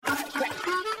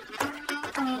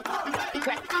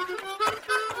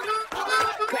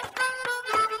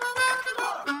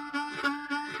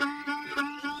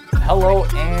Hello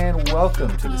and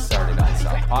welcome to the Saturday Night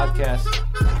South podcast.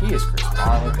 He is Chris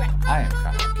Marler. I am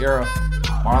Kyle Guerra.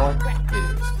 Marler,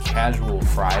 it is Casual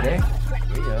Friday.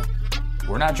 Yeah.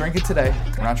 We're not drinking today.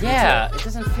 Today. It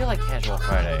doesn't feel like Casual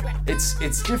Friday.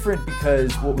 It's different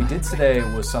because what we did today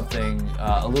was something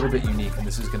a little bit unique, and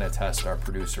this is going to test our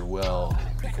producer Will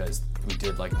because we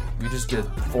just did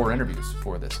 4 interviews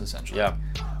for this essentially. Yeah.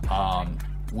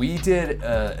 We did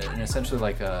essentially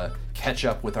like a catch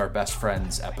up with our best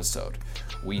friends episode.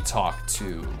 We talked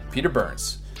to Peter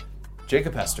Burns,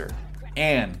 Jacob Hester,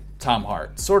 and Tom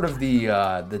Hart. Sort of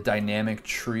the dynamic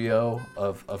trio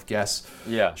of guests.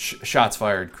 Yeah. Shots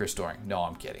fired, Chris Doring. No,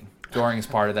 I'm kidding. Doring's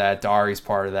part of that. Dari's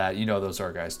part of that. You know those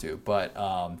are guys too. But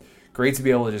great to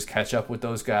be able to just catch up with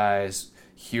those guys,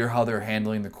 hear how they're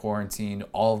handling the quarantine.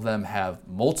 All of them have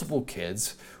multiple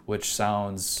kids, which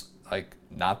sounds like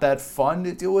not that fun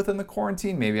to deal with in the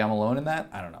quarantine. Maybe I'm alone in that.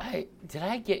 I don't know.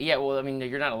 Well, I mean,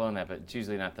 you're not alone in that, but it's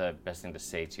usually not the best thing to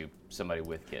say to somebody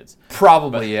with kids.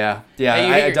 Probably, yeah. Yeah, hey,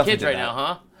 you I your definitely kids did right that. now,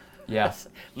 huh? Yeah.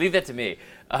 Leave that to me.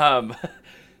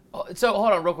 So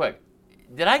hold on real quick.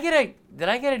 Did I get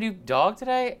a new dog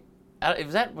today?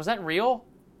 Was that real?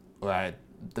 Let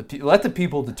the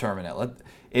people determine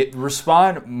it.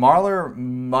 Marler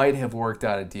might have worked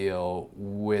out a deal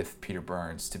with Peter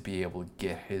Burns to be able to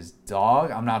get his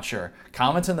dog. I'm not sure.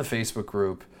 Comment in the Facebook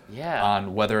group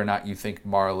on whether or not you think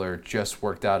Marler just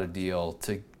worked out a deal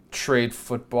to trade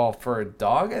football for a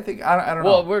dog. I think I don't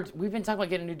know. Well, we've been talking about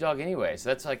getting a new dog anyway, so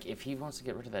that's like if he wants to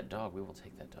get rid of that dog, we will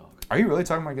take that dog. Are you really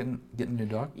talking about getting a new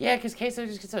dog? Yeah, because Queso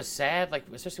just gets so sad. Like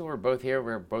especially when we're both here,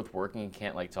 we're both working and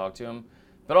can't like talk to him.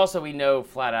 But also we know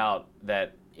flat out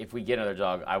that if we get another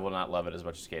dog, I will not love it as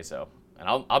much as Queso. And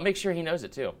I'll make sure he knows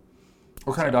it too.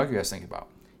 What kind of dog are you guys thinking about?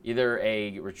 Either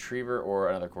a retriever or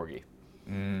another corgi.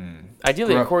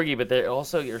 Ideally a corgi, but they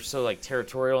also are so like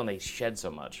territorial and they shed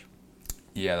so much.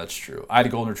 Yeah, that's true. I had a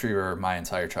golden retriever my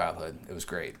entire childhood. It was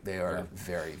great. They are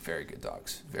very, very good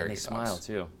dogs. Very good dogs. They smile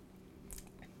too.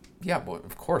 Yeah, but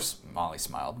of course Molly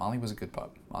smiled. Molly was a good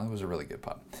pup. Molly was a really good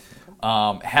pup.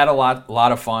 Had a lot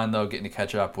of fun though, getting to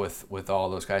catch up with all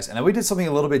those guys. And then we did something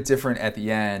a little bit different at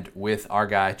the end with our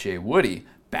guy Jay Woody.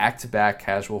 Back-to-back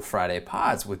Casual Friday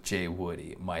pods with Jay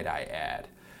Woody, might I add.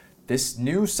 This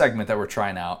new segment that we're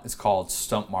trying out is called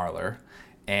Stump Marler,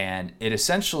 and it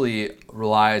essentially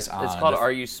relies on. It's called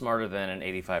Are You Smarter Than an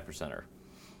 85%er?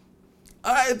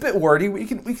 A bit wordy. We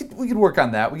could work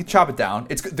on that. We could chop it down.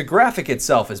 The graphic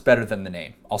itself is better than the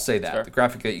name. I'll say that. Sure. The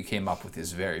graphic that you came up with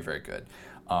is very, very good.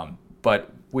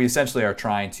 But we essentially are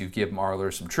trying to give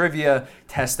Marler some trivia,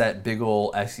 test that big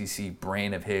ol' SEC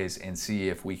brain of his, and see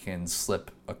if we can slip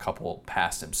a couple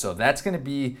past him. So that's going to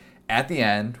be at the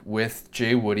end with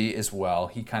Jay Woody as well.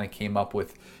 He kind of came up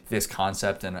with this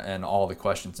concept and all the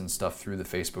questions and stuff through the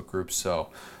Facebook group. So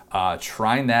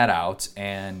trying that out.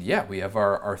 And yeah, we have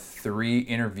our 3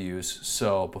 interviews.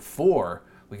 So before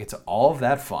we get to all of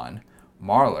that fun,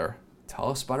 Marler,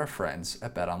 tell us about our friends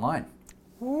at BetOnline.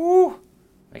 Woo!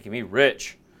 Making me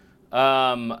rich.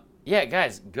 Yeah,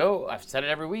 guys, go. I've said it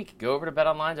every week. Go over to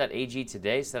betonline.ag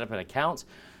today. Set up an account.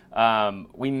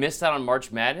 We missed out on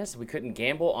March Madness. We couldn't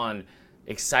gamble on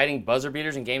exciting buzzer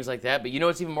beaters and games like that. But you know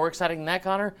what's even more exciting than that,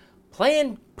 Connor?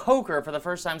 Playing poker for the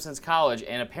first time since college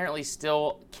and apparently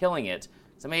still killing it.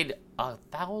 So I made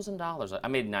 $1,000. I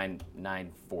made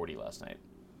 $940 last night.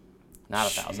 Not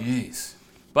 $1,000. Jeez.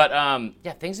 But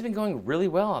yeah, things have been going really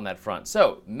well on that front.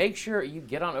 So make sure you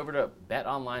get on over to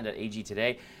betonline.ag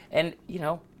today, and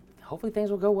hopefully things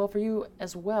will go well for you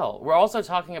as well. We're also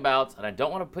talking about, and I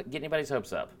don't want to get anybody's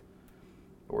hopes up,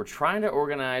 but we're trying to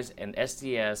organize an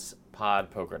SDS pod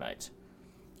poker night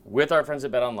with our friends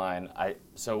at BetOnline.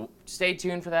 So stay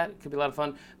tuned for that. It could be a lot of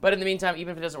fun. But in the meantime,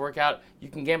 even if it doesn't work out, you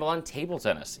can gamble on table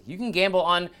tennis. You can gamble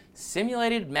on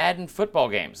simulated Madden football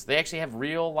games. They actually have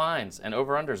real lines and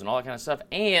over-unders and all that kind of stuff.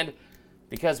 And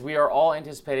because we are all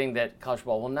anticipating that college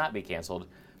football will not be canceled,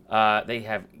 they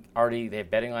have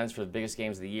betting lines for the biggest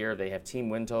games of the year. They have team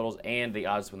win totals and the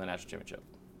odds to win the national championship.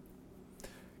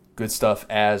 Good stuff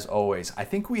as always. I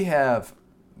think we have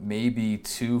maybe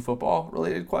 2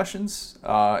 football-related questions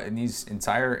in these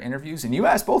entire interviews, and you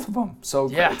asked both of them, so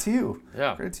credit to you.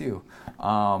 Yeah. Credit to you.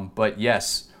 But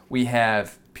yes, we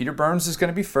have Peter Burns is going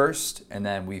to be first, and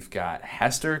then we've got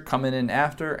Hester coming in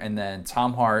after, and then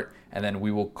Tom Hart, and then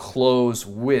we will close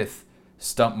with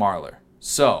Stump Marler.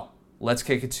 So let's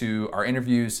kick it to our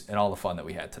interviews and all the fun that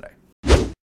we had today.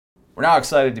 We're now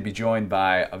excited to be joined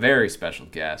by a very special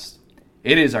guest.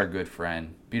 It is our good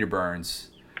friend, Peter Burns.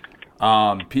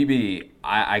 PB,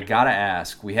 I gotta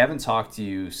ask, we haven't talked to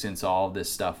you since all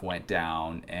this stuff went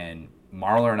down, and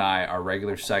Marler and I, our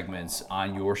regular segments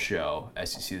on your show,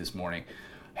 SEC This Morning,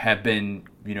 have been,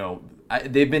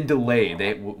 they've been delayed.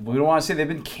 We don't want to say they've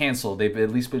been canceled. They've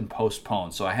at least been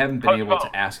postponed. So I haven't been able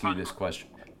to ask you this question.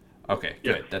 Okay,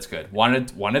 good. Yes. That's good. Wanted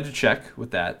to check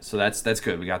with that. So that's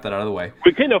good. We got that out of the way.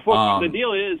 We couldn't afford. The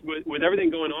deal is with everything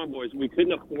going on, boys. We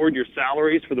couldn't afford your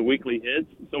salaries for the weekly hits,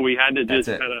 so we had to just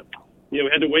kind of, we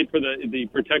had to wait for the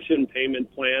protection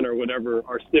payment plan or whatever,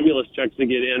 our stimulus checks to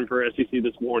get in for SEC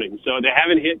This Morning. So they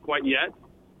haven't hit quite yet.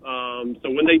 So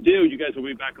when they do, you guys will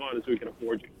be back on, so we can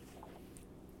afford you.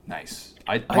 Nice.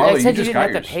 I Marler, said you just didn't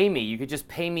have yours. to pay me. You could just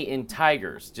pay me in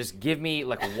tigers. Just give me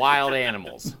like wild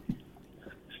animals.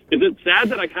 Is it sad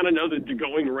that I kind of know the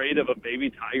going rate of a baby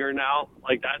tiger now?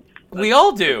 Like that's we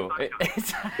all do.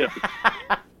 It's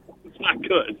not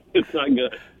good. It's not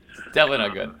good. Definitely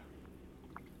not good.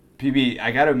 PB,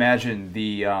 I got to imagine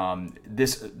the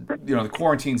the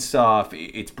quarantine stuff.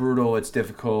 It's brutal. It's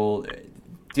difficult.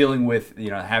 Dealing with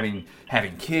having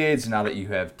kids now that you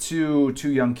have two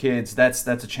young kids. That's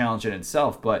a challenge in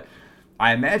itself. But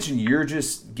I imagine you're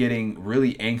just getting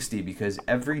really angsty because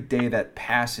every day that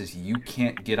passes, you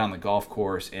can't get on the golf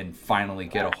course and finally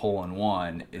get a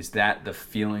hole-in-one. Is that the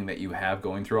feeling that you have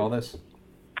going through all this?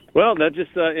 Well, that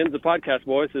just ends the podcast,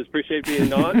 boys. I appreciate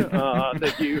being on.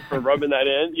 Thank you for rubbing that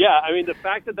in. Yeah, I mean, the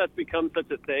fact that that's become such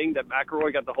a thing, that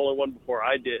McElroy got the hole-in-one before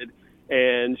I did,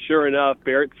 and sure enough,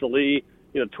 Barrett Sallee,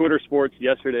 Twitter Sports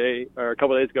yesterday or a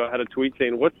couple of days ago had a tweet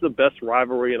saying, "What's the best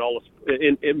rivalry in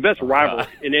rivalry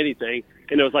in anything?"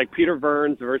 And it was like Peter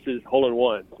Burns versus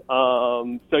hole-in-ones.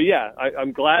 So yeah,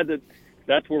 I'm glad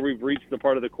that's where we've reached the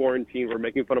part of the quarantine where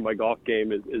making fun of my golf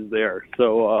game is there.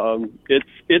 So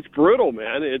it's brutal,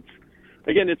 man.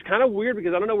 It's kind of weird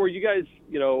because I don't know where you guys,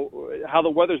 how the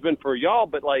weather's been for y'all,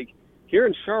 but like here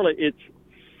in Charlotte, it's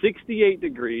 68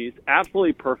 degrees,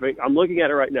 absolutely perfect. I'm looking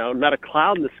at it right now, not a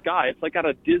cloud in the sky. It's like out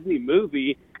of a Disney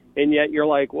movie, and yet you're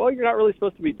like, well, you're not really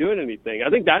supposed to be doing anything.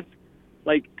 I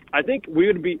think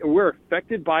we're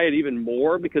affected by it even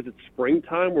more because it's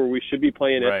springtime where we should be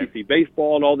playing SEC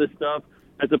baseball and all this stuff,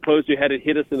 as opposed to had it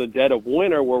hit us in the dead of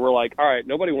winter where we're like, all right,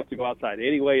 nobody wants to go outside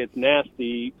anyway. It's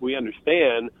nasty. We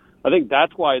understand. I think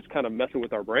that's why it's kind of messing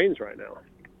with our brains right now.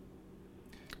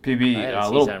 PB, I had a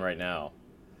season right now.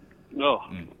 No,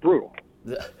 brutal.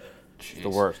 The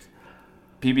worst.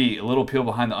 PB, a little peel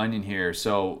behind the onion here.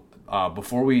 So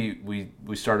before we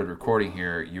started recording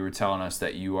here, you were telling us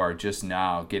that you are just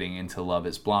now getting into Love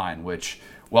Is Blind, which,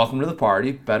 welcome to the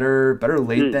party. Better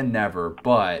late than never.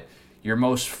 But your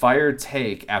most fire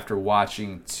take after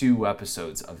watching 2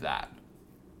 episodes of that?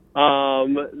 I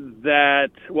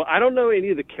don't know any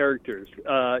of the characters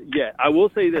yet. I will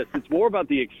say this. It's more about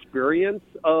the experience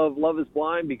of Love Is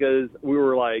Blind because we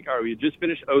were like, all right, we just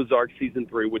finished Ozark season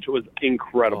 3, which was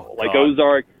incredible. Oh, like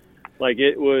Ozark, like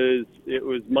it was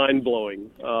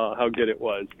mind-blowing how good it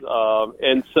was.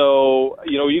 And so,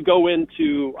 you go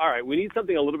into, all right, we need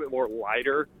something a little bit more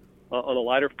lighter, on a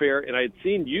lighter fare. And I had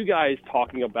seen you guys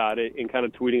talking about it and kind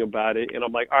of tweeting about it. And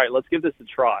I'm like, all right, let's give this a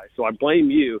try. So I blame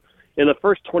you. In the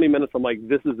first 20 minutes, I'm like,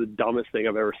 this is the dumbest thing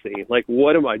I've ever seen. Like,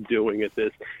 what am I doing at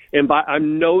this? And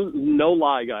I'm no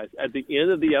lie, guys. At the end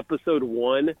of the episode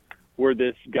 1, where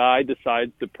this guy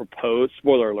decides to propose,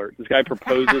 spoiler alert, this guy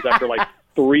proposes after like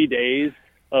 3 days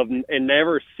and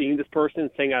never seeing this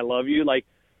person saying I love you. Like,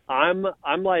 I'm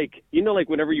like, like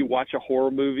whenever you watch a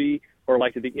horror movie or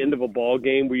like at the end of a ball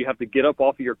game where you have to get up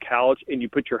off of your couch and you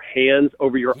put your hands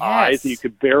over your eyes and you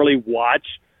could barely watch,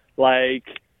 like,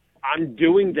 I'm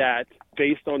doing that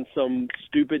based on some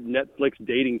stupid Netflix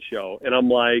dating show. And I'm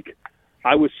like,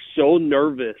 I was so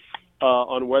nervous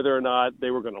on whether or not they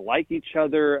were going to like each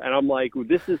other. And I'm like,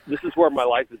 this is where my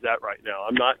life is at right now.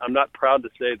 I'm not proud to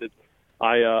say that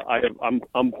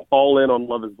I'm all in on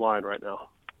Love Is Blind right now.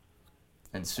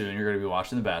 And soon you're going to be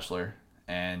watching The Bachelor,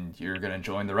 and you're going to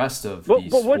join the rest of but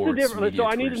these what's the sports difference? media So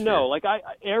I need to know. Like,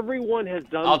 everyone has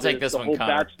done I'll take this the one, whole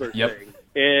Connor. Bachelor thing,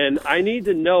 and I need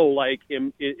to know. Like,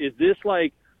 is this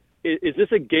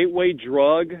a gateway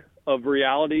drug of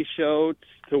reality show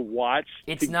to watch?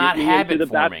 It's to not get me habit into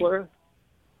The forming. Bachelor?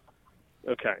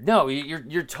 Okay. No,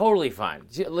 you're totally fine.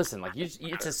 Listen, like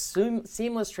it's a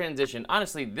seamless transition.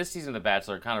 Honestly, this season of The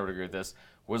Bachelor, Connor would agree with this,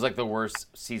 was like the worst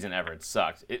season ever. It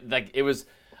sucked.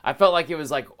 I felt like it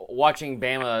was like watching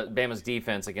Bama's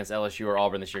defense against LSU or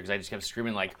Auburn this year because I just kept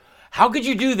screaming like, "How could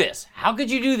you do this? How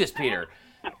could you do this, Peter?"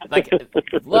 Like,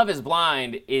 Love Is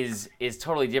Blind is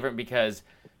totally different because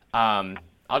I'll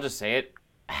just say it.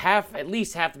 At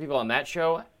least half the people on that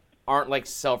show aren't like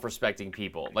self-respecting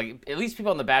people. Like, at least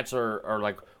people on The Bachelor are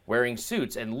like wearing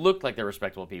suits and look like they're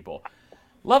respectable people.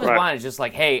 Love is Blind is just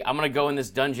like, hey, I'm going to go in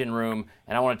this dungeon room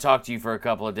and I want to talk to you for a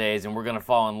couple of days and we're going to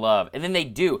fall in love. And then they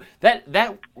do.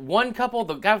 That one couple,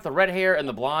 the guy with the red hair and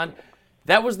the blonde,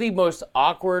 that was the most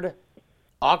awkward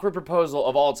proposal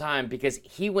of all time because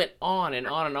he went on and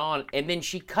on and on, and then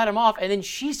she cut him off, and then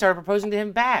she started proposing to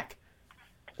him back.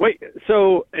 Wait,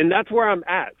 so, and that's where I'm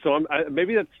at. So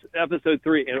maybe that's episode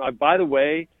 3. And by the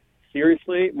way,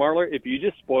 seriously, Marler, if you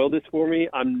just spoiled this for me,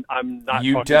 I'm not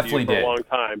you talking definitely to you for did. a long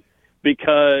time.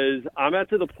 Because I'm at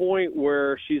to the point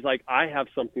where she's like, I have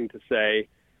something to say,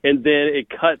 and then it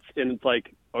cuts, and it's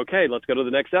like, okay, let's go to the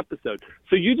next episode.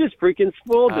 So you just freaking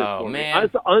spoiled this for me.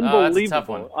 It's unbelievable. That's a tough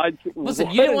one.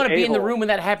 Listen, you didn't want to be in the room when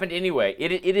that happened anyway.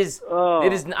 It is.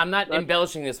 I'm not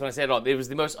embellishing this when I say it all. It was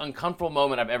the most uncomfortable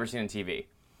moment I've ever seen on TV.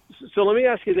 So let me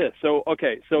ask you this. So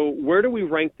where do we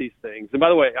rank these things? And by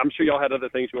the way, I'm sure y'all had other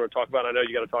things you want to talk about. I know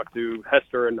you got to talk to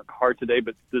Hester and Hart today,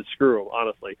 but screw them,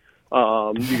 honestly.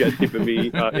 You guys keeping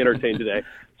me entertained today.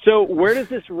 So where does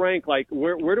this rank? Like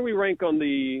where do we rank on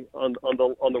the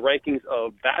rankings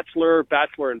of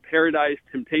Bachelor in Paradise,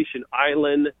 Temptation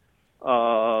Island,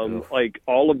 like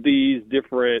all of these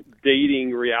different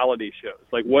dating reality shows?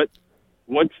 Like what's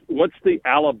the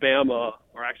Alabama,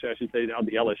 or actually I should say now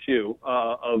the LSU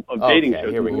of dating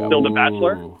shows? Here we go. Still The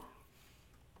Bachelor?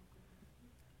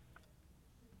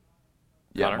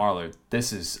 Yeah, Marler,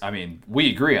 this is, I mean, we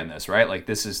agree on this, right? Like,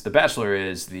 The Bachelor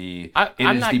is the powerhouse.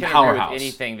 I'm not going to agree with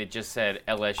anything that just said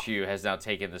LSU has now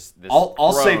taken this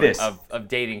I'll say this. Of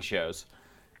dating shows.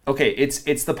 Okay,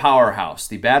 it's the powerhouse.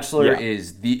 The Bachelor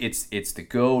is it's the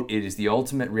GOAT. It is the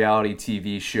ultimate reality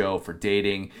TV show for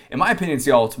dating. In my opinion, it's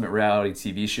the ultimate reality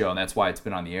TV show, and that's why it's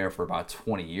been on the air for about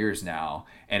 20 years now,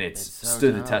 and it's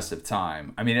stood the test of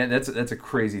time. I mean, that's a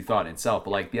crazy thought in itself.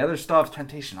 But like the other stuff,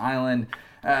 Temptation Island,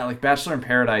 like Bachelor in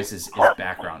Paradise is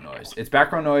background noise. It's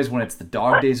background noise when it's the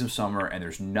dog days of summer and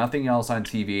there's nothing else on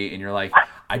TV, and you're like,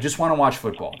 I just want to watch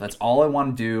football. That's all I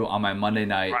want to do on my Monday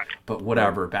night. Right. But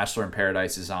whatever, Bachelor in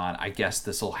Paradise is on. I guess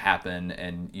this will happen,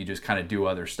 and you just kind of do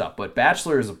other stuff. But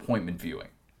Bachelor is appointment viewing.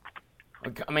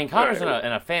 I mean, Connor's in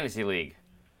a fantasy league.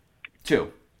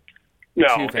 2. No,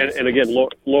 and again,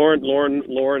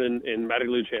 Lauren and Maddie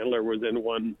Lou Chandler was in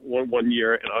one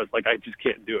year, and I was like, I just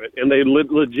can't do it. And they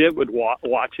legit would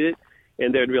watch it,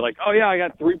 and they'd be like, oh yeah, I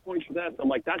got 3 points for that. So I'm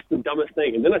like, that's the dumbest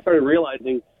thing. And then I started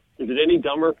realizing, is it any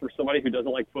dumber for somebody who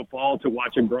doesn't like football to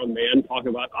watch a grown man talk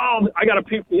about, oh, I got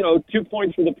 2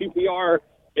 points for the PPR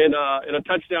and a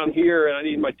touchdown here, and I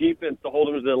need my defense to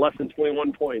hold them to less than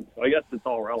 21 points. So I guess it's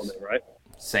all relevant, right?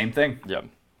 Same thing. Yeah.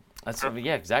 That's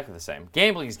exactly the same.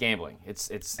 Gambling is gambling. It's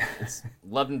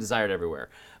loved and desired everywhere.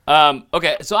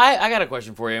 Okay, so I got a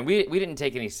question for you, and we didn't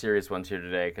take any serious ones here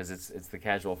today because it's the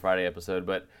Casual Friday episode,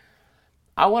 but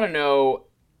I want to know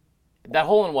that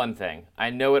hole-in-one thing. I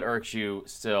know it irks you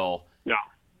still. Yeah.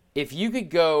 If you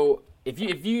could go, if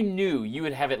you knew you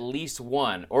would have at least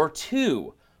 1 or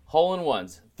 2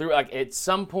 hole-in-ones through like at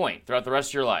some point throughout the rest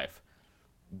of your life,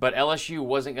 but LSU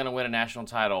wasn't going to win a national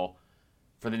title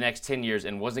for the next 10 years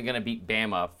and wasn't going to beat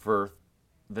Bama for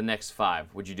the next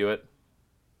 5, would you do it?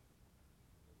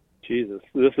 Jesus,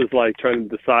 this is like trying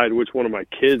to decide which one of my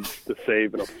kids to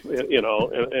save, and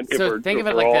so think of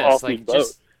it like this, like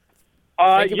just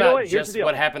think about just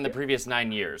what happened the previous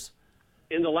 9 years.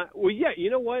 Well, yeah,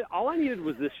 you know what? All I needed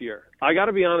was this year. I got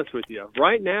to be honest with you.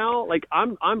 Right now, like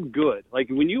I'm good. Like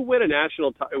when you win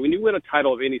when you win a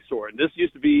title of any sort, and this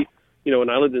used to be, when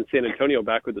I lived in San Antonio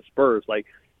back with the Spurs, like.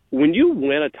 When you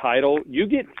win a title, you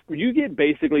get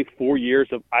basically 4 years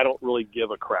of I don't really give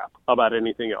a crap about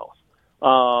anything else.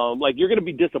 Like you're going to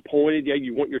be disappointed. Yeah,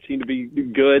 you want your team to be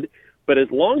good, but as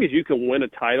long as you can win a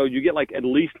title, you get like at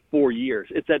least 4 years.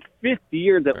 It's that 5th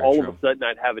year that of a sudden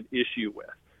I'd have an issue with.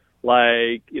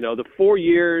 Like the 4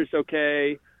 years,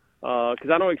 okay, because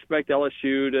I don't expect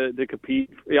LSU to compete.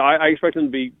 I expect them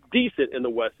to be decent in the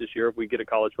West this year if we get a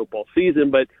college football season,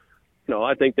 but.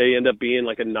 I think they end up being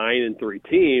like a 9-3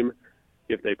 team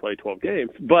if they play 12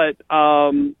 games. But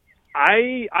I'm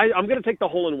going to take the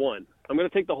hole-in-one. I'm going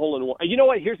to take the hole-in-one. You know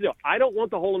what? Here's the deal. I don't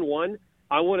want the hole-in-one.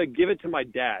 I want to give it to my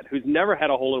dad, who's never had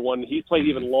a hole-in-one. He's played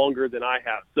even longer than I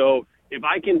have. So if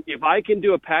I can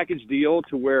do a package deal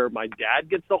to where my dad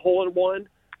gets the hole-in-one,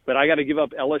 but I got to give up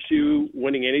LSU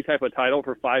winning any type of title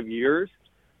for 5 years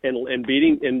and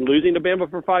beating and losing to Bama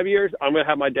for 5 years, I'm going to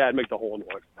have my dad make the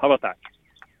hole-in-one. How about that?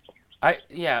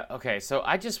 Okay. So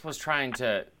I just was trying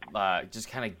to just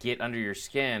kind of get under your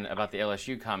skin about the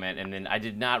LSU comment, and then I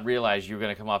did not realize you were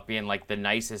going to come off being like the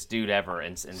nicest dude ever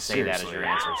and say that as your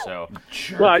answer. So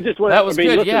well, I just want. That was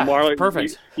good. Listen, Yeah, Marler,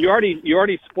 perfect. You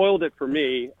already spoiled it for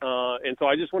me, and so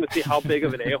I just want to see how big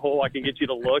of an a-hole I can get you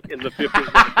to look in the 15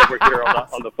 minutes that we're here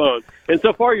on the phone. And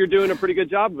so far, you're doing a pretty good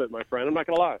job of it, my friend. I'm not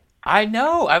going to lie. I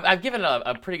know. I've given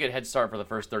a pretty good head start for the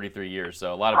first 33 years,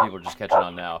 so a lot of people are just catching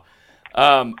on now.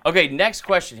 Okay, next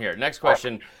question here. Next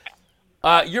question.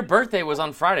 Your birthday was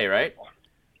on Friday, right?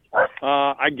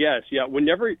 I guess, yeah.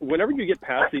 Whenever you get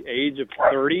past the age of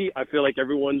 30, I feel like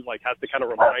everyone has to kind of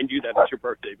remind you that it's your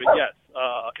birthday. But yes,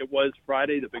 it was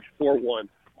Friday, the big 4-1.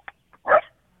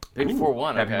 Big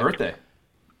 4-1. Okay. Happy birthday.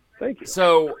 Thank you.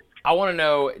 So I want to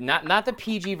know, not the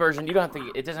PG version. You don't have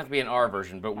to. It doesn't have to be an R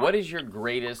version. But what is your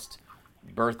greatest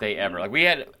birthday ever? Like we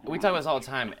talk about this all the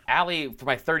time. Allie, for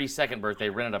my 32nd birthday,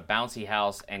 rented a bouncy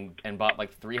house and bought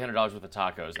like $300 worth of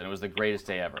tacos, and it was the greatest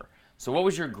day ever. So what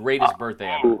was your greatest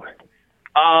birthday ever?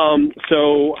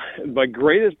 So my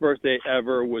greatest birthday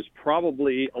ever was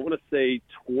probably, I want to say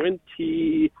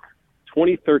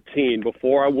 2013,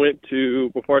 before I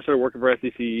started working for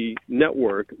SEC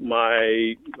Network.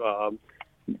 My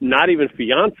not even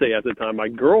fiance at the time, my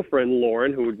girlfriend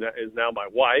Lauren, who is now my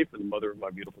wife and the mother of my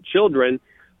beautiful children,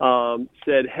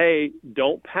 said, "Hey,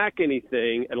 don't pack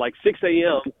anything." At like 6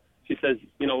 a.m., she says,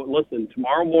 "Listen,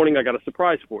 tomorrow morning I got a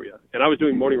surprise for you." And I was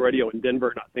doing morning radio in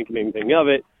Denver, not thinking anything of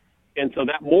it. And so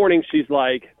that morning she's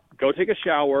like, "Go take a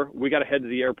shower. We got to head to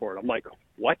the airport." I'm like,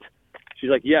 "What?" She's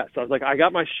like, "Yes." I was like, "I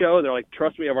got my show." They're like,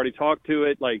 "Trust me, I've already talked to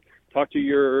it. Like, talk to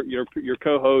your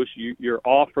co-host. You're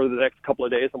off for the next couple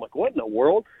of days." I'm like, "What in the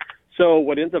world?" So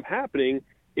what ends up happening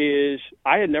is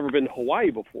I had never been to Hawaii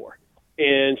before.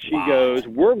 And she goes,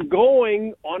 "We're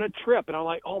going on a trip." And I'm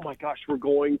like, "Oh my gosh,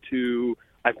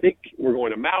 I think we're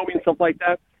going to Maui and stuff like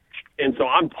that." And so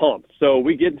I'm pumped. So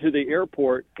we get to the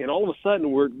airport, and all of a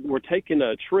sudden we're taking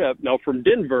a trip. Now from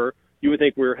Denver, you would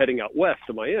think we were heading out west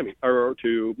to Miami or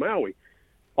to Maui.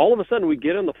 All of a sudden we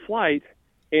get on the flight,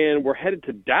 and we're headed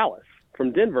to Dallas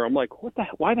from Denver. I'm like,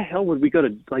 why the hell would we go to,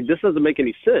 this doesn't make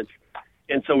any sense.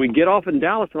 And so we get off in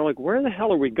Dallas, and I'm like, where the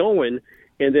hell are we going?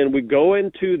 And then we go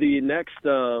into the next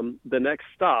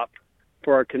stop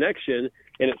for our connection,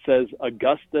 and it says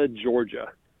Augusta,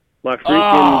 Georgia. My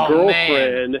freaking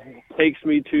girlfriend takes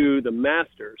me to the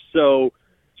Masters. So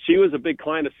she was a big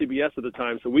client of CBS at the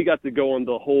time, so we got to go on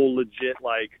the whole legit,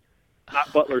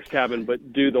 not butler's cabin,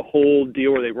 but do the whole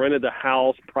deal where they rented the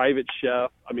house, private chef.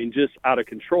 I mean, just out of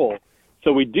control.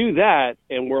 So we do that,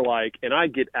 and we're like, and I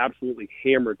get absolutely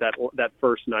hammered that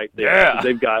first night there. Yeah.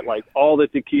 They've got all the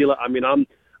tequila. I mean, I'm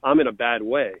in a bad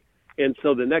way. And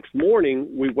so the next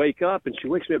morning we wake up, and she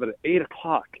wakes me up at 8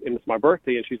 o'clock, and it's my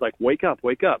birthday, and she's like, wake up.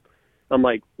 I'm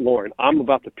like, "Lauren, I'm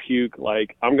about to puke.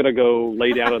 I'm going to go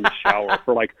lay down in the shower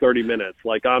for 30 minutes.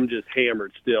 I'm just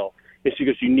hammered still." And she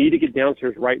goes, "You need to get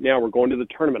downstairs right now. We're going to the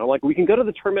tournament." I'm like, "We can go to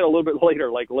the tournament a little bit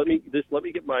later. Let me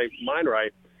get my mind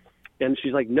right." And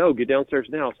she's like, "No, get downstairs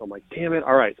now." So I'm like, "Damn it."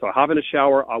 All right. So I hop in the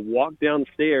shower. I walk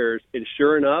downstairs, and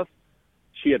sure enough,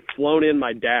 she had flown in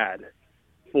my dad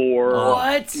for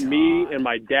me and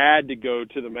my dad to go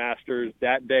to the Masters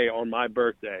that day on my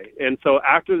birthday. And so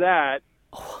after that,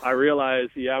 I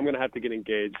realized, I'm going to have to get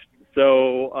engaged.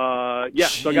 So,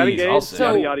 so I got engaged.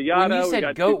 So yada, yada. When you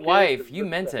said goat wife, you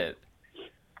meant it.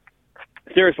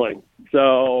 Seriously.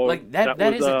 So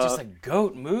that is just a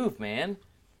goat move, man.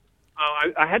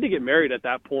 I had to get married at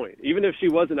that point. Even if she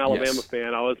was an Alabama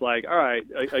fan, I was like, all right,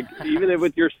 even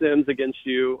with your sins against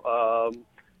you,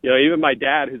 even my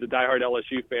dad, who's a diehard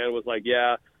LSU fan, was like,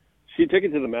 "Yeah, she took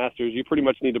it to the Masters. You pretty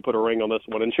much need to put a ring on this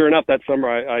one." And sure enough, that summer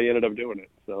I ended up doing it.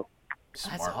 So.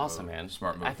 That's awesome, man.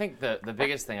 Smart move. I think the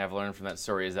biggest thing I've learned from that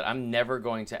story is that I'm never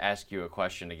going to ask you a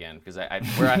question again because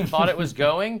where I thought it was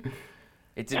going,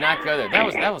 it did not go there.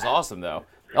 That was awesome though.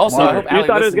 Also, I hope you Allie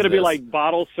thought it was going to be this.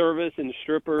 bottle service and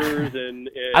strippers and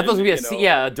I thought it was going to be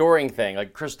a Doring thing,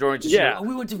 like Chris Doring.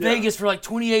 We went to Vegas for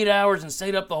 28 hours and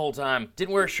stayed up the whole time.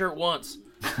 Didn't wear a shirt once.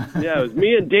 Yeah, it was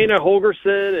me and Dana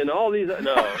Holgerson and all these.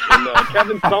 No, and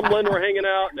Kevin Sumlin were hanging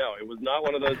out. No, it was not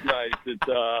one of those nights. It's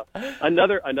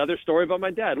another story about my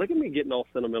dad. Look at me getting all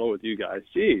sentimental with you guys.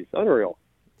 Jeez, unreal.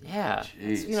 Yeah,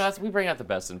 we bring out the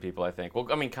best in people, I think. Well,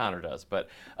 I mean, Connor does, but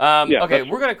okay,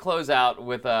 we're gonna close out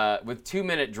with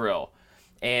 2-minute drill,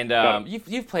 and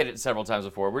you've played it several times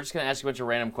before. We're just gonna ask you a bunch of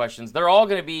random questions. They're all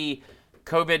gonna be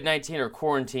COVID-19 or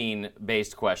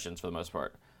quarantine-based questions for the most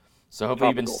part. So hopefully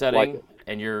you've been studying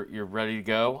and you're ready to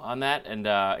go on that and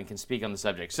can speak on the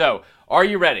subject. So, are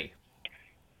you ready?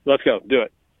 Let's go. Do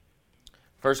it.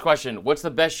 First question: what's the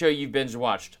best show you've binge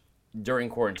watched? during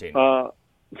quarantine?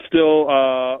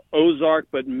 Still Ozark,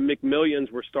 but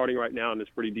McMillions we're starting right now, and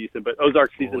it's pretty decent. But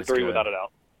Ozark season 3 without a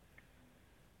doubt.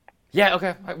 Yeah,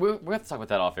 okay. We'll have to talk about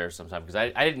that off air sometime because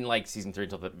I didn't like season 3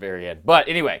 until the very end. But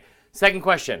anyway, second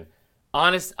question.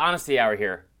 Honesty hour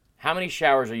here. How many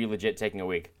showers are you legit taking a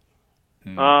week?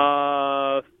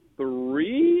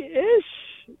 3-ish,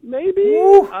 maybe.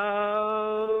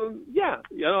 Yeah,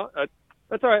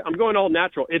 that's all right. I'm going all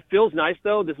natural. It feels nice,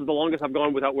 though. This is the longest I've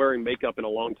gone without wearing makeup in a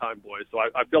long time, boys. So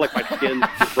I feel like my skin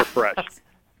is refreshed.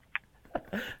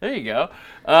 There you go.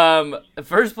 The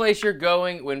first place you're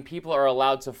going when people are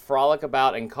allowed to frolic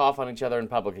about and cough on each other in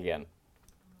public again?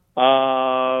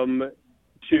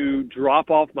 To drop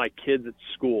off my kids at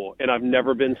school, and I've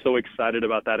never been so excited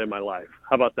about that in my life.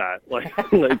 How about that?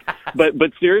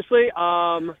 But seriously,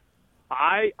 I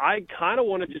kind of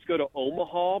want to just go to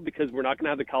Omaha because we're not going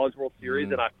to have the College World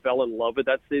Series, and I fell in love with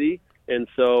that city. And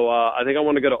so I think I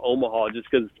want to go to Omaha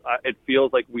just because it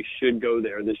feels like we should go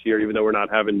there this year, even though we're not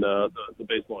having the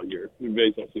baseball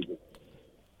season.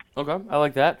 Okay, I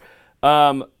like that.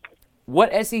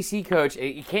 What SEC coach,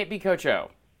 it can't be Coach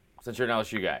O, since you're an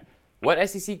LSU guy. What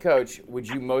SEC coach would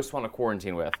you most want to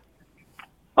quarantine with?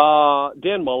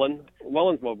 Dan Mullen.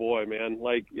 Mullen's my boy, man.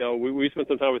 We spent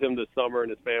some time with him this summer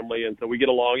and his family, and so we get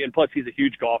along. And plus, he's a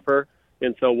huge golfer,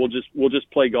 and so we'll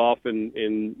just play golf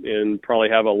and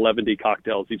probably have 11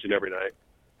 cocktails each and every night.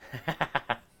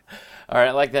 All right,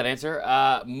 I like that answer.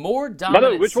 More dominant. By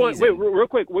the way, which season. one? Wait,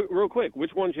 real quick.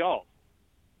 Which one's y'all?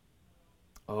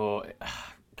 Oh,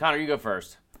 Connor, you go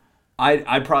first.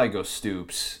 I'd probably go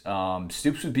Stoops.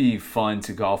 Stoops would be fun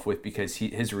to golf with because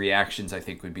his reactions, I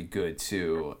think, would be good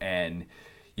too. And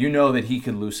you know that he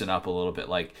could loosen up a little bit.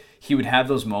 Like, he would have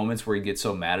those moments where he'd get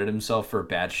so mad at himself for a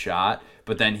bad shot,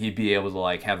 but then he'd be able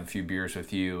to have a few beers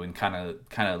with you and kind of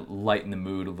lighten the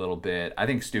mood a little bit. I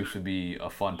think Stoops would be a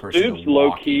fun person to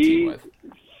walk 18 with.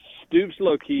 Stoops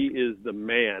low-key is the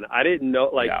man. I didn't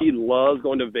know, he loves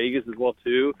going to Vegas as well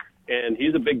too. And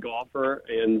he's a big golfer,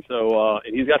 and so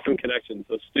and he's got some connections.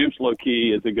 So Stoops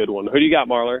low-key is a good one. Who do you got,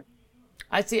 Marler?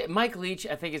 I'd say Mike Leach.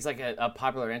 I think it's like a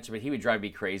popular answer, but he would drive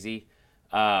me crazy.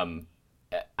 I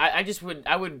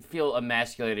would feel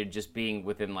emasculated just being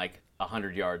within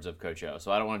 100 yards of Coach O.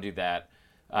 So I don't want to do that.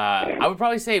 I would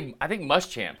probably say I think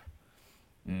Muschamp.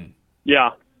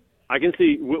 Yeah, I can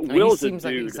see. Will he seems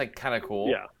like he's kind of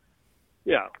cool.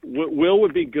 Yeah, Will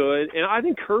would be good, and I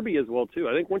think Kirby as well too.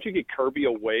 I think once you get Kirby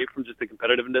away from just the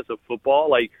competitiveness of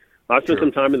football, I spent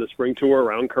some time in the spring tour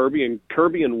around Kirby, and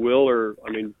Will are,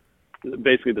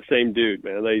 basically the same dude,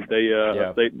 man.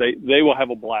 They will have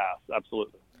a blast,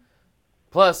 absolutely.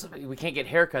 Plus, we can't get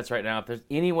haircuts right now. If there's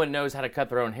anyone knows how to cut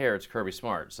their own hair, it's Kirby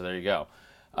Smart. So there you go.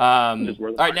 All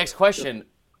right, next question.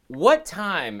 What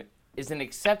time is an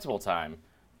acceptable time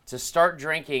to start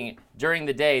drinking during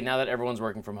the day now that everyone's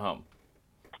working from home?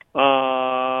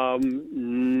 I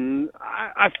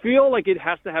feel like it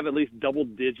has to have at least double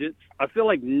digits. I feel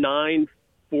like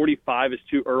 9:45 is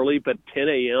too early, but 10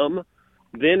 a.m.,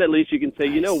 then at least you can say,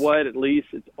 You know what, at least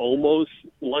it's almost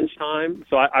lunchtime.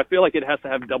 So I feel like it has to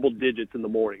have double digits in the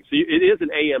morning. So it is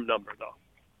an a.m. number, though.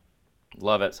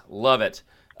 Love it.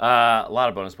 A lot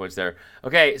of bonus points there.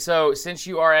 Okay, so since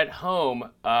you are at home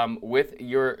with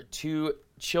your two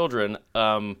children,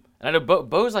 and I know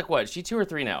Bo's what? Is she 2 or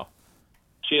 3 now?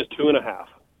 She is 2.5.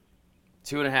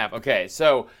 2.5. Okay,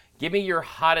 so give me your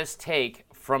hottest take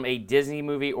from a Disney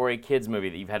movie or a kids movie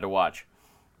that you've had to watch.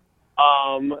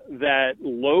 That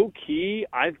low key,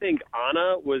 I think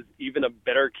Anna was even a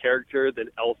better character than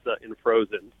Elsa in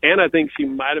Frozen, and I think she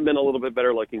might have been a little bit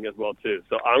better looking as well too.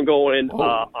 So I'm going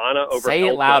Anna over. Say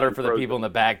Elsa it louder for Frozen. the people in the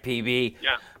back, PB.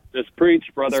 Yeah, just preach,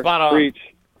 brother. Spot on. Preach.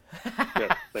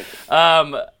 Yes, thank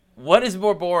you. What is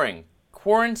more boring,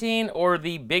 quarantine or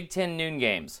the Big Ten noon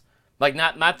games?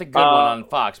 Not the good one on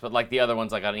Fox, but the other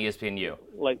ones on ESPNU.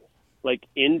 Like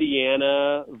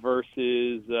Indiana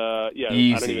versus easy, I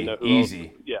don't even know who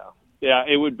easy. Else. Yeah,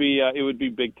 it would be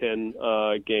Big Ten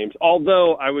games.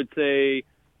 Although I would say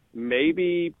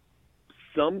maybe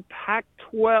some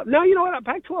Pac-12. No, you know what?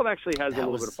 Pac-12 actually has a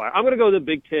little bit of fire. I'm going to go the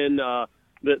Big Ten,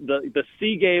 the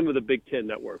C game of the Big Ten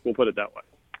network. We'll put it that way.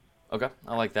 Okay,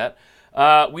 I like that.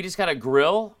 We just got a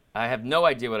grill. I have no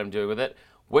idea what I'm doing with it.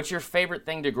 What's your favorite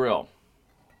thing to grill?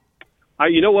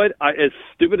 You know what? As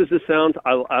stupid as this sounds,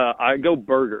 I go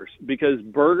burgers because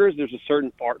burgers, there's a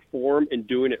certain art form in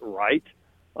doing it right.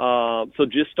 So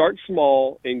just start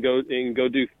small and go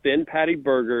do thin patty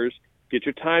burgers. Get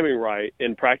your timing right,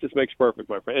 and practice makes perfect,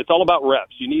 my friend. It's all about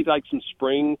reps. You need some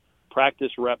spring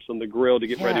practice reps on the grill to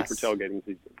get ready for tailgating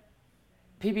season.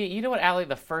 PB, you know what, Allie?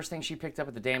 The first thing she picked up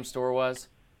at the damn store was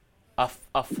a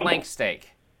flank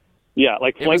steak. Yeah,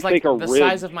 like It flank was like steak or the ribs.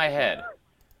 size of my head.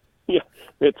 Yeah,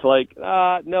 it's like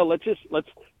no. Why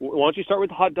don't you start with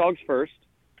the hot dogs first?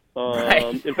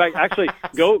 Right. In fact, actually,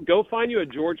 go find you a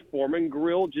George Foreman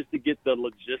grill just to get the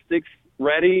logistics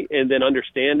ready and then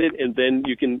understand it, and then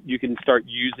you can start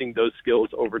using those skills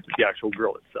over to the actual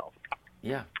grill itself.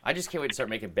 Yeah, I just can't wait to start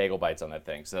making bagel bites on that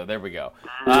thing. So there we go.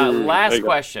 There Last you go.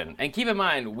 question. And keep in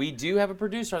mind, we do have a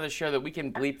producer on the show that we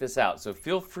can bleep this out. So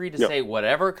feel free to say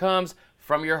whatever comes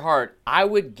from your heart. I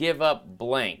would give up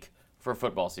blank for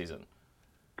football season.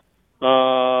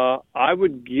 I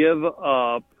would give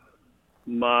up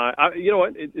you know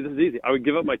what? This is easy. I would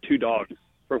give up my 2 dogs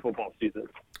for football season.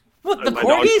 What, the My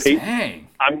dogs, corgis? Dang.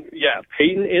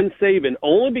 Peyton and Saban,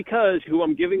 only because who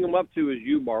I'm giving them up to is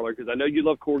you, Marler, because I know you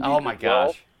love corgis. Oh my as well.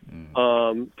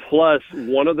 gosh. Plus,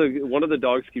 one of the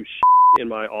dogs keeps in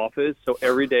my office, so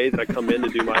every day that I come in to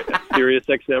do my Sirius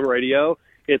XM radio,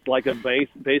 it's like a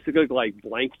basically like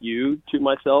blank you to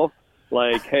myself,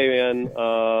 like, hey man,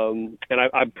 and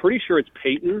I'm pretty sure it's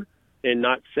Peyton and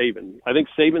not Saban. I think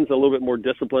Saban's a little bit more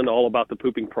disciplined, all about the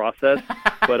pooping process,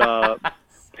 but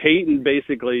Peyton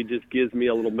basically just gives me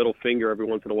a little middle finger every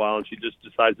once in a while, and she just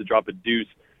decides to drop a deuce,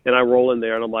 and I roll in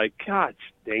there, and I'm like, God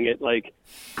dang it, like,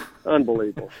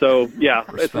 unbelievable. So yeah,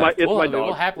 it's my dog.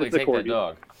 We'll happily It's a take that corgi.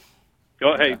 dog.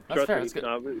 Oh, hey, That's trust fair. me,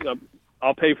 That's good.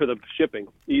 I'll pay for the shipping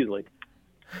easily.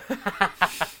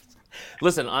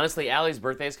 Listen, honestly, Allie's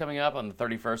birthday is coming up on the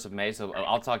 31st of May, so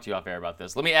I'll talk to you off air about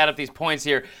this. Let me add up these points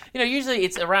here. You know, usually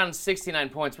it's around 69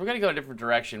 points. We're going to go a different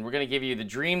direction. We're going to give you the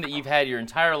dream that you've had your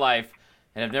entire life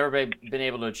and have never been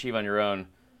able to achieve on your own.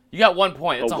 You got 1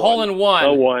 point. It's a hole-in-one.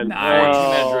 A one. Nice.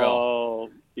 Oh,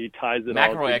 he ties it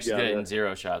all McElroy actually together. did it in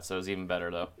 0 shots, so it was even better,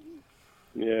 though.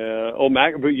 Yeah. Oh,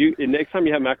 but next time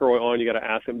you have McElroy on, you got to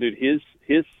ask him, dude.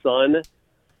 His son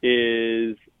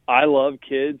is. I love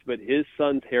kids, but his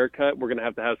son's haircut, we're gonna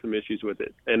have some issues with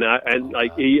it. And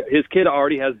his kid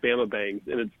already has Bama bangs,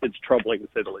 and it's troubling to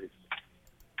say the least.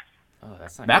 Oh,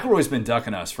 that's not McElroy's been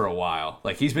ducking us for a while.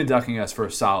 Like, he's been ducking us for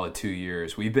a solid 2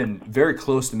 years. We've been very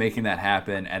close to making that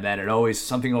happen, and then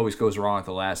something always goes wrong at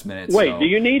the last minute. Wait, so do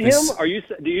you need him?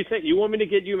 Do you think you want me to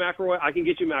get you McElroy? I can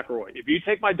get you McElroy. If you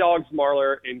take my dogs,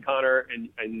 Marler and Connor,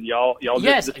 and y'all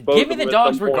Yes, just dispose give me of the them at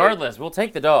dogs some point. regardless. We'll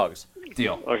take the dogs.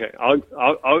 Deal. Okay,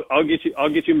 I'll get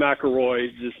you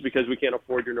McElroy just because we can't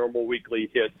afford your normal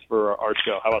weekly hits for our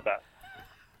show. How about that?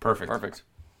 Perfect.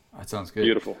 That sounds good.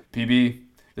 Beautiful. PB,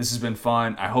 this has been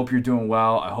fun. I hope you're doing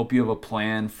well. I hope you have a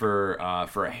plan for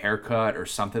a haircut or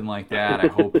something like that. I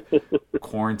hope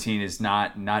quarantine is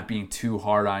not being too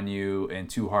hard on you and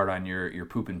too hard on your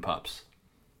pooping pups.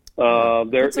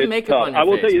 Put some makeup on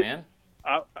your face, man.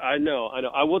 I know.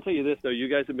 I will tell you this, though. You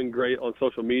guys have been great on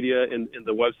social media and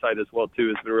the website as well,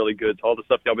 too. It's been really good. So all the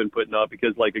stuff y'all been putting up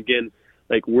because,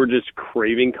 we're just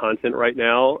craving content right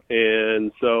now.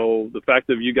 And so the fact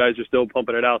that you guys are still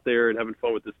pumping it out there and having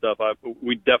fun with this stuff,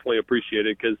 we definitely appreciate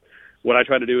it because what I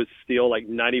try to do is steal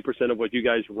 90% of what you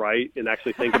guys write and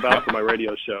actually think about for my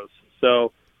radio shows.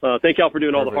 So thank y'all for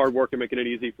doing all the hard work and making it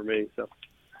easy for me. So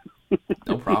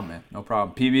No problem, man. No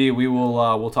problem. PB,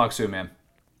 we'll talk soon, man.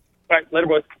 all right, later,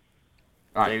 boys.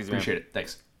 All right, Thanks, man. appreciate it.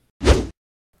 Thanks.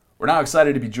 We're now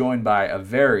excited to be joined by a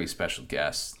very special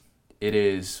guest. It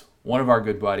is one of our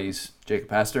good buddies,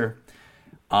 Jacob Hester.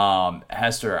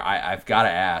 Hester, I've got to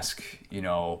ask,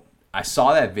 I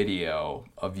saw that video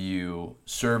of you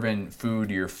serving food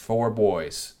to your 4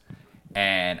 boys,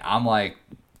 and I'm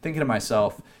thinking to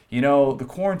myself, the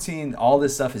quarantine, all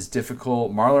this stuff is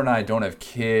difficult. Marler and I don't have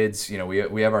kids.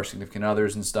 We have our significant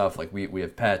others and stuff. We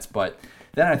have pets, but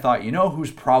then I thought, who's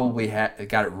probably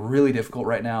got it really difficult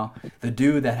right now? The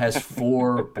dude that has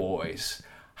 4 boys.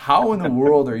 How in the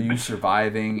world are you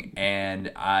surviving?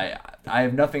 And I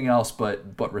have nothing else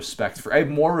but respect I have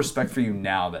more respect for you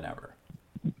now than ever.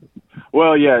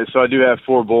 Well, yeah, so I do have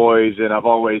 4 boys, and I've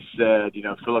always said,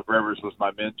 Philip Rivers was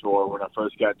my mentor when I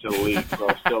first got to the league, so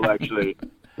I still actually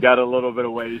got a little bit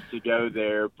of ways to go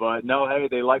there. But, no, hey,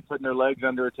 they like putting their legs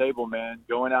under a table, man.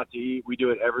 Going out to eat, we do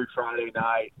it every Friday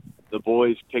night. The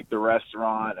boys pick the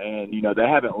restaurant, and, they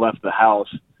haven't left the house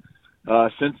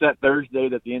since that Thursday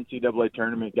that the NCAA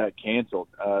tournament got canceled.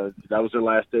 That was their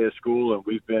last day of school, and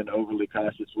we've been overly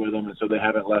cautious with them, and so they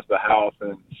haven't left the house.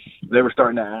 And they were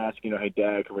starting to ask, hey,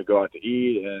 Dad, can we go out to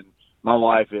eat? And my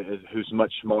wife, who's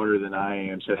much smarter than I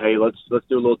am, said, hey, let's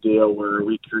do a little deal where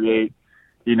we create,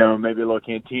 maybe a little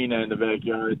cantina in the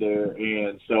backyard there.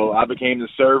 And so I became the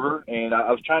server, and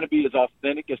I was trying to be as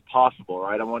authentic as possible,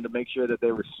 right? I wanted to make sure that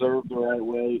they were served the right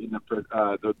way, in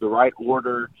the right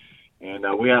order. And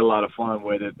we had a lot of fun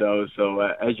with it, though. So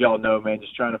as y'all know, man,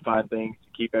 just trying to find things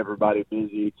to keep everybody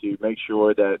busy, to make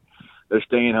sure that they're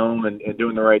staying home and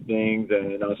doing the right things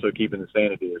and also keeping the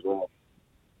sanity as well.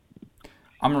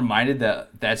 I'm reminded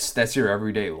that that's your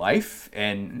everyday life,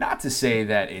 and not to say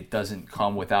that it doesn't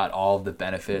come without all of the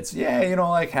benefits. Yeah,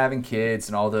 like having kids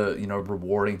and all the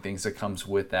rewarding things that comes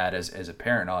with that as a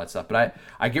parent and all that stuff. But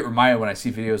I get reminded when I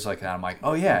see videos like that. I'm like,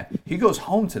 oh yeah, he goes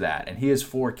home to that, and he has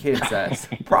 4 kids that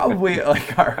probably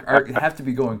like are have to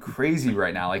be going crazy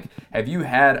right now. Like, have you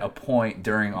had a point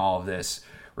during all of this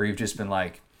where you've just been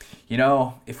like,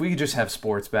 if we could just have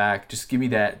sports back, just give me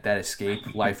that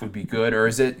escape, life would be good? Or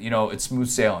is it, it's smooth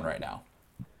sailing right now?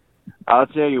 I'll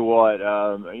tell you what,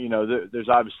 there's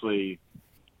obviously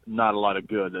not a lot of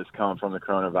good that's come from the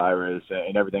coronavirus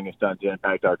and everything it's done to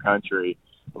impact our country.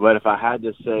 But if I had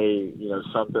to say,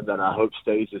 something that I hope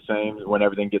stays the same when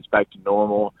everything gets back to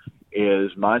normal,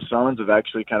 is my sons have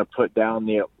actually kind of put down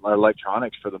the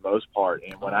electronics for the most part.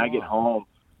 And when I get home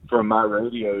from my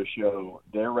radio show,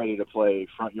 they're ready to play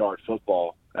front yard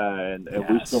football. And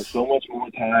we spend so much more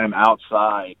time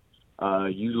outside.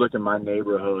 You look in my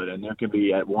neighborhood, and there can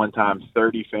be at one time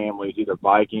 30 families either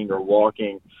biking or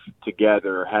walking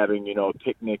together, having, a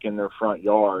picnic in their front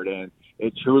yard. And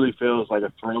it truly feels like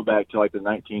a throwback to like the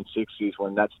 1960s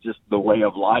when that's just the way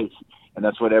of life. And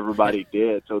that's what everybody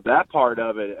did. So that part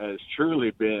of it has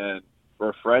truly been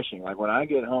refreshing. Like when I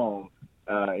get home,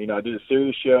 I do the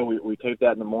Sirius show. We tape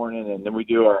that in the morning, and then we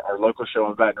do our local show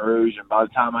in Baton Rouge. And by the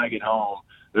time I get home,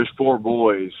 there's 4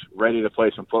 boys ready to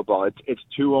play some football. It's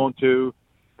 2-on-2.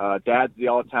 Dad's the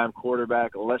all-time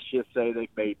quarterback. Let's just say they've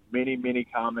made many, many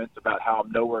comments about how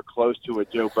I'm nowhere close to a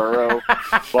Joe Burrow.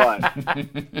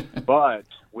 but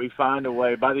we find a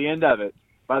way. By the end of it,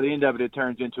 it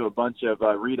turns into a bunch of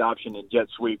read option and jet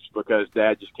sweeps because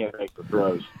Dad just can't make the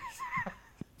throws.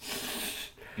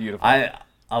 Beautiful.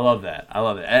 I love that.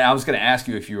 And I was going to ask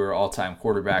you if you were all-time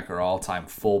quarterback or all-time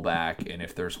fullback, and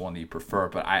if there's one that you prefer.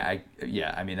 But I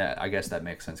guess that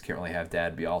makes sense. Can't really have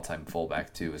Dad be all-time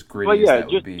fullback too, as gritty as that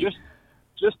would be.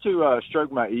 Just to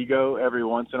stroke my ego every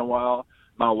once in a while,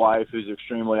 my wife, who's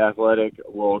extremely athletic,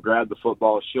 will grab the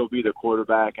football. She'll be the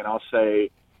quarterback, and I'll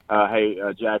say, hey,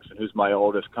 Jackson, who's my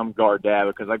oldest, come guard Dad,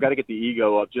 because I got to get the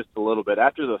ego up just a little bit.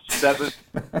 After the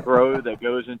 7th throw that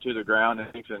goes into the ground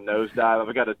and takes a nosedive,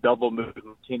 I've got to double move a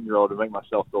 10-year-old to make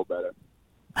myself feel better.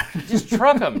 Just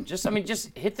truck them. Just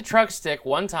hit the truck stick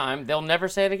one time. They'll never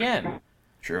say it again.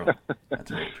 True.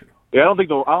 That's very true. Yeah, I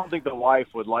don't think the wife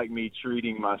would like me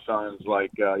treating my sons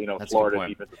like Florida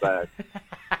defensive back.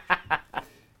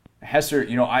 Hester,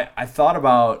 I thought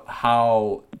about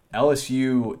how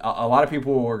LSU, a lot of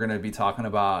people were going to be talking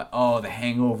about, the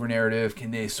hangover narrative.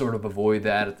 Can they sort of avoid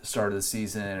that at the start of the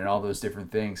season and all those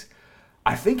different things?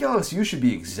 I think LSU should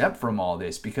be exempt from all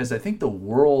this because I think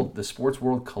the sports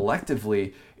world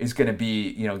collectively is going to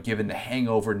be, given the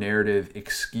hangover narrative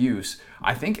excuse.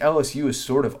 I think LSU is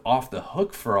sort of off the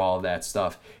hook for all that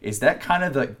stuff. Is that kind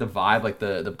of the vibe, like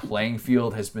the playing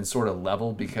field has been sort of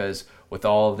leveled because with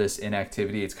all of this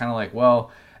inactivity, it's kind of like,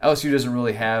 well, LSU doesn't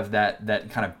really have that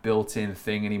kind of built-in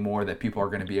thing anymore that people are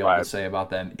going to be able to say about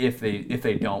them if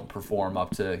they don't perform up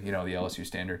to the LSU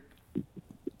standard.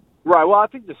 Right. Well, I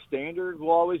think the standard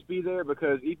will always be there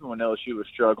because even when LSU was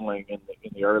struggling in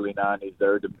the early 90s,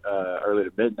 early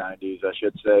to mid 90s, I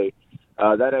should say,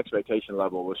 that expectation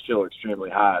level was still extremely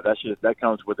high. That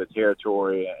comes with the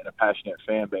territory and a passionate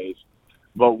fan base.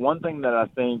 But one thing that I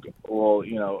think will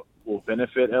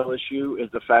benefit LSU is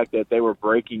the fact that they were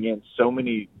breaking in so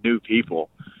many new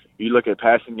people. You look at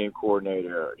passing game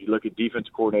coordinator, you look at defense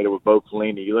coordinator with Bo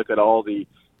Pelini, you look at all the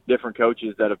different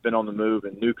coaches that have been on the move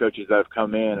and new coaches that have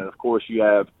come in. And of course you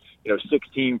have,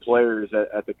 16 players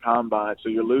at the combine. So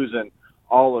you're losing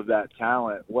all of that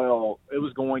talent. Well, it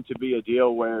was going to be a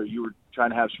deal where you were trying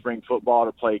to have spring football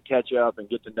to play catch up and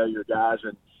get to know your guys.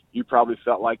 And you probably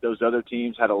felt like those other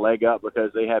teams had a leg up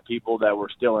because they had people that were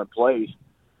still in place.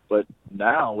 But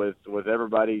now with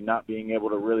everybody not being able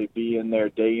to really be in there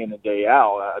day in and day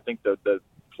out, I think the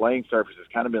playing surface has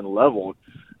kind of been leveled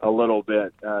a little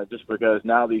bit just because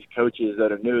now these coaches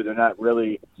that are new, they're not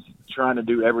really trying to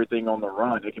do everything on the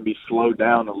run. It can be slowed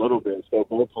down a little bit. So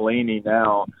Bo Pelini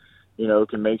now,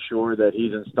 can make sure that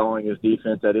he's installing his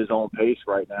defense at his own pace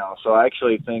right now. So I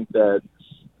actually think that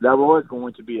was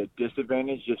going to be a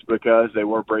disadvantage just because they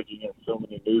were breaking in so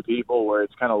many new people where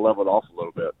it's kind of leveled off a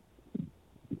little bit.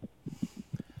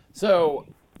 So,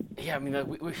 yeah, I mean,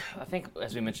 I think,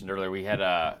 as we mentioned earlier, we had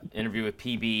an interview with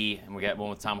PB, and we got one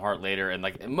with Tom Hart later, and,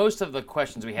 most of the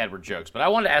questions we had were jokes. But I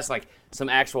wanted to ask, some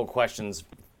actual questions,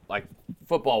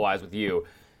 football-wise with you.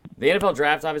 The NFL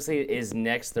draft, obviously, is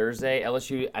next Thursday.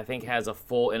 LSU, I think, has a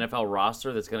full NFL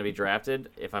roster that's going to be drafted,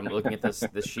 if I'm looking at this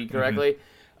sheet correctly.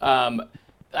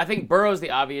 I think Burrow's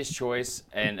the obvious choice,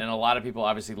 and a lot of people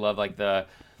obviously love like the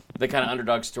kind of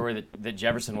underdog story that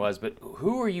Jefferson was. But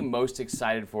who are you most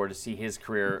excited for to see his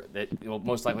career that will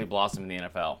most likely blossom in the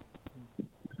NFL?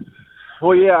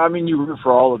 Well, yeah, I mean, you root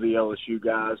for all of the LSU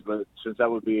guys, but since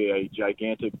that would be a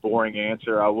gigantic, boring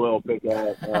answer, I will pick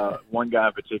out one guy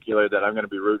in particular that I'm going to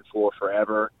be rooting for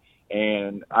forever.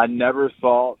 And I never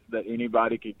thought that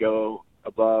anybody could go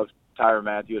above Tyrann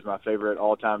Mathieu as my favorite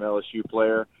all-time LSU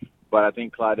player, but I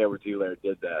think Clyde Edwards-Helaire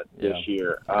did that this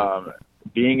year.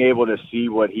 Being able to see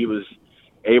what he was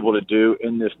able to do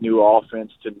in this new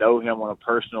offense, to know him on a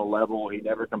personal level, he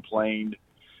never complained.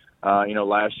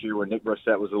 Last year when Nick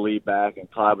Brossette was the lead back and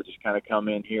Clyde would just kind of come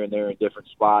in here and there in different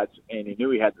spots, and he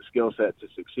knew he had the skill set to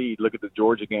succeed. Look at the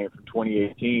Georgia game from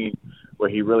 2018 where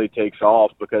he really takes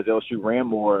off because LSU ran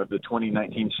more of the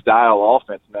 2019 style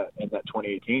offense in that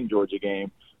 2018 Georgia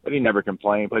game, but he never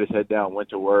complained, put his head down, went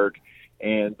to work.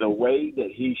 And the way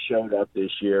that he showed up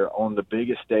this year on the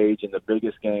biggest stage in the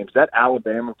biggest games, that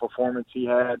Alabama performance he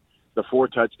had, the 4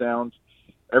 touchdowns,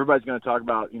 everybody's going to talk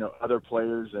about, other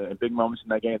players and big moments in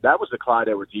that game. That was the Clyde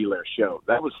Edwards-Helaire show.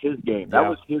 That was his game. That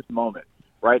was his moment,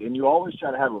 right? And you always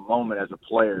try to have a moment as a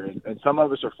player. And some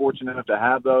of us are fortunate enough to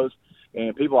have those.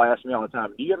 And people ask me all the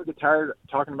time, do you ever get tired of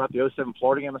talking about the 07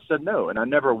 Florida game? I said no, and I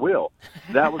never will.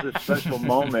 That was a special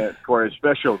moment for a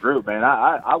special group, man.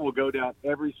 I will go down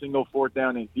every single 4th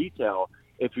down in detail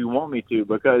if you want me to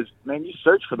because, man, you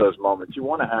search for those moments. You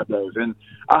want to have those. And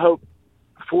I hope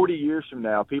 40 years from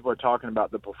now, people are talking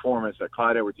about the performance that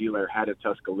Clyde Edwards-Helaire had at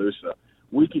Tuscaloosa.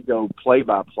 We could go play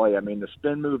by play. I mean, the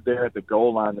spin move there at the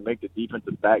goal line to make the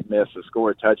defensive back miss to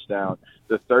score a touchdown,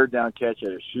 the 3rd down catch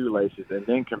at his shoelaces, and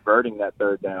then converting that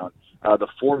 3rd down, the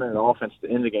 4-minute offense to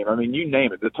end the game. I mean, you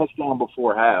name it. The touchdown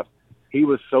before half, he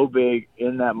was so big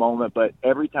in that moment. But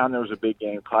every time there was a big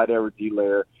game, Clyde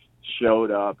Edwards-Helaire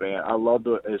showed up, and I love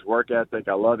his work ethic.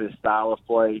 I love his style of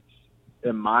play.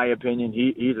 In my opinion,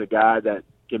 he's a guy that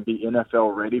can be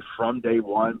NFL ready from day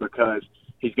one because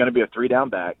he's going to be a 3-down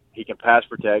back. He can pass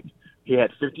protect. He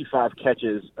had 55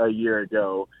 catches a year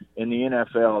ago. In the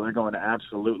NFL, they're going to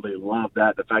absolutely love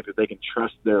that, the fact that they can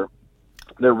trust their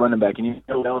running back. And you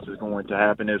know what else is going to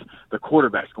happen is the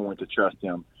quarterback's going to trust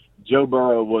him. Joe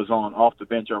Burrow was on Off the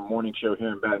Bench, our morning show here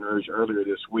in Baton Rouge earlier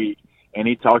this week, and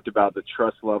he talked about the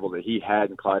trust level that he had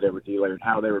in Clyde Edwards-Helaire and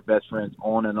how they were best friends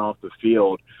on and off the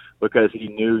field because he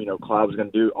knew, Clyde was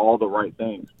going to do all the right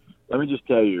things. Let me just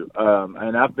tell you,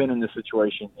 and I've been in this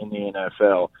situation in the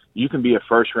NFL, you can be a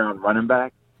first-round running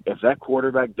back. If that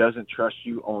quarterback doesn't trust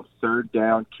you on 3rd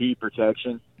down key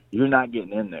protection, you're not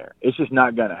getting in there. It's just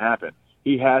not going to happen.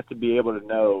 He has to be able to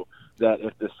know that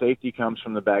if the safety comes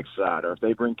from the backside or if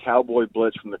they bring cowboy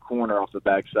blitz from the corner off the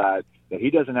backside, that he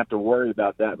doesn't have to worry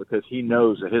about that because he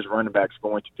knows that his running back's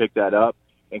going to pick that up.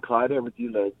 And Clyde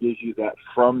Edwards-Helaire gives you that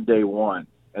from day one.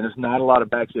 And there's not a lot of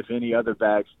backs, if any other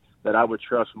backs, that I would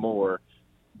trust more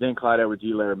than Clyde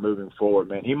Edwards-Helaire moving forward,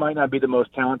 man. He might not be the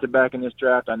most talented back in this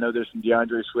draft. I know there's some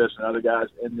DeAndre Swifts and other guys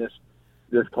in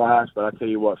this class, but I tell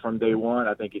you what, from day one,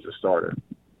 I think he's a starter.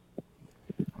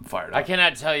 I'm fired up. I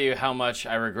cannot tell you how much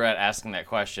I regret asking that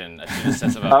question. I should have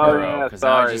said something about Burrow because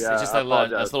it's just a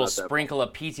little sprinkle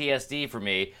of PTSD for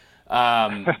me.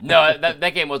 No,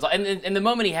 that game was, and the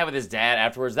moment he had with his dad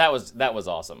afterwards, that was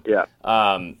awesome. Yeah.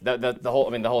 The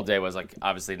whole day was like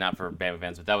obviously not for Bama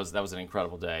fans, but that was an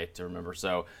incredible day to remember.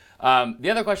 So, the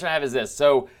other question I have is this.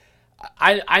 So,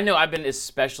 I know I've been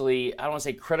especially, I don't want to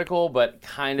say critical, but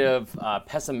kind of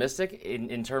pessimistic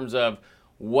in terms of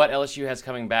what LSU has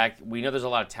coming back. We know there's a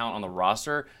lot of talent on the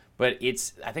roster, but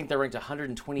I think they're ranked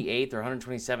 128th or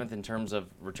 127th in terms of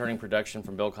returning production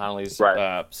from Bill Connolly's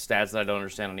stats that I don't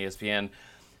understand on ESPN.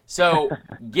 So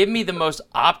give me the most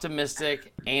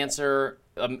optimistic answer.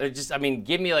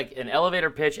 Give me like an elevator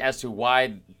pitch as to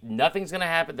why nothing's going to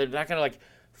happen. They're not going to like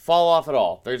fall off at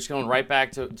all. They're just going right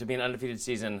back to being an undefeated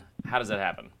season. How does that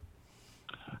happen?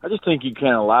 I just think you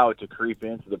can't allow it to creep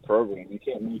into the program. You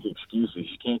can't make excuses.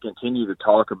 You can't continue to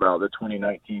talk about the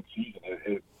 2019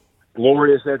 season.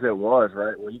 Glorious as it was,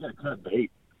 right? Well, you got to cut bait.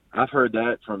 I've heard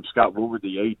that from Scott Woodward,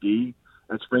 the AD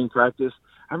at spring practice.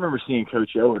 I remember seeing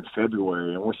Coach O in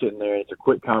February, and we're sitting there, and it's a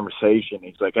quick conversation.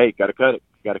 He's like, hey, got to cut it.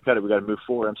 We got to move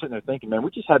forward. I'm sitting there thinking, man,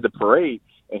 we just had the parade,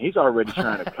 and he's already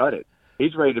trying to cut it.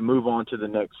 He's ready to move on to the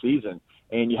next season.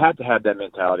 And you have to have that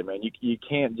mentality, man. You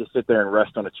can't just sit there and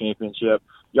rest on a championship.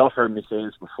 Y'all have heard me say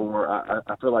this before.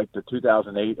 I feel like the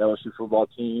 2008 LSU football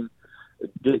team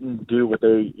didn't do what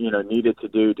they needed to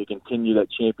do to continue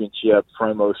that championship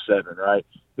from 07, right?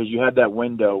 Because you had that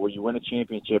window where you win a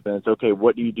championship and it's okay,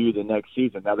 what do you do the next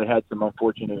season? Now they had some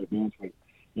unfortunate advancements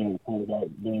the quarterback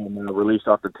being released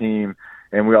off the team,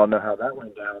 and we all know how that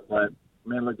went down. But,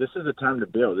 man, look, this is a time to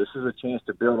build. This is a chance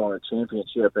to build on a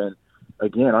championship. And,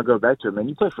 again, I'll go back to it. Man,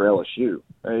 you play for LSU.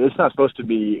 It's not supposed to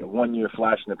be a one-year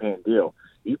flash-in-the-pan deal.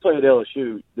 You play at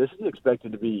LSU, this is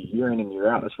expected to be year in and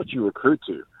year out. That's what you recruit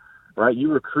to, right?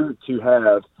 You recruit to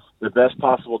have the best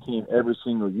possible team every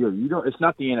single year. It's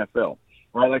not the NFL,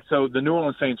 right? Like, so the New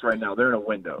Orleans Saints right now, they're in a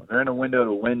window. They're in a window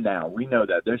to win now. We know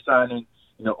that. They're signing,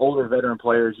 older veteran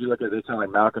players. You look at they sound like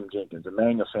Malcolm Jenkins,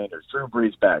 Emmanuel Sanders, Drew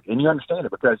Brees back, and you understand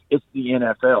it because it's the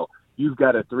NFL. You've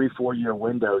got a 3-4 year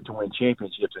window to win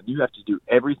championships, and you have to do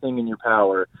everything in your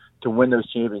power to win those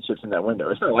championships in that window.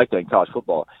 It's not like that in college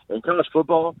football. In college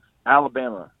football,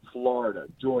 Alabama, Florida,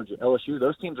 Georgia, LSU,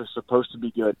 those teams are supposed to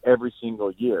be good every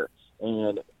single year.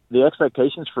 And the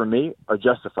expectations for me are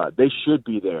justified. They should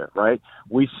be there, right?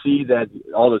 We see that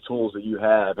all the tools that you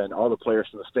have and all the players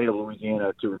from the state of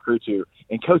Louisiana to recruit to,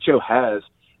 and Coach O has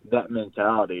that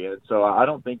mentality. And so I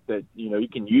don't think that, you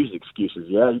can use excuses.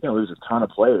 Yeah, you can lose a ton of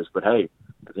players, but hey,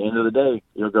 at the end of the day,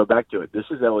 you'll go back to it. This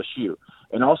is LSU.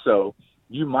 And also,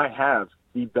 you might have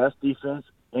the best defense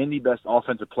and the best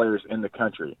offensive players in the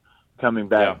country coming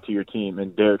back to your team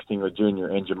in Derek Stingley Jr.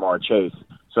 and Jamar Chase.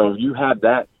 So you have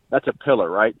that. That's a pillar,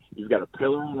 right? You've got a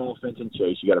pillar on offense in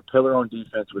Chase. You got a pillar on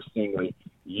defense with Stingley.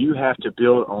 You have to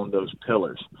build on those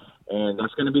pillars. And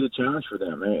that's going to be the challenge for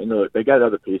them. And look, they got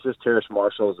other pieces. Terrace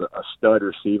Marshall is a stud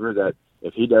receiver that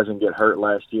if he doesn't get hurt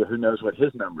last year, who knows what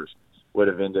his numbers would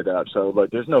have ended up. So,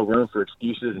 look, there's no room for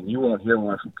excuses, and you won't hear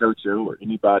one from Coach O or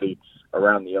anybody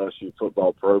around the LSU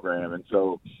football program. And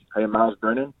so, hey, Miles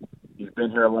Brennan, you've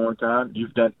been here a long time.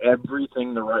 You've done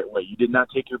everything the right way. You did not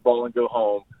take your ball and go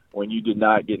home when you did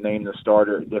not get named the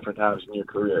starter at different times in your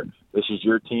career. This is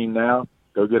your team now.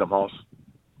 Go get them, Hoss.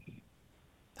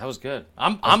 That was good.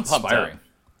 I'm pumped up.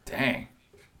 Dang.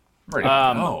 I'm ready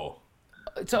to go.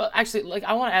 So actually,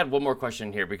 I want to add one more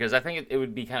question here because I think it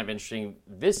would be kind of interesting.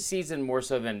 This season, more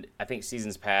so than I think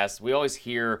seasons past, we always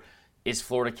hear, is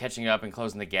Florida catching up and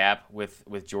closing the gap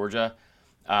with Georgia?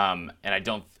 And I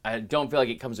don't feel like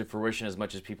it comes to fruition as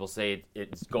much as people say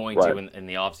it's going to in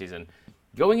the offseason.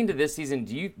 Going into this season,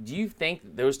 do you think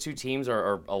those two teams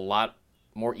are a lot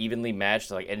more evenly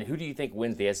matched? And who do you think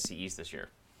wins the SEC East this year?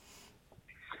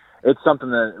 It's something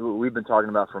that we've been talking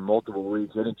about for multiple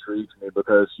weeks. It intrigues me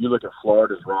because you look at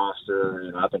Florida's roster,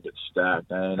 and I think it's stacked.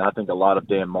 And I think a lot of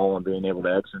Dan Mullen being able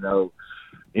to X and O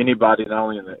anybody not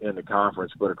only in the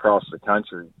conference but across the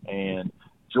country. And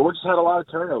Georgia's had a lot of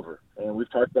turnover, and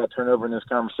we've talked about turnover in this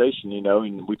conversation.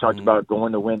 And we talked about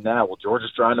going to win now. Well,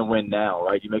 Georgia's trying to win now,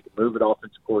 right? You make a move at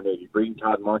offensive coordinator. You bring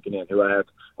Todd Monken in, who I have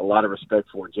a lot of respect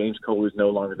for. James Cole is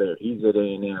no longer there. He's at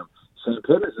A&M. St.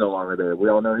 Pittman's no longer there. We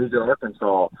all know he's at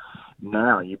Arkansas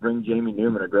now. You bring Jamie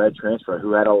Newman, a grad transfer,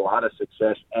 who had a lot of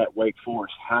success at Wake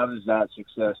Forest. How does that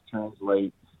success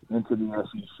translate into the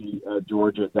SEC at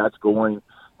Georgia? That's going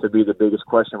to be the biggest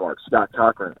question mark. Scott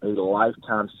Cochran, a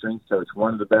lifetime strength coach,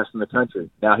 one of the best in the country.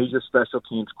 Now he's a special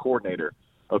teams coordinator.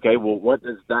 Okay, well, what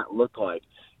does that look like?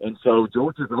 And so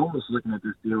Georgia's almost looking at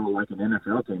this deal like an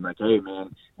NFL team. Like, hey,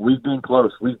 man, we've been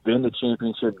close. We've been to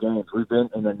championship games. We've been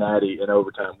in the Natty in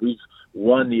overtime. We've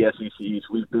won the SEC East.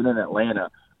 We've been in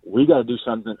Atlanta. We got to do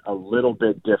something a little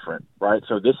bit different, right?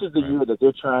 So this is the year that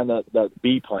they're trying that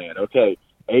B plan. Okay,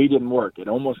 A didn't work. It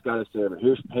almost got us there, but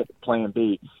here's plan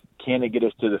B. Can it get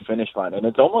us to the finish line? And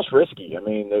it's almost risky. I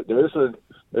mean, there's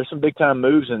some big-time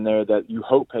moves in there that you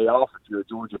hope pay off if you're a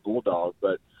Georgia Bulldog,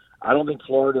 but I don't think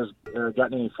Florida's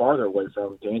gotten any farther away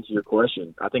from, to answer your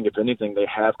question. I think, if anything, they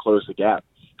have closed the gap.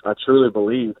 I truly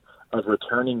believe of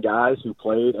returning guys who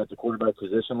played at the quarterback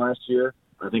position last year,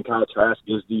 I think Kyle Trask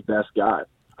is the best guy.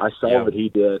 I saw what he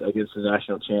did against the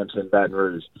national champs in Baton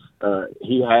Rouge.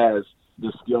 He has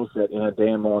the skill set in a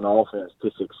Dan Mullen offense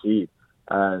to succeed.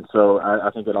 And so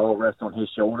I think it all rests on his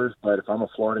shoulders. But if I'm a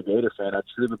Florida Gator fan, I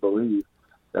truly believe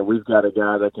that we've got a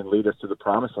guy that can lead us to the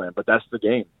promised land. But that's the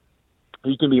game.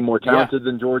 You can be more talented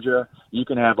than Georgia. You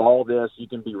can have all this. You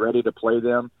can be ready to play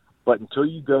them. But until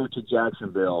you go to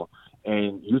Jacksonville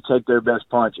and you take their best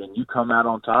punch and you come out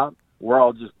on top, we're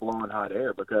all just blowing hot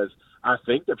air, because I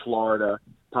think that Florida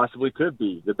possibly could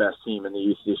be the best team in the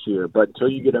East this year. But until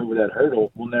you get over that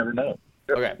hurdle, we'll never know.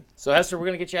 Okay, so Hester, we're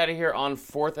going to get you out of here on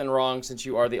 4th and Wrong, since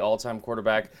you are the all-time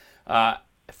quarterback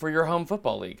for your home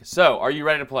football league. So, are you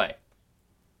ready to play?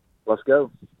 Let's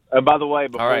go. By the way,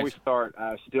 before we start,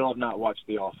 I still have not watched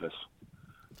The Office.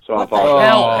 So what the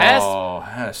hell, Hester? Oh,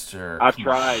 Hester. I've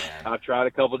tried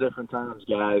a couple different times,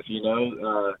 guys.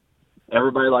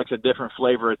 Everybody likes a different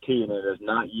flavor of tea, and it has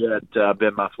not yet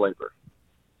been my flavor.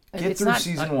 Get through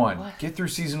season one. What? Get through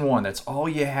season one. That's all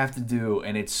you have to do,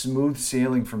 and it's smooth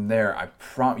sailing from there. I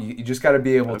promise. You just got to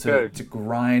be able to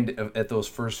grind at those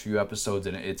first few episodes,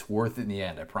 and it's worth it in the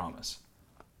end. I promise.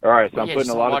 All right, so I'm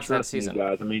putting a lot of trust in you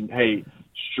guys. I mean, hey,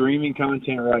 streaming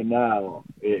content right now,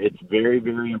 it's very,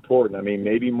 very important. I mean,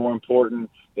 maybe more important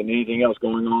than anything else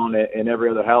going on in every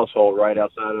other household, right,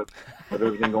 outside of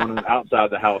everything going on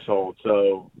outside the household.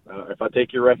 So if I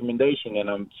take your recommendation and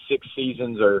I'm 6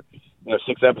 seasons or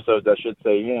 6 episodes, I should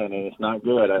say, and it's not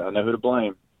good, I know who to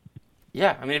blame.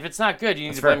 Yeah, I mean, if it's not good, you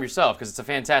need to blame yourself because it's a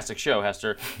fantastic show,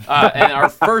 Hester. And our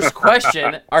first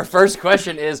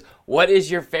question is, what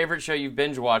is your favorite show you've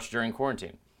binge watched during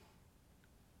quarantine?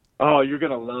 Oh, you're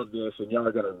gonna love this, and y'all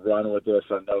are gonna run with this,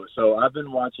 I know. So I've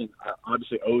been watching,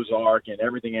 obviously, Ozark and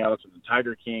everything else, and the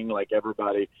Tiger King, like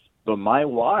everybody. But my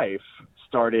wife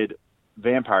started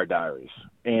Vampire Diaries,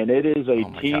 and it is a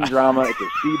teen drama. It's a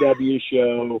CW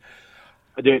show.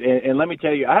 Dude, and let me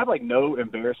tell you, I have, like, no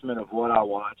embarrassment of what I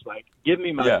watch. Like, give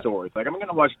me my stories. Like, I'm going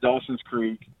to watch Dawson's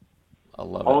Creek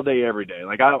all day, every day.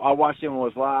 Like, I watched it when it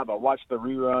was live. I watched the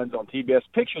reruns on TBS.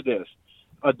 Picture this,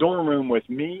 a dorm room with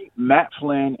me, Matt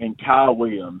Flynn, and Kyle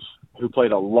Williams, who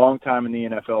played a long time in the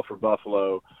NFL for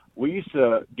Buffalo. We used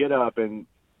to get up and,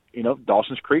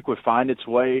 Dawson's Creek would find its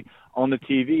way on the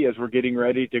TV as we're getting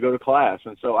ready to go to class.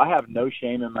 And so I have no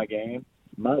shame in my game.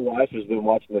 My wife has been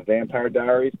watching the Vampire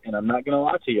Diaries, and I'm not going to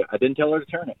lie to you. I didn't tell her to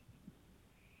turn it.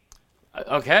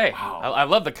 Okay. Wow. I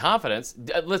love the confidence.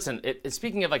 Listen,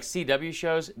 speaking of like CW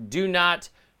shows, do not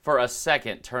for a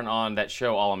second turn on that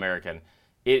show All American.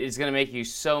 It is going to make you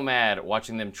so mad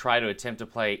watching them try to attempt to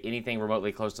play anything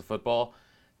remotely close to football.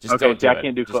 Just don't do it. I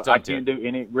can't do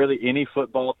any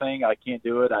football thing. I can't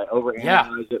do it. I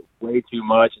overanalyze it way too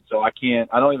much, and so I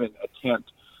don't even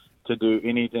attempt to do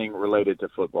anything related to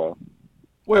football.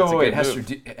 Wait,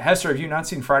 Hester, have you not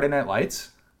seen Friday Night Lights?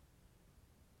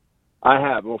 I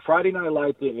have. Well, Friday Night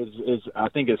Lights is I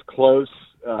think is close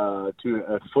to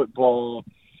a football,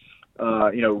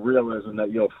 realism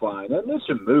that you'll find. And there's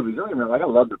some movies. Don't get me wrong, I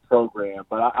love the program,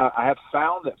 but I have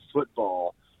found that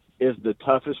football is the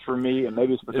toughest for me, and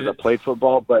maybe it's because I played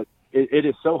football, but it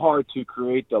is so hard to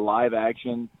create the live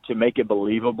action to make it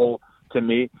believable to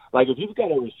me. Like, if you've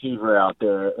got a receiver out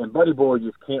there and Buddy Boy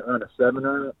just can't run a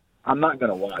 7-er, I'm not going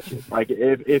to watch it. Like,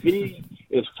 if he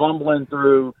is fumbling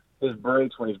through his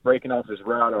breaks when he's breaking off his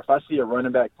route, or if I see a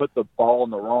running back put the ball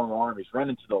in the wrong arm, he's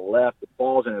running to the left, the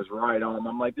ball's in his right arm,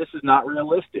 I'm like, this is not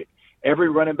realistic. Every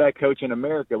running back coach in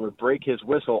America would break his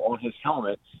whistle on his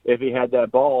helmet if he had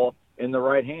that ball in the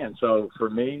right hand. So for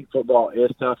me, football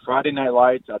is tough. Friday Night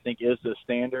Lights, I think, is the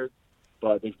standard,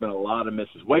 but there's been a lot of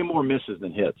misses, way more misses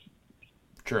than hits.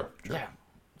 True. Yeah.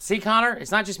 See, Connor,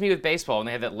 it's not just me with baseball when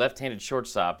they had that left-handed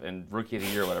shortstop and Rookie of the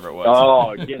Year, whatever it was.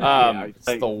 Oh, it's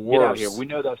the worst. Get out here. We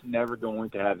know that's never going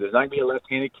to happen. There's not going to be a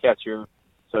left-handed catcher,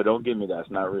 so don't give me that.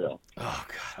 It's not real. Oh,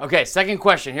 God. Okay, second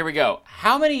question. Here we go.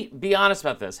 Be honest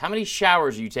about this. How many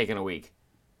showers are you taking a week?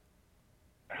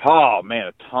 Oh, man,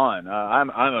 a ton. I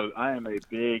am a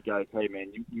big, like, hey,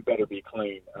 man, you better be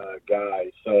clean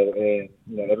guy. So, and,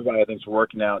 everybody I think is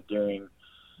working out during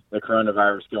the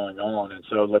coronavirus going on. And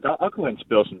so, look, I'll go ahead and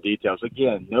spill some details.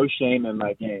 Again, no shame in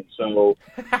my game. So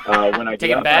when I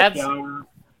get out of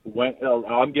my shower,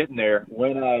 I'm getting there.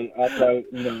 When I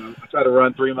try to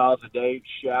run 3 miles a day,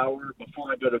 shower,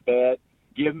 before I go to bed,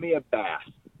 give me a bath.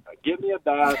 Give me a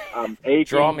bath. I'm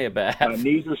aching. Draw me a bath. My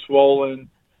knees are swollen.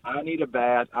 I need a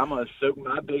bath. I'm going to soak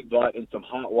my big butt in some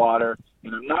hot water.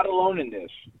 And I'm not alone in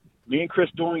this. Me and Chris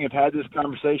Doing have had this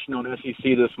conversation on SEC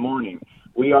this morning.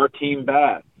 We are team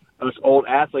bath. Us old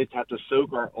athletes have to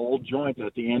soak our old joints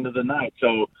at the end of the night.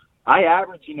 So I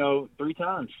average, 3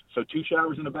 times. So 2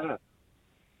 showers in a bath.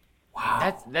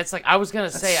 Wow. That's like, I was going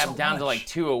to say I'm down to like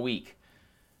 2 a week.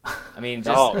 I mean,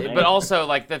 but also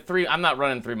like the 3, I'm not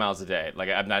running 3 miles a day. Like,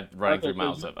 I'm not running 3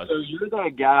 miles. So you're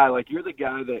that guy, you're the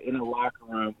guy that in a locker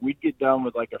room, we'd get done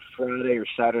with like a Friday or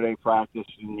Saturday practice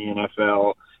in the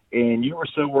NFL, and you were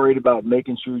so worried about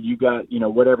making sure you got,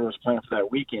 whatever was planned for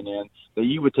that weekend in, that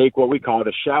you would take what we call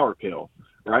a shower pill,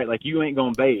 right? Like, you ain't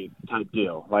going to bathe type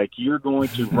deal. Like, you're going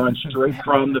to run straight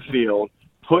from the field,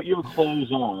 put your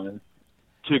clothes on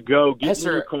to go get in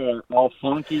your car all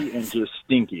funky and just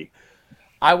stinky.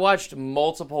 I watched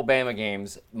multiple Bama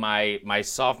games my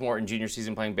sophomore and junior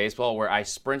season playing baseball where I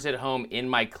sprinted home in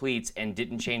my cleats and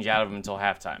didn't change out of them until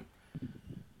halftime.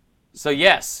 So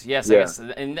yes, I guess.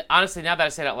 And honestly, now that I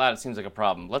say it out loud, it seems like a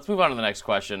problem. Let's move on to the next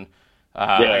question.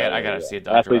 I got to see a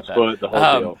doctor about that. Foot, the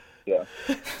whole deal.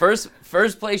 Yeah.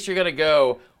 First place you're going to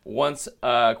go once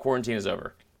quarantine is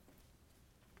over.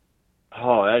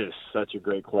 Oh, that is such a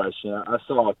great question. I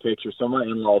saw a picture. So my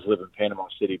in-laws live in Panama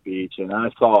City Beach, and I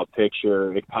saw a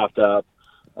picture. It popped up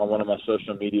on one of my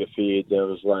social media feeds. It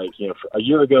was like, a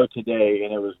year ago today,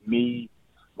 and it was me,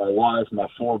 my wife, my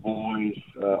 4 boys,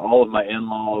 all of my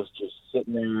in-laws just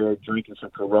sitting there drinking some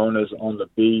Coronas on the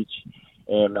beach.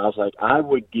 And I was like, I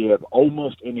would give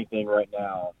almost anything right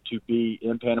now to be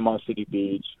in Panama City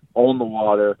Beach, on the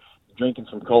water, drinking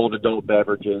some cold adult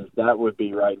beverages. That would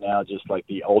be right now just like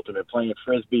the ultimate, playing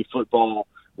Frisbee football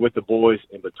with the boys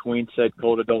in between said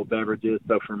cold adult beverages.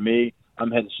 So for me,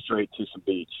 I'm heading straight to some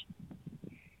beach.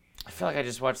 I feel like I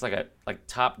just watched like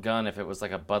Top Gun if it was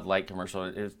like a Bud Light commercial.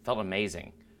 It felt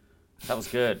amazing. That was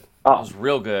good. That was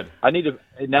real good. I need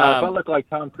to now. If I look like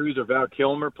Tom Cruise or Val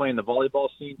Kilmer playing the volleyball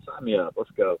scene, sign me up.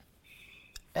 Let's go.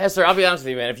 Hester, I'll be honest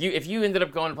with you, man. If you ended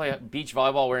up going to play beach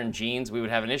volleyball wearing jeans, we would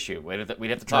have an issue. We'd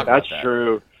have to talk about that. That's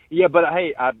true. Yeah, but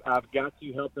hey, I've got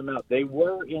to help them out. They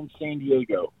were in San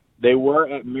Diego. They were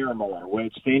at Miramar,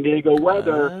 which San Diego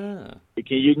weather,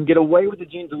 you can get away with the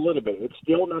jeans a little bit. It's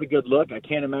still not a good look. I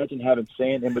can't imagine having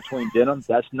sand in between denim.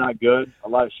 That's not good. A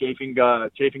lot of chafing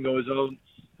goes on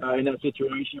in that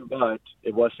situation, but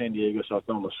it was San Diego, so I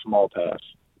thought it was a small pass.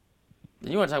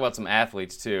 You want to talk about some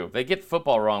athletes, too. They get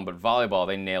football wrong, but volleyball,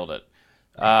 they nailed it.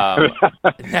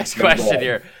 Next question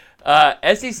here.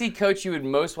 SEC coach you would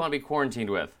most want to be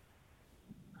quarantined with?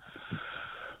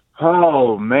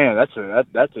 Oh, man, that's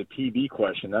a PB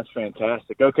question. That's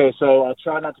fantastic. Okay, so I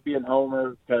try not to be a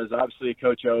homer because obviously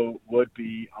Coach O would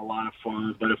be a lot of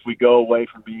fun. But if we go away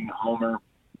from being a homer,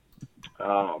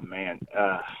 oh, man.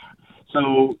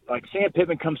 So, like, Sam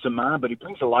Pittman comes to mind, but he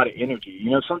brings a lot of energy.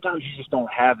 Sometimes you just don't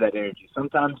have that energy.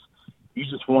 Sometimes you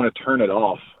just want to turn it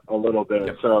off a little bit.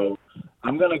 Yep. So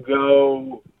I'm gonna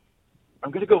go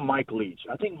Mike Leach.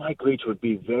 I think Mike Leach would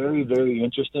be very, very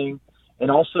interesting.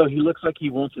 And also, he looks like he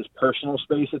wants his personal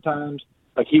space at times.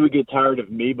 Like, he would get tired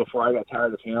of me before I got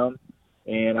tired of him.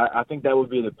 And I think that would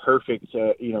be the perfect,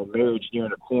 marriage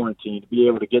during a quarantine, to be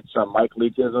able to get some Mike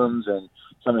Leachisms and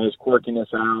some of his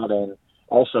quirkiness out. And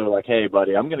also, like, hey,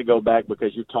 buddy, I'm going to go back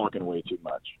because you're talking way too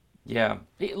much. Yeah.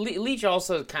 Leach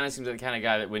also kind of seems like the kind of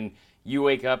guy that when you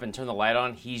wake up and turn the light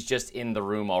on, he's just in the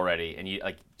room already. And you,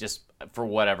 like, just for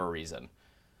whatever reason.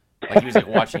 Like, he was, like,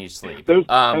 watching you sleep.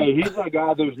 Hey, he's that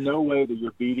guy, there's no way that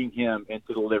you're beating him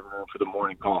into the living room for the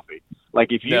morning coffee.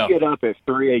 Like, if you get up at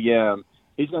 3 a.m.,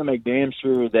 he's going to make damn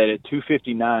sure that at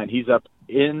 2:59, he's up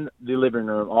in the living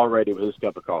room already with his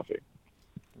cup of coffee.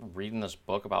 I'm reading this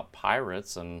book about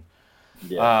pirates and...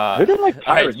 Yeah. Who doesn't like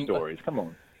pirate stories? Come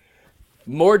on.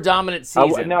 More dominant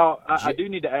season. I do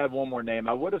need to add one more name.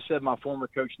 I would have said my former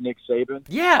coach, Nick Saban.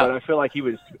 Yeah. But I feel like he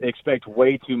would expect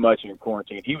way too much in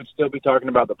quarantine. He would still be talking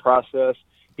about the process.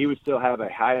 He would still have a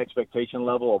high expectation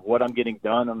level of what I'm getting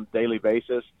done on a daily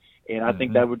basis. And I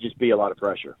think that would just be a lot of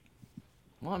pressure.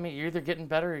 Well, I mean, you're either getting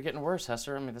better or you're getting worse,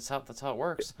 Hester. I mean, that's how it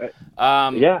works. Yeah,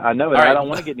 I know. And I don't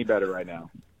want to get any better right now.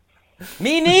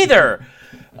 Me neither.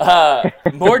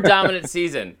 More dominant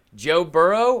season, Joe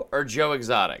Burrow or Joe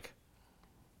Exotic?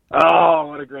 Oh,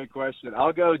 what a great question.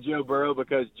 I'll go Joe Burrow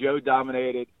because Joe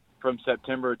dominated from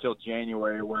September until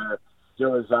January, where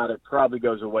Joe Exotic probably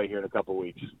goes away here in a couple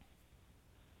weeks.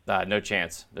 No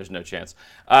chance. There's no chance.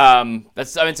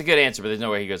 It's a good answer, but there's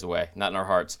no way he goes away. Not in our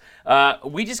hearts.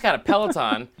 We just got a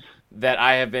Peloton that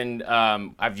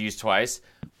I've used twice.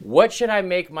 What should I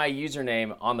make my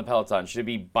username on the Peloton? Should it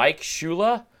be Bike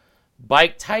Shula,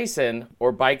 Bike Tyson,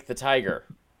 or Bike the Tiger?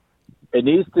 It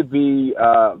needs to be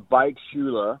Bike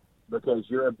Shula because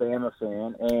you're a Bama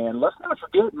fan. And let's not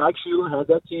forget, Mike Shula had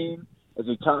that team as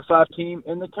a top 5 team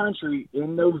in the country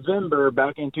in November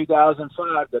back in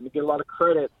 2005. Doesn't get a lot of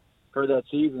credit for that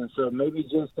season. So maybe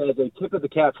just as a tip of the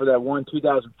cap for that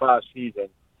 2005 season,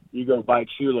 you go Bike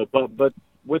Shula. But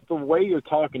with the way you're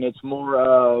talking, it's more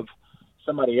of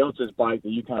somebody else's bike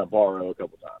that you kind of borrow a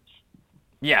couple times.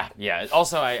 Yeah.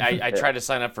 Also, I tried to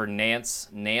sign up for Nance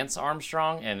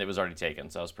Armstrong, and it was already taken,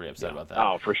 so I was pretty upset about that.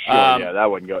 Oh, for sure. Yeah, that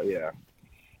wouldn't go. Yeah.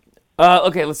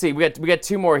 Okay, let's see. We got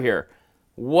 2 more here.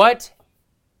 What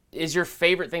is your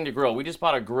favorite thing to grill? We just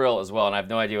bought a grill as well, and I have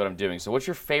no idea what I'm doing. So, what's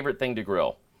your favorite thing to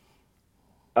grill?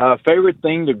 Favorite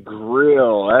thing to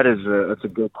grill? That's a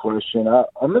good question.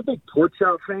 I'm a big pork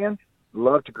chop fan.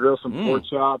 Love to grill some pork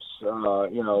chops.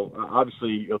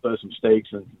 Obviously you'll throw some steaks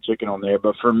and chicken on there,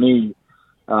 but for me,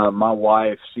 my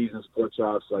wife seasons pork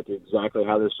chops like exactly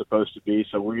how they're supposed to be.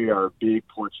 So we are a big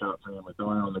pork chop family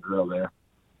throwing it on the grill there.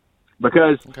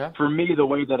 Because for me, the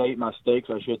way that I eat my steaks,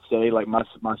 I should say, like my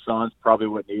sons probably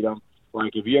wouldn't eat them.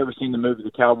 Like, have you ever seen the movie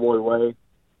The Cowboy Way?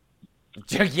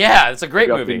 Yeah, it's a great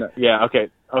movie. Yeah, okay.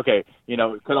 okay,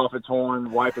 cut off its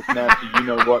horn, wipe its nest, you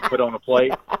know what, put on a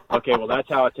plate. Okay, well, that's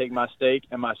how I take my steak,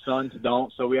 and my sons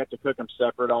don't, so we have to cook them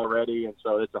separate already, and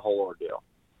so it's a whole ordeal.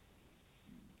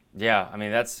 Yeah, I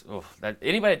mean,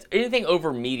 anything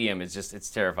over medium is it's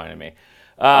terrifying to me.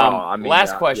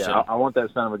 Last question. Yeah, I want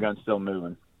that son of a gun still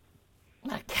moving.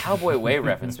 Not a Cowboy Way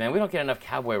reference, man. We don't get enough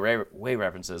Cowboy Way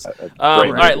references.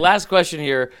 All right, last question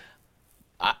here.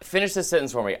 Finish this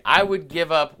sentence for me. I would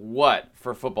give up what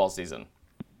for football season?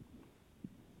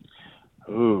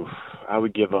 Ooh, I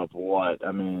would give up what?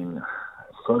 I mean,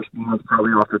 first one's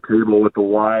probably off the table with the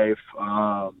wife.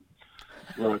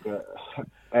 Look,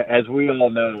 as we all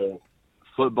know,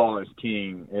 football is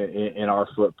king in our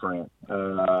footprint.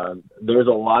 There's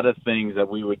a lot of things that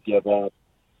we would give up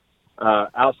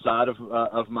outside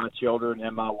of my children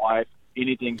and my wife.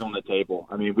 Anything's on the table.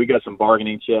 I mean, we got some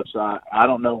bargaining chips. I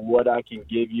don't know what I can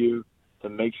give you to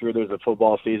make sure there's a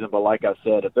football season, but like I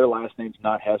said, if their last name's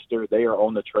not Hester, they are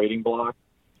on the trading block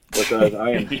because I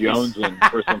am jonesing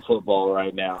for some football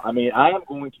right now. I mean, I am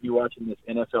going to be watching this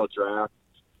NFL draft.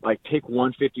 Like, pick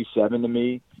 157 to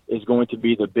me is going to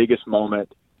be the biggest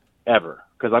moment ever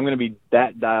because I'm going to be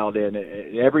that dialed in.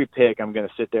 Every pick, I'm going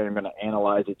to sit there and I'm going to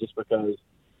analyze it just because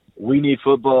we need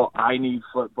football. I need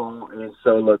football. And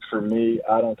so, look, for me,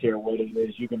 I don't care what it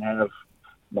is. You can have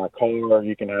my car,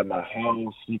 you can have my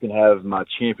house, you can have my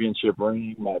championship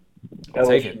ring, my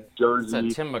LSU jersey,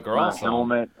 Tim McGraw my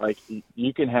helmet. Like,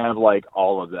 you can have, like,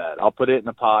 all of that. I'll put it in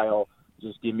a pile.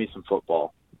 Just give me some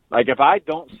football. Like, if I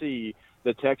don't see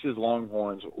the Texas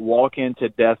Longhorns walk into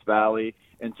Death Valley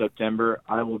in September,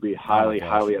 I will be highly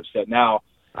upset. Now,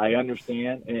 I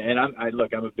understand, and I'm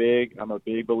a big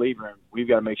believer in we've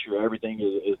got to make sure everything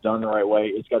is done the right way.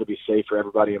 It's got to be safe for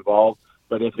everybody involved.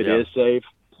 But if it is safe,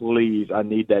 please, I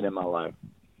need that in my life.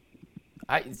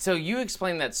 So you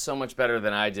explained that so much better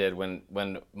than I did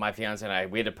when my fiance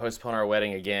and we had to postpone our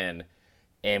wedding again,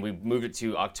 and we moved it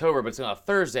to October, but it's on a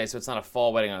Thursday, so it's not a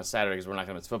fall wedding on a Saturday because we're not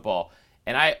going to miss football.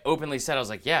 And I openly said, I was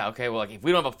like, yeah, okay, well, like, if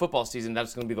we don't have a football season,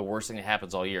 that's going to be the worst thing that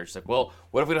happens all year. She's like, well,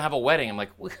 what if we don't have a wedding? I'm like,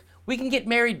 we can get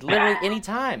married literally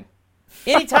anytime.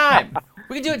 Anytime.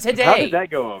 We can do it today. How did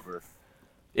that go over?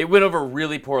 It went over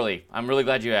really poorly. I'm really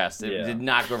glad you asked. It did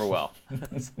not go over well.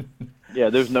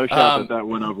 Yeah, there's no shot that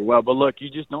went over well. But look, you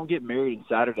just don't get married on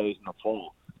Saturdays in the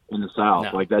fall in the South.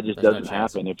 No, like, that just doesn't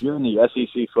happen. If you're in the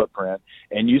SEC footprint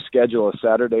and you schedule a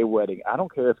Saturday wedding, I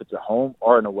don't care if it's a home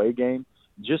or an away game,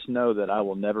 just know that I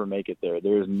will never make it there.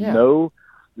 There is no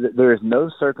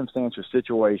circumstance or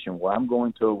situation where I'm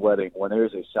going to a wedding when there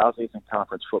is a Southeastern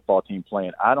Conference football team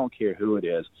playing. I don't care who it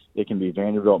is. It can be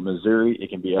Vanderbilt, Missouri.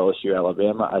 It can be LSU,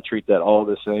 Alabama. I treat that all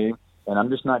the same, and I'm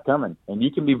just not coming. And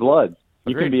you can be blood.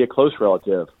 You can be a close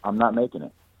relative. I'm not making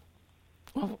it.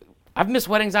 Well, I've missed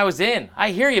weddings I was in.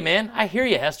 I hear you, man. I hear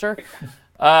you, Hester.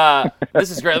 This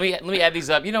is great. Let me add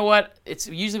these up. You know what? It's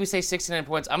usually we say 69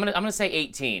 points. I'm gonna say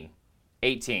 18.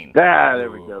 18.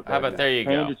 There we go. How about there you go?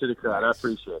 Hand it to the crowd. Nice. I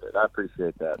appreciate it. I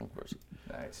appreciate that. Of course.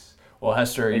 Nice. Well,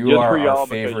 Hester, and you are our y'all,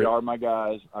 favorite. Because you are my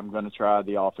guys. I'm going to try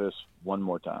The Office one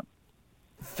more time.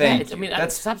 Thank you. I mean,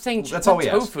 stop saying that's all we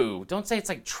tofu. ask. Don't say it's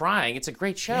like trying. It's a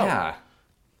great show. Yeah.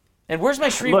 And where's my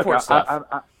Shreveport stuff?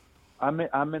 I'm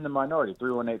in the minority.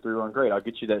 318-318, great. I'll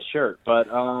get you that shirt.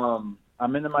 But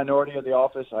I'm in the minority of The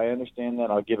Office. I understand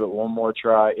that. I'll give it one more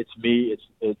try. It's me.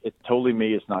 It's totally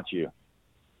me. It's not you.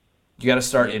 You got to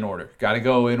start in order. Got to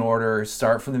go in order.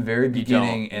 Start from the very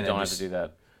beginning. You don't have to do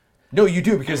that. No, you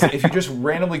do, because if you just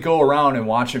randomly go around and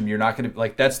watch them, you're not going to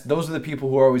like. Those are the people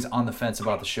who are always on the fence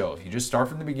about the show. If you just start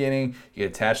from the beginning, you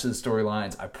get attached to the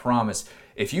storylines. I promise.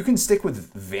 If you can stick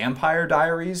with Vampire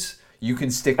Diaries, you can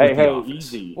stick with The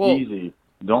Office. Easy.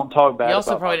 Don't talk bad. You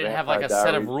also about probably didn't have like a Diaries.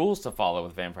 set of rules to follow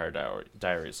with Vampire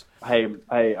Diaries. Hey,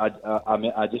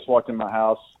 I just walked in my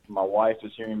house. My wife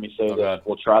is hearing me say that God.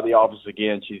 we'll try The Office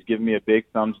again. She's giving me a big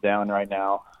thumbs down right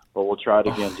now, but we'll try it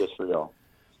again just for y'all.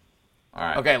 All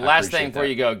right. Okay, last thing before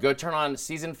you go. Go turn on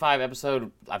Season 5, episode,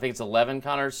 I think it's 11,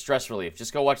 Connor, Stress Relief.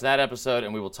 Just go watch that episode,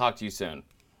 and we will talk to you soon.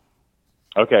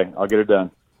 Okay, I'll get it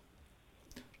done.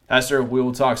 Hester, we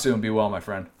will talk soon. Be well, my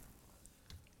friend.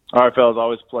 All right, fellas.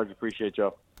 Always a pleasure. Appreciate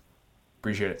y'all.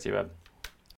 Appreciate it. See you,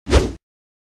 bud.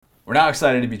 We're now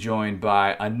excited to be joined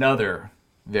by another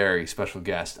very special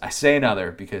guest. I say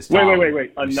another because Tom,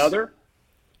 Wait. Another?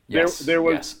 Yes. There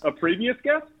was a previous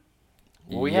guest?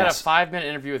 Well, we had a 5-minute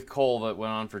interview with Cole that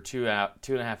went on for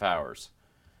 2.5 hours.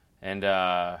 And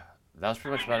that was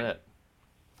pretty much about it.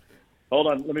 Hold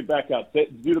on. Let me back up.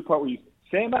 Do the part where you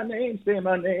say my name.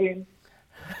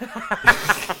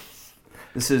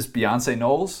 This is Beyonce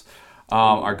Knowles,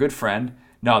 our good friend.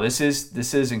 No, this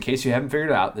is in case you haven't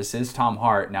figured it out. This is Tom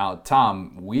Hart. Now,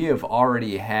 Tom, we have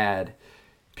already had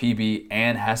PB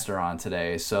and Hester on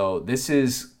today, so this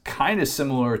is kind of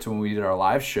similar to when we did our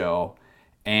live show,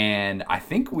 and I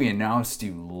think we announced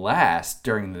you last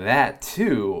during that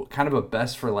too. Kind of a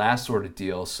best for last sort of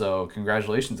deal. So,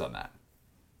 congratulations on that.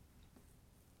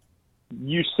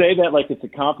 You say that like it's a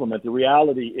compliment. The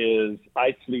reality is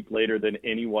I sleep later than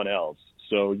anyone else.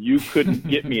 So you couldn't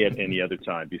get me at any other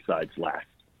time besides last.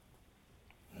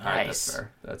 Nice.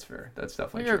 That's fair. That's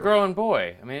definitely You're true. a growing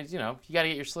boy. I mean, you got to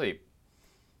get your sleep.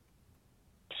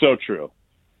 So true.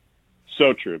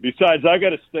 So true. Besides, I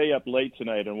got to stay up late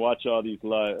tonight and watch all these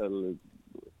live.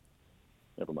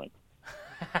 Never mind.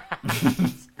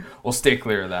 We'll stay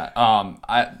clear of that.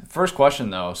 First question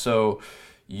though. So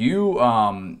you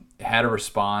had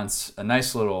a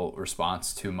nice little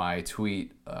response to my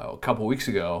tweet a couple weeks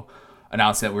ago,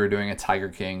 announcing that we were doing a Tiger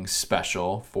King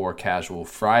special for Casual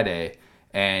Friday.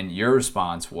 And your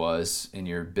response was, in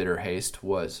your bitter haste,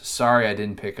 was, sorry I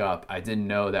didn't pick up. I didn't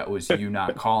know that was you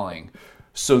not calling.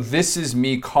 So this is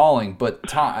me calling, but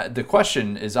the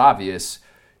question is obvious.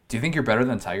 Do you think you're better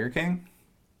than Tiger King?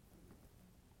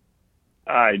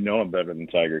 I know I'm better than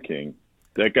Tiger King.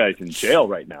 That guy's in jail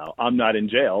right now. I'm not in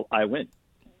jail. I win.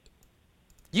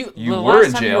 You were last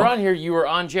in time jail. you were on here, you were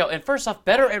on jail. And first off,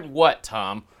 better at what,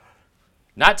 Tom?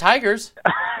 Not Tigers.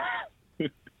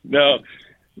 No,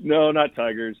 not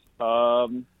Tigers.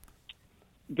 That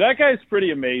guy's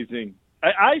pretty amazing.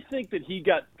 I think that he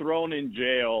got thrown in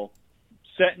jail,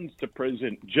 sentenced to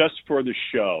prison just for the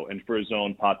show and for his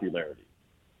own popularity.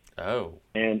 Oh.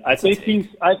 And I think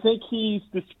he's,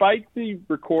 despite the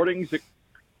recordings that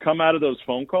come out of those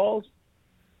phone calls,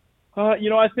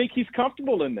 I think he's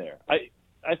comfortable in there.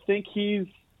 I think he's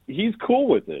cool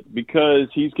with it because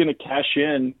he's going to cash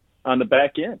in on the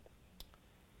back end.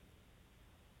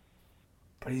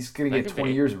 But he's going to get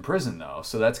 20 years in prison, though.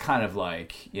 So that's kind of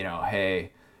like,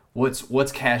 hey,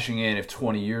 what's cashing in if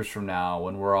 20 years from now,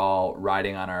 when we're all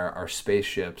riding on our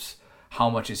spaceships,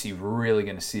 how much is he really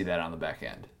going to see that on the back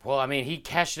end? Well, I mean, he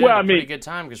cashed it in a pretty good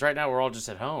time because right now we're all just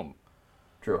at home.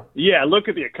 True. Yeah, look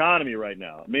at the economy right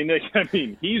now. I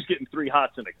mean, he's getting 3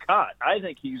 hots in a cot. I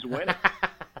think he's winning.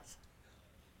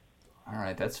 All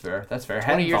right, that's fair.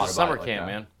 20 years of summer camp,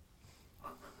 man.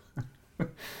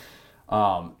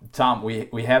 Tom,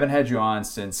 we haven't had you on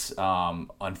since,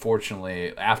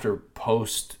 unfortunately, after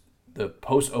the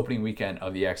post opening weekend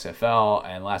of the XFL,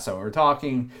 and last time we were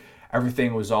talking,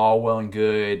 everything was all well and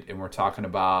good, and we're talking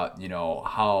about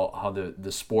how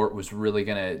the sport was really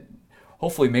going to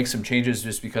hopefully make some changes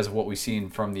just because of what we've seen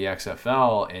from the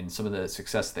XFL and some of the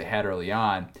success they had early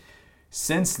on.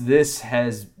 Since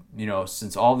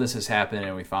all this has happened,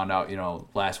 and we found out,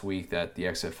 last week that the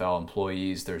XFL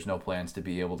employees, there's no plans to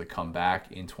be able to come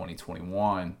back in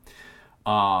 2021.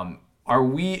 Are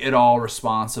we at all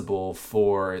responsible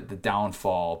for the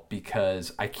downfall?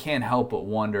 Because I can't help but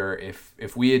wonder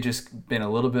if we had just been a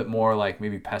little bit more like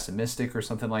maybe pessimistic or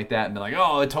something like that and been like,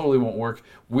 oh, it totally won't work.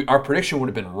 Our prediction would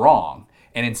have been wrong.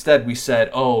 And instead we said,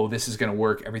 oh, this is going to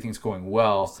work. Everything's going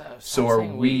well. So are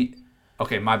we...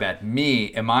 Okay, my bad.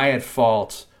 Am I at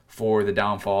fault for the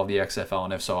downfall of the XFL?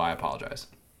 And if so, I apologize.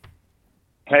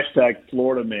 #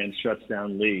 Florida man shuts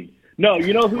down league. No,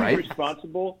 you know who's Right?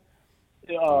 responsible?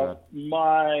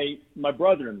 My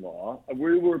brother-in-law.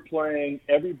 We were playing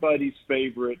everybody's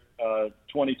favorite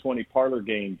 2020 parlor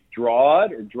game,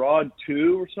 Drawed or Drawed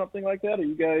 2 or something like that. Have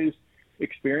you guys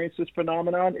experienced this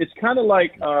phenomenon? It's kind of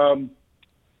like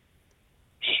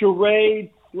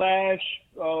charade /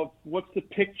 what's the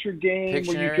picture game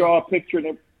where you draw a picture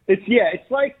and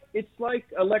it's like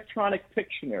electronic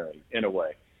Pictionary in a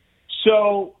way.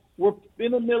 So we're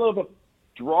in the middle of a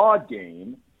draw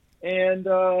game, and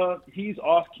he's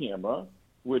off camera,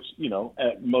 which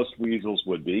most weasels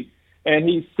would be, and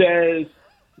he says,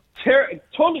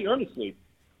 totally earnestly,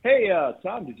 "Hey,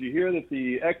 Tom, did you hear that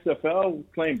the XFL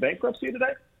claimed bankruptcy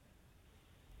today?"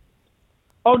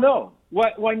 "Oh, no.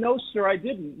 Why, no, sir, I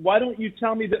didn't. Why don't you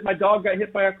tell me that my dog got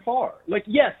hit by a car?" Like,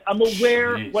 yes, I'm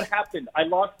aware what happened. I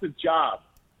lost the job.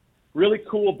 Really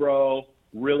cool, bro.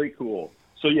 Really cool.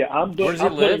 So, yeah, I'm doing it. Where does he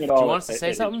live? Do you want us to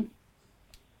say something?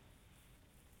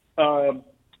 I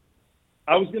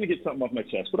was going to get something off my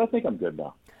chest, but I think I'm good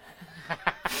now.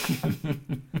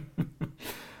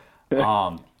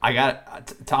 Tom, I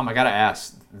gotta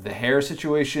ask, the hair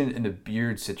situation and the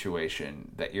beard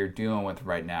situation that you're dealing with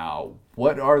right now,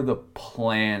 what are the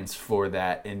plans for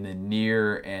that in the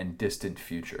near and distant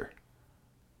future?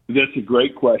 That's a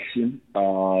great question.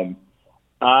 I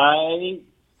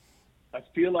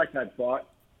feel like I bought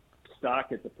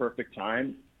stock at the perfect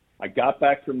time. I got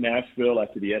back from Nashville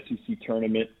after the SEC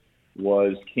tournament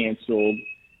was canceled,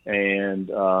 and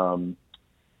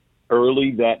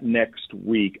early that next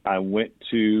week, I went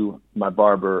to my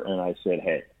barber and I said,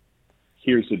 hey,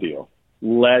 here's the deal.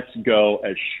 Let's go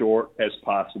as short as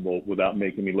possible without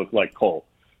making me look like Cole.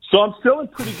 So I'm still in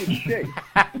pretty good shape.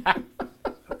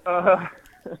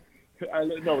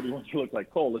 Nobody wants to look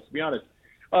like Cole, let's be honest.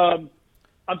 I'm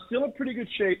still in pretty good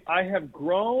shape. I have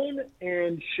grown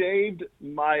and shaved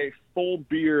my full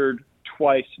beard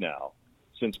twice now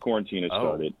since quarantine has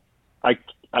started.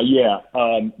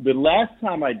 The last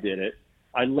time I did it,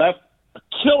 I left a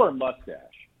killer mustache.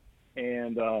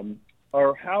 And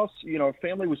our house, our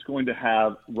family was going to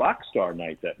have Rockstar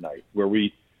Night that night where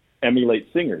we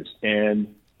emulate singers.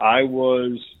 And I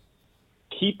was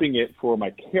keeping it for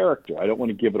my character. I don't want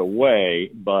to give it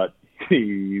away, but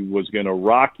he was going to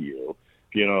rock you,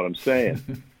 if you know what I'm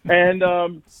saying. And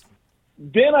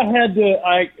then I had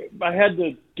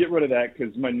to get rid of that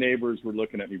because my neighbors were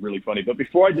looking at me really funny. But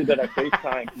before I did that, I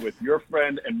FaceTimed with your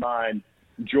friend and mine,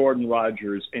 Jordan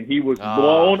Rogers, and he was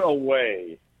blown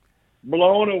away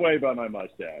by my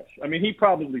mustache. I mean, he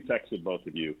probably texted both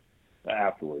of you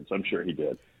afterwards. I'm sure he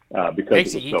did.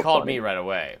 Because he called me right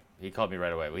away. We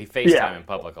FaceTime in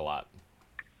public a lot.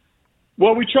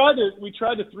 Well, we tried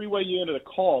to three-way you into the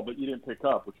call, but you didn't pick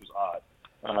up, which was odd.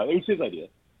 It was his idea.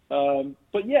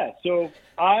 But yeah, so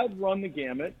I've run the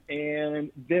gamut, and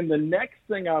then the next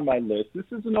thing on my list, this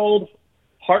is an old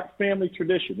Hart family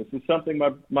tradition. This is something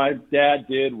my dad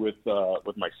did with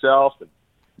myself and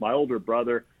my older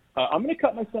brother. I'm going to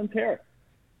cut my son's hair,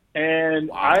 and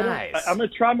nice. I'm going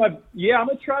to try my best.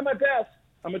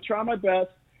 I'm going to try my best,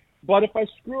 but if I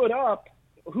screw it up,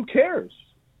 who cares?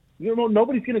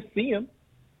 Nobody's going to see him.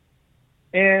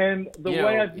 And the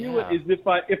way I view it is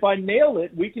if I nail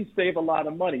it, we can save a lot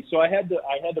of money. So I had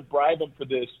to bribe him for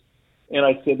this, and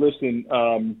I said, listen,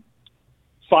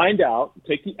 find out,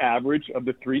 take the average of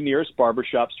the 3 nearest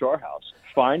barbershops to our house,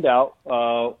 find out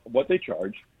what they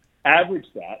charge, average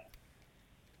that,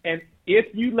 and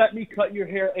if you let me cut your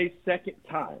hair a second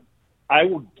time, I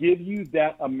will give you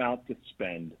that amount to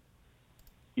spend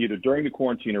either during the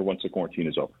quarantine or once the quarantine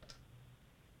is over.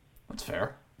 That's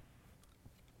fair.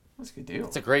 That's a good deal.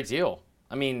 It's a great deal.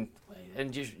 I mean,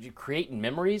 and you're creating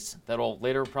memories that'll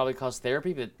later probably cost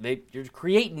therapy, but you're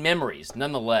creating memories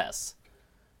nonetheless.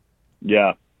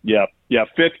 Yeah.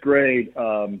 5th grade,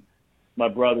 my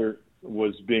brother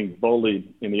was being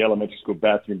bullied in the elementary school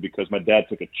bathroom because my dad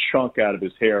took a chunk out of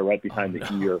his hair right behind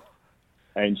the ear.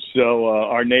 And so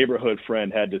our neighborhood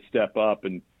friend had to step up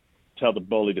and tell the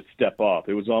bully to step off.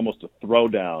 It was almost a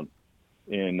throwdown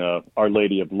in Our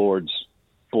Lady of Lourdes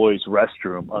boys'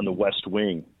 restroom on the West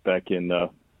Wing back in the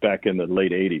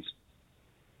late 80s.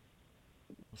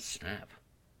 Snap.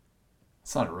 That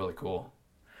sounded really cool.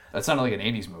 That sounded like an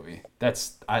 80s movie.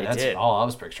 That's all I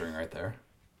was picturing right there.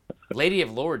 Lady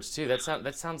of Lourdes, too. That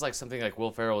sounds like something like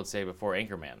Will Ferrell would say before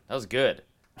Anchorman. That was good.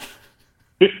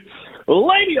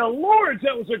 Lady of Lourdes,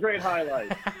 that was a great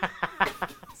highlight.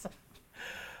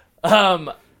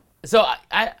 So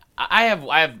I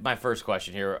have my first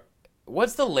question here.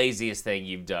 What's the laziest thing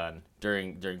you've done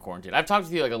during quarantine? I've talked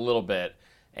with you like a little bit,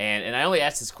 and I only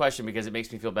asked this question because it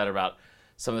makes me feel better about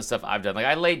some of the stuff I've done. Like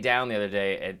I laid down the other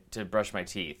day to brush my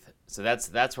teeth, so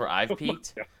that's where I've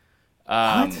peaked.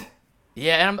 What?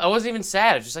 Yeah, and I wasn't even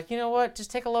sad. I was just like, you know what?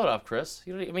 Just take a load off, Chris.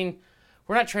 I mean,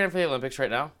 we're not training for the Olympics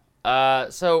right now.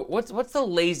 So what's the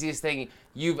laziest thing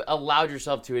you've allowed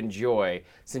yourself to enjoy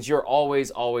since you're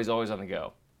always on the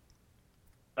go?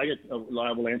 I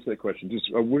will answer that question.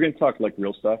 We're going to talk like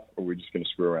real stuff, or we're just going to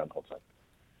screw around the whole time?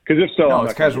 Because if so, no,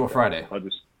 it's Casual Friday. I'll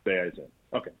just say I said.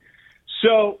 Okay.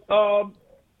 So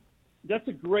that's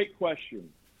a great question.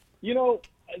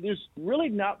 There's really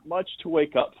not much to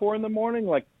wake up for in the morning.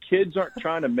 Like kids aren't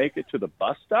trying to make it to the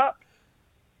bus stop.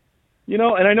 And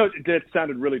I know that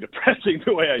sounded really depressing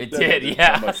the way I said it. It did,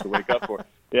 yeah. Not much to wake up for.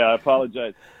 Yeah, I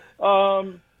apologize.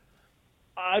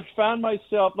 I found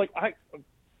myself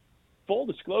full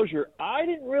disclosure, I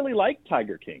didn't really like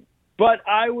Tiger King, but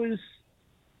I was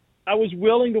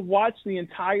willing to watch the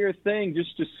entire thing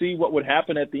just to see what would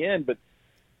happen at the end. But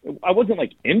I wasn't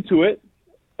into it.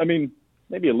 I mean,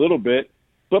 maybe a little bit.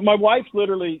 But my wife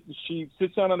literally, she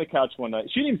sits down on the couch one night.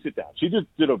 She didn't even sit down. She just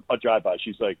did a drive-by.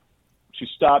 She's like, she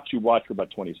stopped. She watched for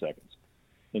about 20 seconds.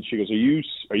 And she goes, are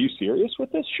you serious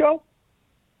with this show?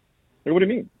 Like, what do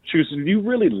you mean? She goes, do you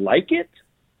really like it?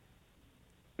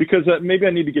 Because maybe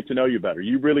I need to get to know you better.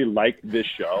 You really like this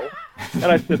show? And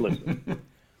I said, listen,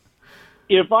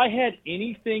 if I had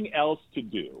anything else to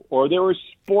do, or there was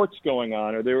sports going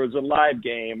on, or there was a live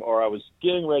game, or I was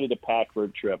getting ready to pack for a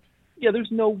trip,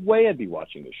 there's no way I'd be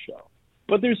watching this show.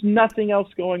 But there's nothing else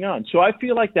going on. So I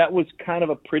feel like that was kind of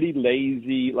a pretty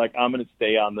lazy, like, I'm going to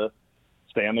stay on the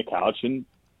couch and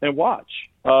watch.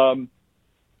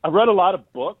 I read a lot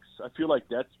of books. I feel like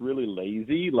that's really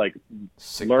lazy, like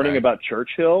learning about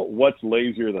Churchill. What's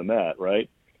lazier than that, right?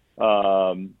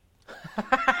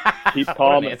 Keep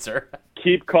calm. Answer.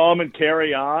 Keep calm and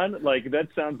carry on. Like, that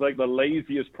sounds like the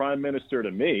laziest prime minister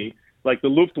to me. Like, the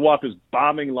Luftwaffe is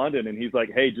bombing London, and he's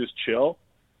like, hey, just chill.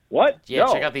 What? Yeah,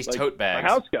 no. Check out these tote bags. My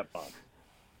house got bombed.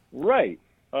 Right.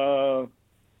 Yeah,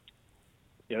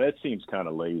 that seems kind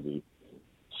of lazy.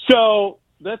 So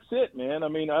that's it, man. I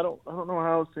mean, I don't know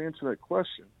how else to answer that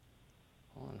question.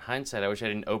 Well, in hindsight, I wish I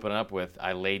didn't open up with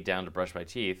 "I laid down to brush my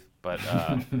teeth," but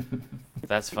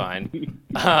that's fine.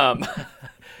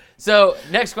 So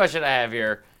next question I have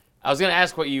here, I was going to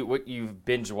ask what you've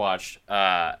binge watched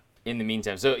in the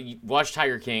meantime. So you watched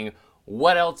Tiger King.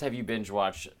 What else have you binge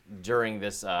watched during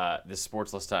this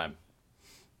sportsless time?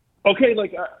 Okay,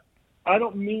 like I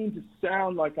don't mean to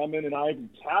sound like I'm in an ivory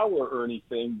tower or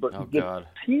anything, but the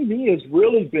TV has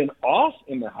really been off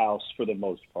in the house for the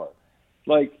most part.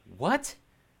 Like, what?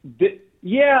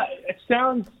 Yeah, it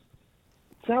sounds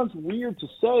weird to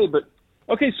say, but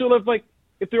okay. So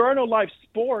if there are no live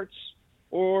sports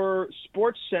or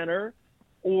Sports Center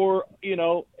or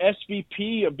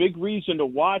SVP, a big reason to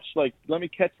watch. Like, let me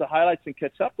catch the highlights and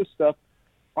catch up with stuff.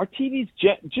 Our TV's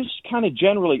just kind of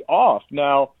generally off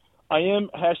now. I am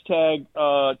hashtag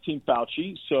Team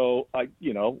Fauci, so I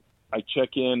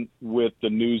check in with the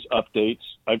news updates.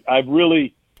 I've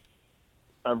really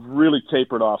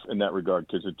tapered off in that regard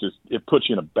because it puts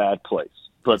you in a bad place.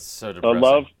 But so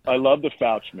depressing. I love the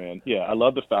Fauci man. Yeah, I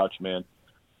love the Fauci man,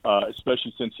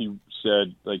 especially since he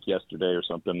said like yesterday or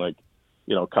something like,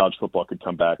 college football could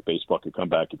come back, baseball could come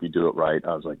back if you do it right.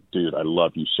 I was like, dude, I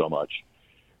love you so much.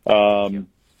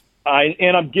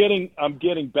 I'm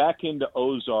getting back into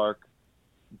Ozark,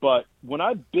 but when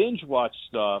I binge watch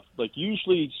stuff, like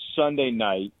usually Sunday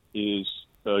night is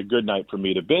a good night for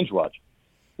me to binge watch.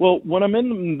 Well, when I'm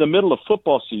in the middle of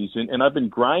football season and I've been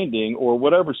grinding or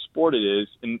whatever sport it is,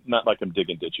 and not like I'm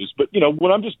digging ditches, but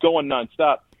when I'm just going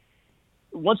nonstop,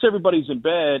 once everybody's in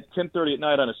bed, 10:30 at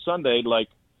night on a Sunday, like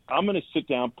I'm going to sit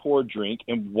down, pour a drink,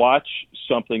 and watch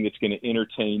something that's going to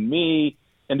entertain me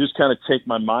and just kind of take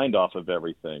my mind off of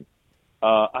everything.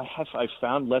 I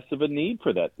found less of a need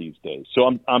for that these days.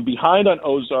 So I'm behind on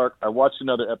Ozark. I watched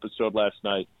another episode last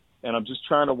night, and I'm just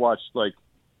trying to watch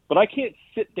but I can't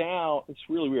sit down. It's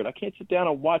really weird. I can't sit down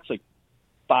and watch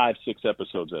 5-6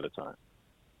 episodes at a time.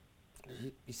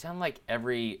 You sound like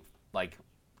every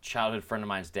childhood friend of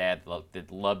mine's dad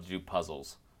that loved to do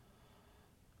puzzles.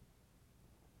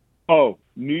 Oh,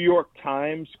 New York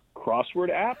Times crossword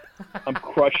app? I'm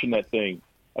crushing that thing.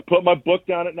 I put my book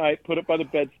down at night, put it by the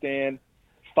bedstand,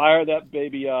 fire that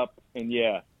baby up, and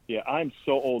yeah, I'm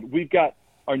so old.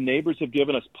 Our neighbors have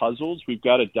given us puzzles. We've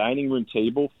got a dining room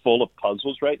table full of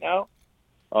puzzles right now.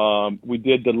 We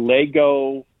did the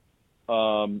Lego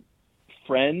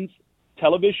Friends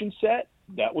television set.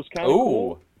 That was kind of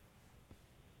cool.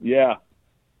 Yeah.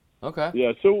 Okay.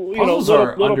 Yeah, so, Puzzles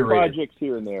little underrated. projects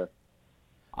here and there.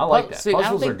 I like that. See, Puzzles I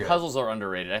don't think are good. puzzles are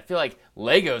underrated. I feel like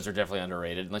Legos are definitely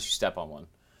underrated unless you step on one.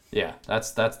 Yeah,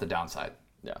 that's the downside.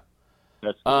 Yeah.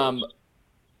 That's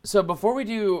So before we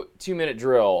do 2-minute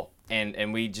drill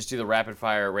and we just do the rapid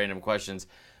fire random questions,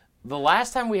 the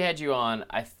last time we had you on,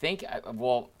 I think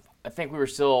we were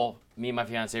still, me and my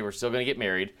fiance were still going to get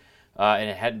married, and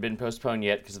it hadn't been postponed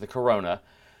yet because of the corona.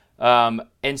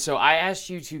 And so I asked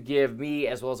you to give me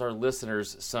as well as our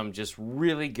listeners some just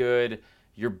really good,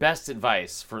 your best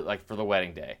advice for the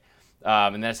wedding day.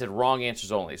 And then I said wrong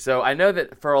answers only. So I know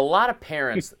that for a lot of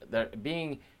parents that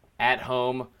being at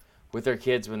home with their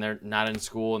kids when they're not in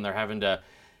school and they're having to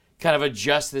kind of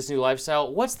adjust to this new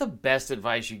lifestyle, what's the best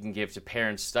advice you can give to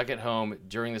parents stuck at home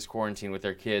during this quarantine with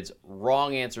their kids?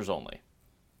 Wrong answers only.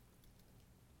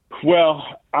 Well,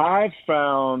 I've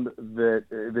found that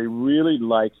they really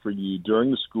like for you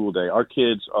during the school day. Our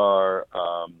kids are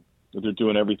they're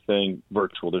doing everything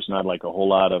virtual. There's not a whole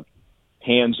lot of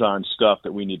hands-on stuff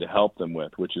that we need to help them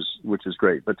with, which is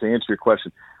great. But to answer your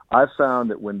question, I've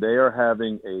found that when they are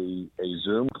having a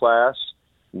Zoom class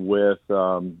with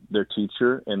their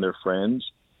teacher and their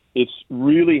friends, it's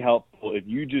really helpful if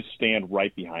you just stand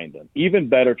right behind them. Even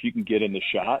better if you can get in the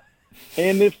shot.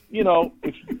 And if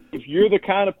you're the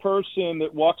kind of person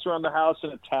that walks around the house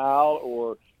in a towel,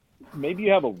 or maybe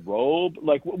you have a robe,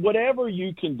 whatever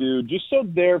you can do, just so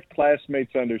their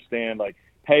classmates understand,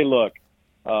 hey, look,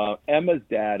 Emma's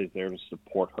dad is there to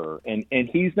support her, and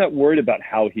he's not worried about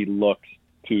how he looks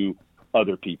to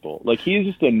other people. He's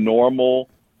just a normal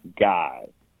guy,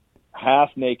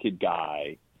 half-naked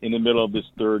guy in the middle of this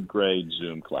third grade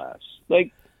Zoom class.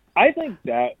 Like, I think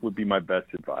that would be my best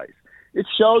advice. It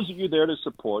shows that you're there to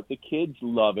support. The kids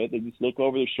love it. They just look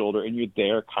over their shoulder, and you're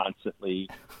there constantly.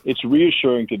 It's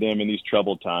reassuring to them in these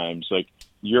troubled times. Like,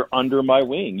 you're under my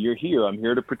wing. You're here. I'm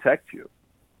here to protect you.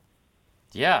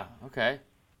 Yeah, okay.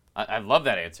 I love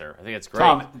that answer. I think it's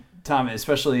great. Tom,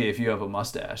 especially if you have a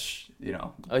mustache,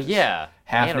 Oh, yeah.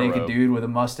 Half-naked dude with a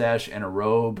mustache and a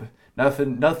robe.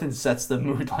 Nothing sets the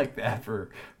mood like that for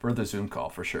the Zoom call,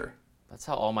 for sure. That's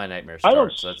how all my nightmares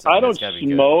start. I don't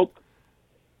smoke.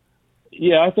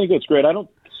 Yeah, I think it's great. I don't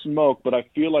smoke, but I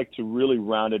feel like to really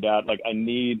round it out, like I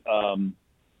need a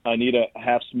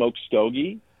half smoked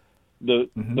stogie. The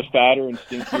fatter and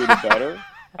stinkier, the better.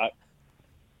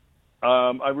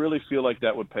 I really feel like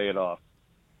that would pay it off.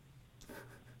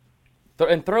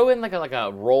 And throw in like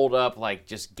a rolled up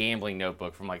just gambling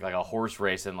notebook from like a horse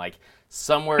race in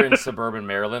somewhere in suburban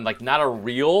Maryland, not a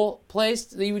real place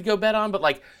that you would go bet on,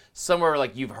 but somewhere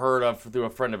you've heard of through a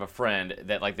friend of a friend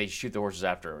that they shoot the horses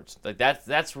afterwards.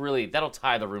 That's really, that'll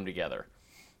tie the room together.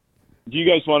 Do you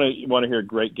guys want to hear a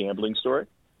great gambling story?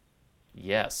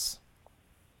 Yes.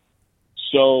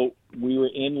 So we were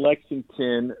in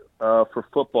Lexington for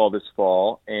football this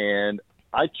fall, and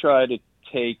I try to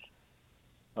take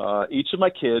each of my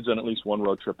kids on at least one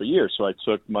road trip a year. So I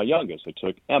took my youngest. I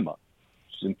took Emma.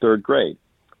 She's in third grade.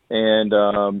 And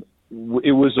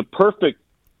it was a perfect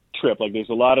trip. There's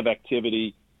a lot of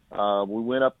activity. We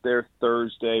went up there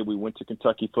Thursday. We went to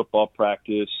Kentucky football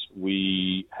practice.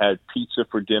 We had pizza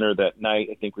for dinner that night.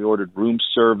 I think we ordered room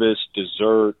service,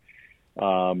 dessert.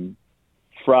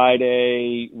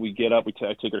 Friday, we get up. I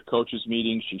take her to coach's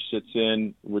meeting. She sits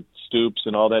in with Stoops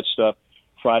and all that stuff.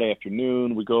 Friday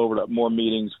afternoon, we go over to more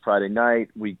meetings. Friday night,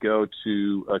 we go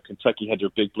to Kentucky had their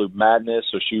Big Blue Madness,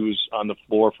 so she was on the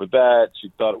floor for that.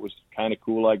 She thought it was kind of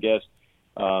cool, I guess.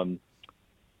 But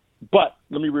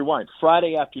let me rewind.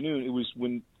 Friday afternoon, it was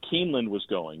when Keeneland was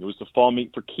going. It was the fall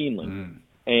meet for Keeneland.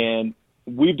 And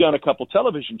we've done a couple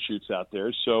television shoots out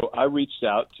there, so I reached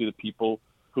out to the people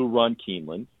who run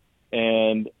Keeneland.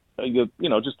 And,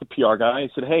 just the PR guy, I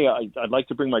said, hey, I'd like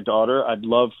to bring my daughter. I'd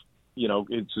love –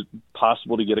 it's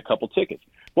possible to get a couple tickets.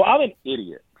 Well, I'm an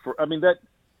idiot.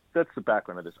 That's the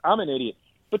background of this. I'm an idiot.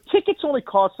 But tickets only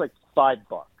cost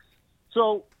 $5.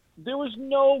 So there was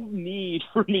no need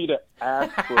for me to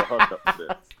ask for a hookup for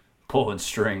this. Pulling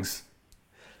strings.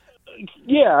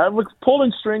 Yeah,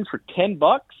 pulling strings for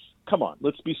 $10. Come on,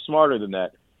 let's be smarter than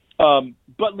that.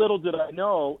 But little did I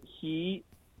know, the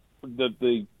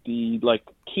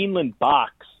Keeneland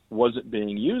box wasn't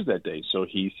being used that day. So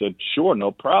he said, sure,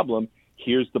 no problem.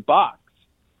 Here's the box.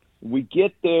 We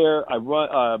get there. I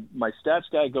run. My stats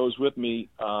guy goes with me.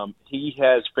 He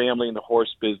has family in the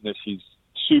horse business. He's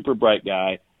a super bright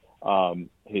guy.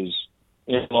 His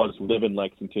in-laws live in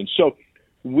Lexington. So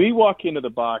we walk into the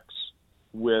box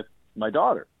with my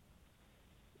daughter.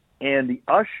 And the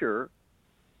usher,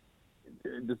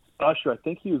 I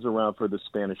think he was around for the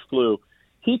Spanish flu,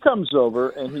 he comes over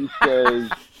and he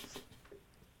says,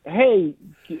 hey,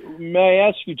 may I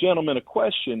ask you gentlemen a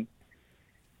question?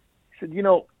 He said,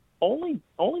 only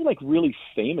really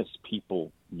famous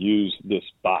people use this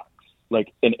box.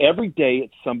 And every day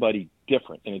it's somebody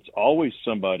different, and it's always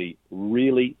somebody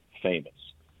really famous.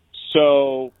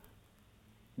 So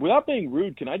without being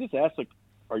rude, can I just ask,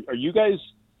 are you guys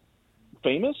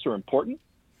famous or important?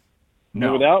 No.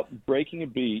 And without breaking a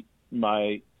beat,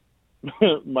 my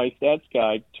stats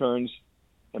guy turns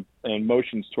and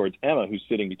motions towards Emma, who's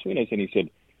sitting between us, and he said,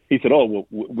 oh, well,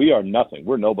 we are nothing.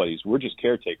 We're nobodies. We're just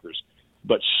caretakers.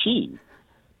 But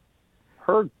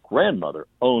her grandmother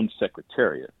owns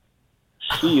Secretariat.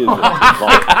 She is a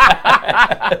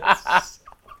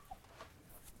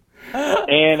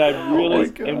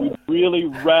and we'd really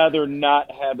rather not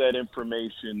have that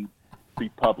information be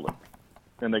public.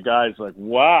 And the guy's like,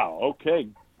 wow, okay,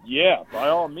 yeah, by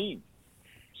all means.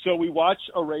 So we watch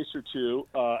a race or two.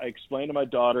 I explain to my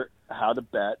daughter how to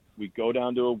bet. We go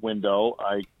down to a window.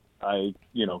 I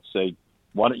say,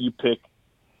 why don't you pick?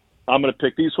 I'm going to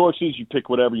pick these horses. You pick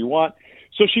whatever you want.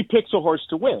 So she picks a horse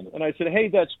to win. And I said, hey,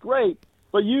 that's great.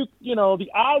 But the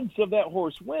odds of that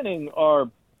horse winning are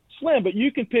slim, but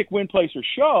you can pick win, place, or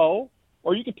show,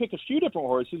 or you can pick a few different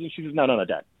horses. And she says, no,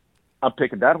 Dad. I'm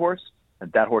picking that horse,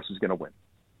 and that horse is going to win.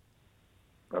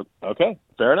 Okay,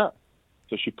 fair enough.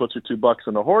 So she puts her $2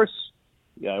 on the horse.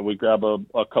 Yeah, we grab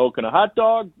a Coke and a hot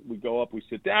dog. We go up, we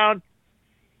sit down.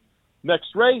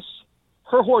 Next race,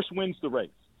 her horse wins the race.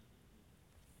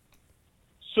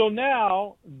 So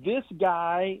now this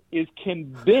guy is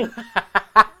convinced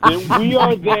that we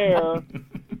are there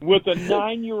with a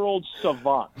 9-year-old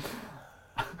savant.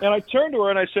 And I turned to her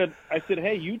and I said,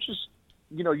 hey, you just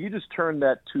turned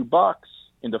that $2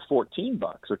 into $14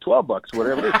 or $12,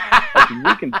 whatever it is. I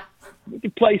said, we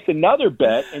can place another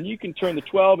bet, and you can turn the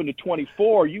 12 into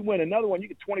 24. You win another one, you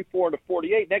get 24 into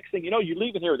 48. Next thing you know, you're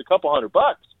leaving here with a couple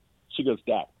 $100. She goes,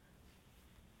 Dad,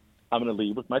 I'm going to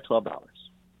leave with my $12.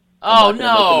 Oh,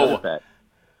 no. Bet.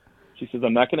 She says,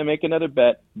 I'm not going to make another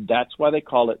bet. That's why they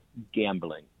call it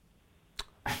gambling.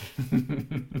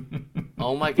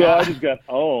 Oh, my God. So I just got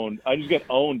owned. I just got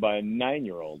owned by a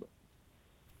 9-year-old.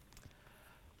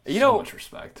 So much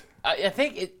respect. I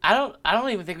think I don't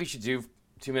even think we should do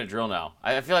 2-minute drill now.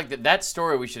 I feel like that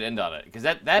story we should end on it because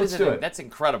that's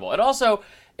incredible. And also,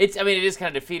 it is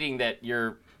kind of defeating that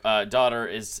your daughter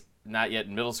is not yet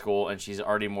in middle school and she's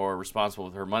already more responsible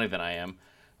with her money than I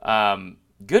am.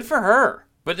 Good for her.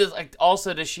 But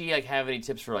does she have any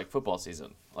tips for football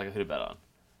season, who to bet on?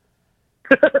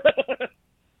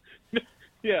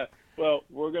 Yeah. Well,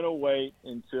 we're gonna wait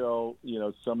until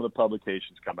some of the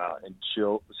publications come out, and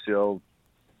she'll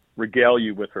regale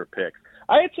you with her picks.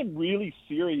 I had some really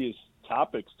serious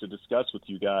topics to discuss with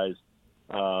you guys,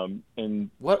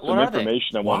 and what some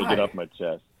information I want to get off my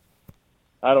chest.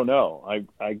 I don't know.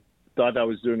 I thought I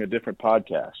was doing a different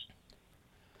podcast.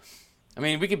 I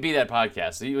mean, we could be that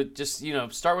podcast. So you would just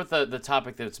start with the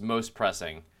topic that's most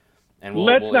pressing, and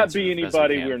let's not be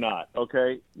anybody we're not.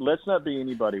 Okay, let's not be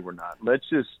anybody we're not. Let's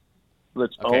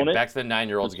own it. Back to the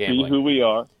 9-year-olds Let's gambling. Be who we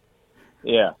are.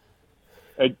 Yeah.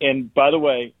 And by the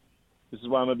way, this is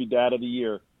why I'm going to be Dad of the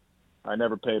Year. I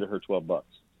never paid her $12.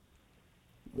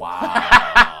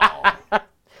 Wow.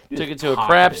 Took it to a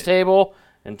craps table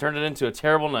and turned it into a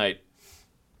terrible night.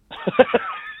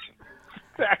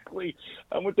 Exactly.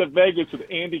 I went to Vegas with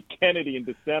Andy Kennedy in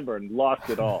December and lost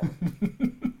it all.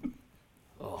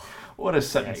 Oh, what a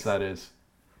sentence that is.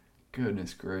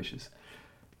 Goodness gracious.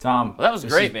 Tom. Well, that was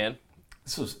great, man.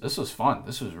 This was fun.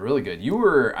 This was really good.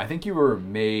 I think you were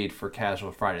made for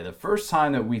Casual Friday. The first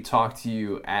time that we talked to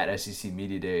you at SEC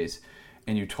Media Days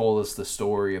and you told us the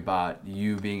story about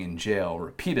you being in jail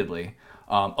repeatedly,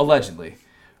 allegedly,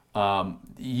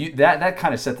 that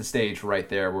kind of set the stage right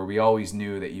there where we always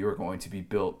knew that you were going to be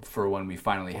built for when we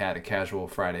finally had a Casual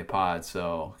Friday pod.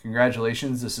 So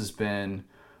congratulations. This has been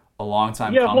a long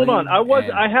time coming. Yeah, hold on.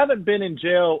 I haven't been in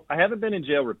jail. I haven't been in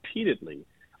jail repeatedly.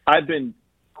 I've been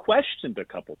questioned a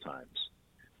couple times,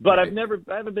 but right.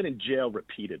 I haven't been in jail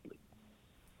repeatedly.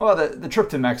 Well, the trip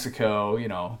to Mexico,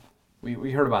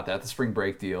 we heard about that, the spring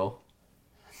break deal.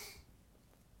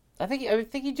 I think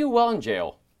you do well in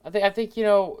jail. I think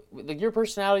your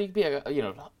personality, you could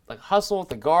be hustle with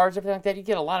the guards, everything like that. You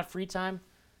get a lot of free time.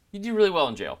 You do really well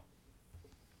in jail.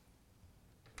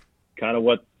 Kind of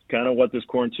what this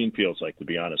quarantine feels like, to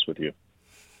be honest with you.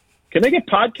 Can they get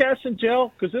podcasts in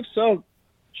jail? Because if so,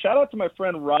 shout out to my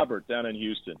friend Robert down in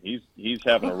Houston. He's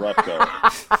having a rough go.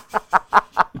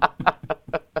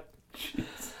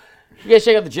 You guys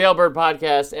check out the Jailbird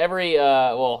podcast every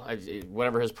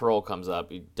whenever his parole comes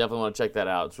up. You definitely want to check that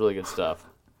out. It's really good stuff.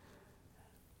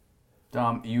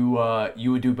 Dom, you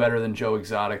would do better than Joe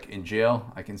Exotic in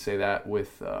jail. I can say that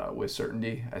with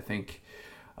certainty. I think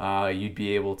you'd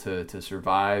be able to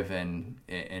survive and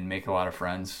make a lot of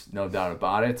friends, no doubt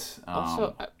about it.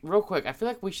 Also, real quick, I feel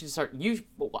like we should start.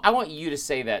 I want you to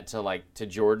say that to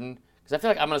Jordan, because I feel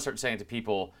like I'm gonna start saying it to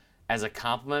people as a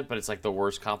compliment, but it's the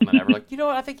worst compliment ever. You know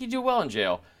what? I think you do well in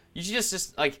jail. You should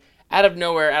just out of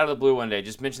nowhere, out of the blue one day,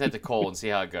 just mention that to Cole and see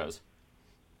how it goes.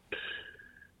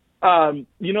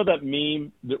 You know that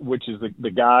meme, which is the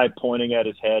guy pointing at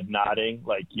his head, nodding,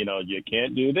 you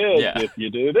can't do this if you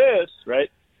do this, right?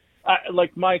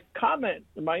 My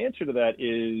answer to that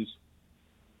is,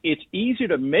 it's easier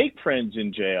to make friends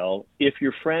in jail if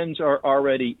your friends are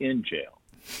already in jail.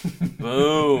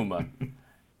 Boom.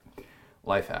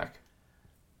 Life hack.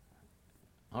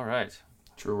 All right.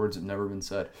 True words have never been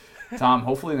said. Tom,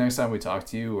 hopefully the next time we talk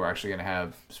to you, we're actually going to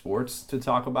have sports to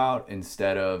talk about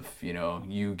instead of,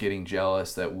 you getting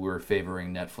jealous that we're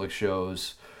favoring Netflix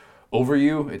shows over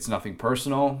you. It's nothing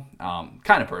personal,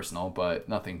 kind of personal, but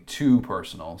nothing too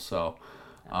personal. So,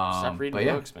 stop reading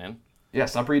books, man. Yeah,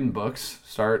 stop reading books.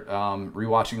 Start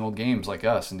rewatching old games like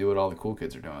us and do what all the cool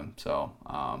kids are doing. So,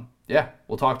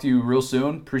 we'll talk to you real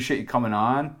soon. Appreciate you coming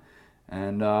on,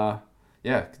 and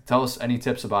tell us any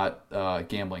tips about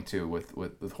gambling too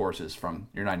with horses from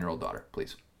your 9-year-old daughter,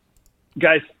 please.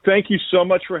 Guys, thank you so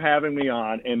much for having me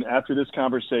on. And after this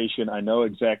conversation, I know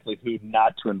exactly who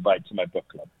not to invite to my book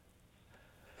club.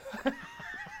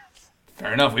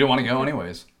 Fair enough. We don't want to go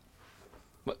anyways.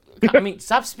 I mean,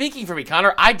 stop speaking for me,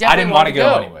 Connor. I definitely didn't want to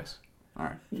go anyways. All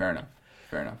right. Fair enough.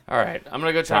 Fair enough. All right. I'm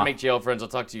going to go try Tom. to make jail friends. I'll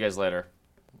talk to you guys later.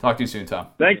 Talk to you soon, Tom.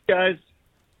 Thanks, guys.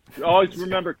 Always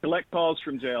remember, collect calls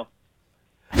from jail.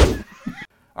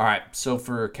 All right, so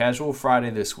for Casual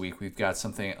Friday this week, we've got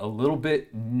something a little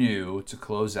bit new to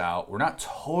close out. We're not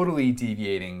totally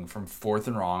deviating from Fourth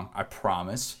and Wrong, I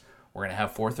promise. We're going to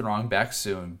have Fourth and Wrong back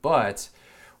soon, but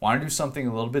want to do something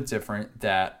a little bit different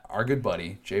that our good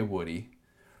buddy, Jay Woody,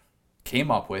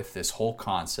 came up with this whole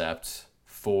concept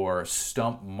for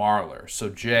Stump Marler. So,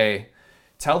 Jay,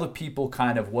 tell the people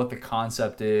kind of what the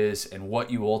concept is and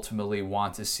what you ultimately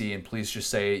want to see, and please just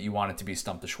say you want it to be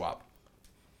Stump the Schwab.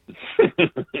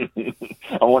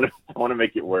 I want to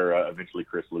make it where eventually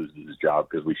Chris loses his job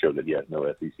because we show that he has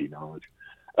no SEC knowledge.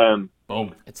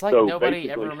 Boom. It's like nobody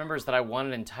ever remembers that I won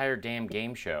an entire damn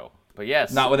game show. But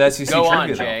yes, not with SEC go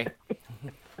trivia, on, Jay.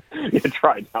 That's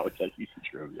right. Now it's SEC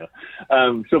trivia.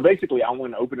 So basically, I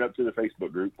want to open it up to the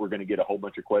Facebook group. We're going to get a whole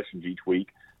bunch of questions each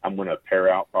week. I'm going to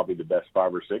pair out probably the best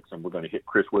 5 or 6, and we're going to hit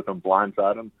Chris with them,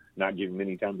 blindside him, not give him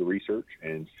any time to research,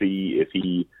 and see if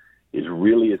he is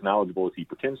really as knowledgeable as he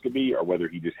pretends to be, or whether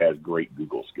he just has great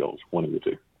Google skills. One of the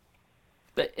two.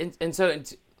 But so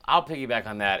I'll piggyback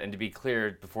on that. And to be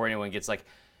clear, before anyone gets like,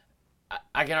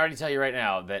 I can already tell you right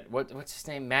now that what's his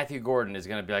name? Matthew Gordon is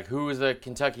going to be like, who was the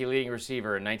Kentucky leading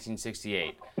receiver in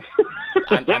 1968?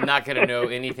 I'm not going to know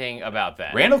anything about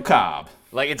that. Randall Cobb.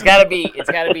 Like it's got to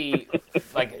be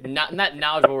like not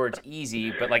knowledgeable where it's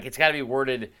easy, but like it's got to be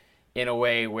worded in a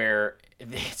way where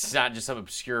it's not just some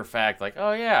obscure fact like,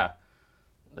 oh yeah.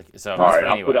 Like, so, all right,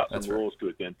 anyway, I'll put out some rules to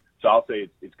it then. So I'll say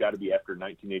it's got to be after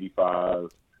 1985.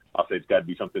 I'll say it's got to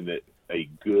be something that a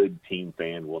good team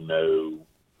fan will know.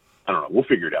 I don't know. We'll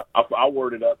figure it out. I'll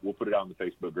word it up. We'll put it out in the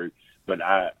Facebook group. But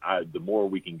the more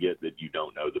we can get that you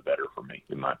don't know, the better for me,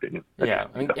 in my opinion. Yeah,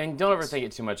 and don't overthink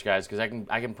it too much, guys, because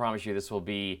I can promise you this will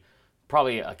be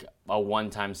probably a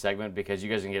one-time segment because you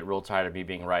guys can get real tired of me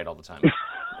being right all the time.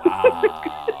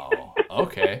 Wow.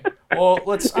 Okay. Well,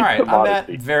 let's. All right.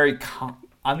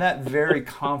 On that very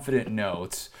confident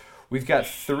note, we've got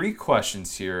 3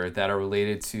 questions here that are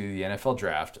related to the NFL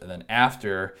draft, and then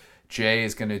after, Jay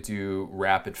is going to do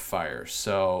rapid fire.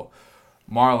 So,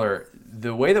 Marler,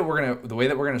 the way that we're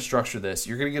gonna structure this,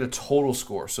 you're going to get a total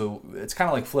score. So it's kind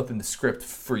of like flipping the script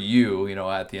for you. You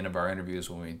know, at the end of our interviews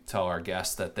when we tell our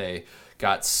guests that they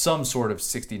got some sort of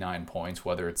 69 points,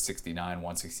 whether it's 69,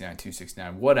 169,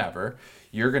 269, whatever,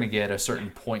 you're going to get a certain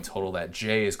point total that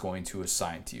Jay is going to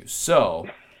assign to you. So,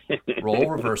 role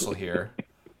reversal here.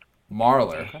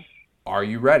 Marler, are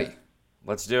you ready?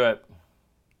 Let's do it.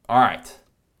 All right.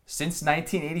 Since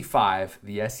 1985,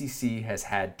 the SEC has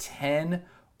had 10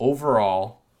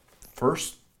 overall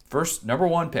first number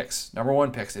one picks in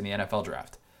the NFL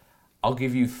draft. I'll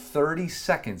give you 30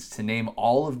 seconds to name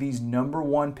all of these number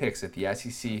 1 picks that the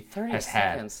SEC has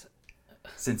had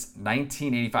since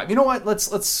 1985. You know what?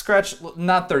 Let's scratch,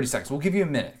 not 30 seconds. We'll give you a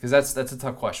minute because that's a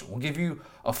tough question. We'll give you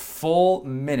a full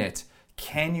minute.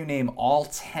 Can you name all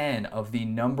 10 of the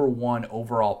number 1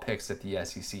 overall picks that the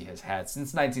SEC has had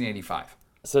since 1985?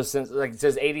 So since like it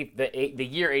says 80, the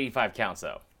year 85 counts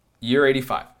though. Year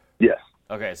 85. Yes.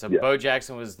 Okay, so Yeah. Bo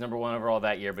Jackson was number 1 overall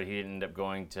that year, but he didn't end up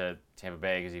going to Tampa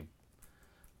Bay because he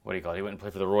went and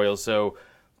played for the Royals. So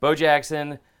Bo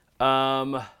Jackson.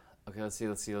 Okay, let's see.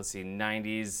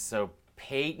 90s. So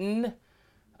Peyton.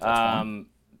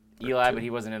 Eli, but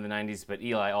he wasn't in the 90s, but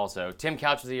Eli also. Tim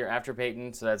Couch was the year after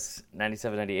Peyton, so that's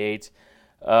 97, 98.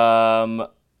 Let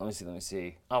me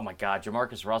see. Oh, my God.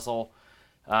 Jamarcus Russell.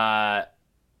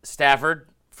 Stafford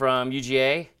from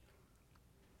UGA.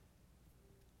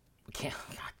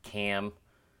 Cam.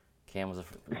 Cam was a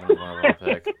number 1 overall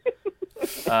pick.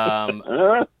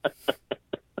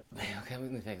 Okay, let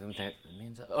me think.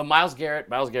 Oh, Myles Garrett.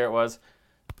 Myles Garrett was.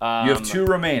 You have 2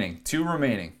 remaining. 2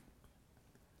 remaining.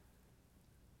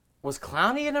 Was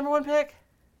Clowney a number 1 pick?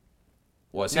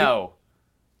 Was he? No,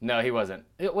 he wasn't.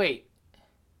 Wait.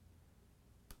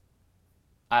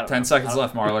 I don't 10 know. seconds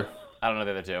left, Marler. I don't know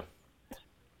the other 2.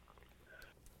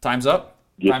 Time's up.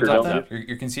 Yes Time's or up. no? Then.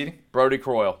 You're conceding. Brody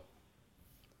Croyle.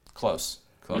 Close,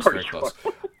 very close.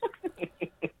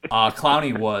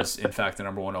 Clowney was, in fact, the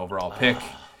number 1 overall pick.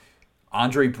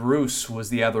 Andre Bruce was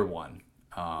the other one.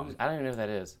 I don't even know who that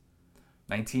is.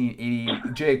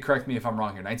 1980. Jay, correct me if I'm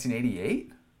wrong here.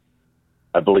 1988.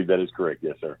 I believe that is correct.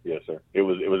 Yes, sir. Yes, sir. It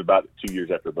was about 2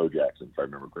 years after Bo Jackson, if I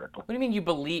remember correctly. What do you mean you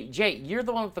believe? Jay, you're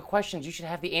the one with the questions. You should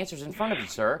have the answers in front of you,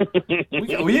 sir.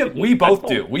 We both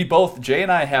do. Jay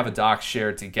and I have a doc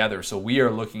shared together, so we are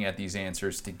looking at these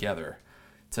answers together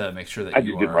to make sure that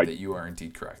you are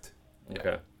indeed correct. Yeah.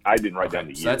 Okay. I didn't write down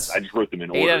the years. I just wrote them in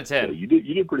order. 8 out of 10. So you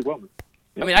did pretty well.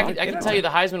 I mean, I can tell you the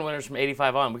Heisman winners from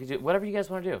 85 on. We could do whatever you guys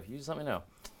want to do. You just let me know.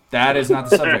 That is not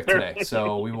the subject today,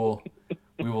 so we will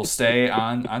stay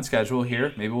on schedule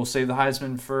here. Maybe we'll save the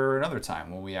Heisman for another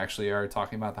time when we actually are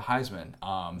talking about the Heisman.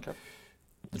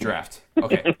 The draft.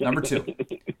 Okay, number 2.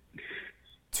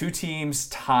 2 teams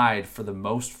tied for the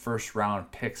most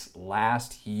first-round picks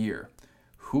last year.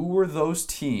 Who were those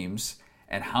teams,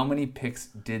 and how many picks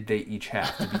did they each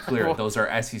have? To be clear, those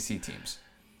are SEC teams.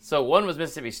 So one was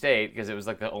Mississippi State because it was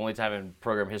like the only time in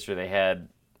program history they had,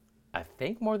 I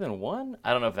think, more than one.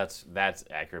 I don't know if that's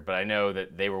accurate, but I know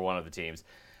that they were one of the teams.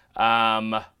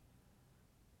 Hold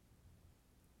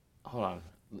on.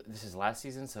 This is last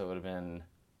season, so it would have been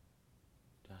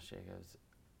Josh Jacobs.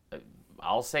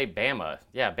 I'll say Bama.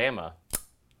 Yeah, Bama.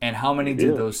 And how many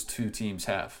did those 2 teams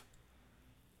have?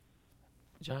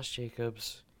 Josh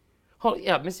Jacobs.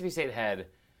 Yeah, Mississippi State had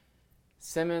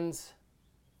Simmons.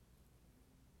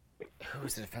 Who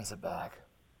was the defensive back?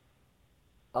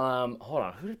 Hold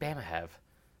on. Who did Bama have?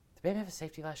 Did Bama have a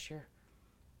safety last year?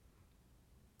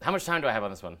 How much time do I have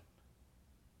on this one?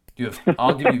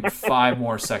 I'll give you 5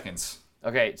 more seconds.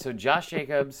 Okay, so Josh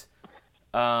Jacobs,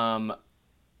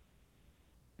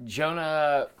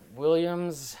 Jonah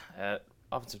Williams at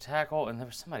offensive tackle, and there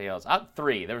was somebody else.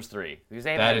 3. There was 3. Because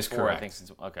they that is 4, correct. I think,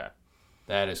 since, okay.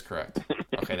 That is correct.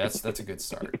 Okay, that's a good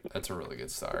start. That's a really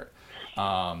good start.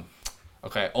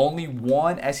 Okay, only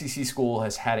one SEC school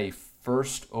has had a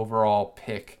first overall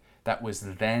pick that was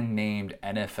then named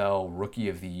NFL Rookie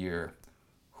of the Year.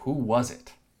 Who was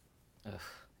it? Ugh.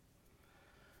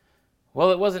 Well,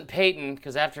 it wasn't Peyton,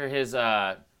 because after his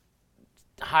Heisman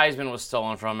was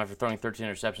stolen from him, after throwing 13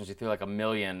 interceptions, he threw like 1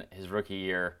 million his rookie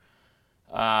year.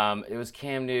 It was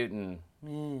Cam Newton.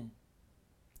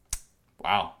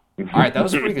 Wow. All right, that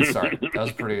was a pretty good start.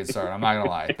 I'm not going to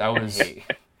lie. That was...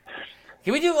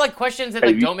 Can we do like questions that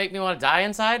don't make me want to die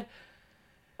inside?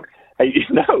 Hey,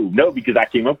 no, because I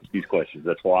came up with these questions.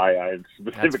 That's why I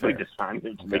specifically designed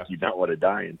them to make you not want to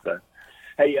die inside.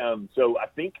 Hey, so I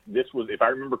think this was, if I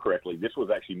remember correctly, this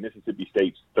was actually Mississippi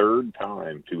State's 3rd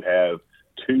time to have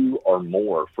 2 or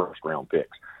more first-round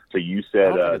picks. So you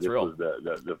said this was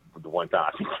the one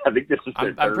time. I think this was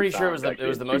their I'm pretty sure it was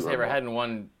the most they ever had in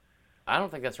one. I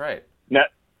don't think that's right.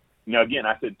 No, again,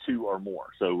 I said 2 or more.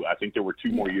 So I think there were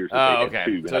 2 more years that they had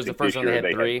 2. So it was the first one they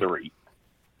had 3?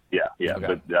 Yeah. Okay.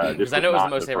 But because I know it was the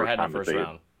most they ever had in the first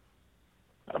round.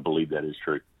 I believe that is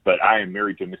true. But I am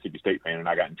married to a Mississippi State fan, and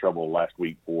I got in trouble last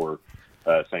week for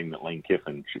saying that Lane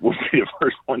Kiffin would be the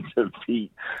first one to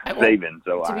beat Saban.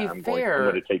 So I'm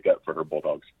going to take up for her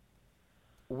Bulldogs.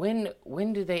 When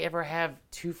did they ever have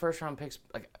 2 first-round picks?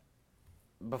 Like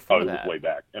before that? It was way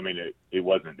back. I mean, it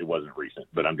wasn't recent.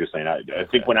 But I'm just saying. I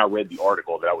think when I read the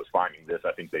article that I was finding this,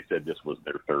 I think they said this was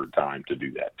their 3rd time to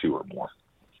do that, 2 or more.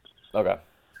 Okay.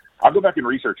 I'll go back and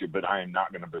research it, but I am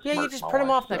not going to besmirch you just print them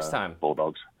off next time.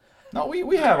 Bulldogs. No,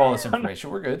 we have all this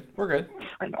information. We're good.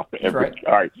 I know. Right.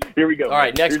 All right, here we go. All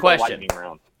right, next question. The lightning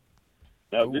round.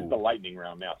 No, this is the lightning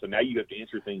round now. So now you have to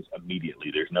answer things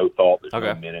immediately. There's no thought. There's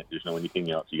no minute. There's no anything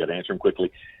else. You got to answer them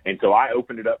quickly. And so I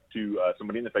opened it up to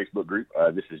somebody in the Facebook group.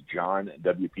 This is John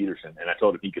W. Peterson. And I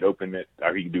told him he could open it,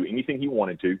 or he could do anything he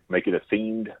wanted to, make it a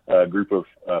themed group of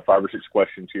 5 or 6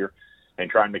 questions here,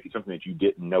 and try and make it something that you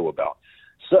didn't know about.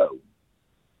 So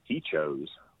he chose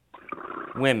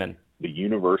women. The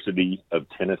University of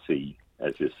Tennessee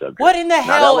as his subject. What in the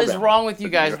hell is wrong with you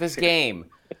guys with this game?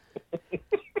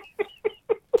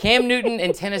 Cam Newton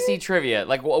and Tennessee trivia.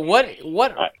 Like, what? Okay,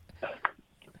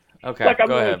 like I'm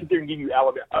go going ahead. to sit there and give you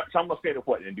Alabama. So I'm going to stand up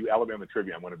and do Alabama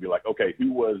trivia. I'm going to be like, okay,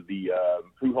 who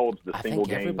holds the single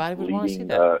game leading,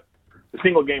 the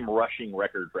single game rushing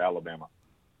record for Alabama?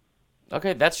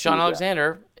 Okay, that's Sean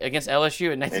Alexander against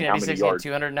LSU in 1996. He had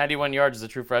 291 yards as a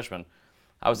true freshman.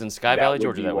 I was in Sky Valley,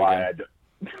 Georgia that weekend.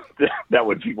 That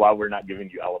would be why we're not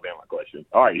giving you Alabama questions.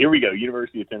 All right, here we go.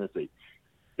 University of Tennessee.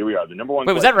 Here we are. The number 1.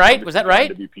 Wait, was that right? Was that right?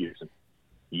 W. Peterson.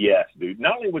 Yes, dude.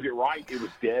 Not only was it right, it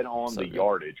was dead on the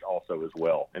yardage also as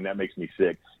well, and that makes me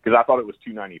sick because I thought it was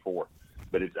 294,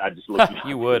 but I just looked.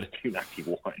 You would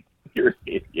 291. You're an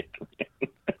idiot.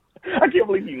 I can't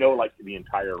believe you know like the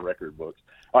entire record books.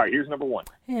 All right, here's number 1.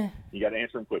 Yeah. You got to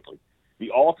answer them quickly. The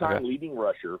all-time leading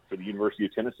rusher for the University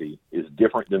of Tennessee is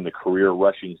different than the career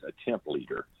rushing attempt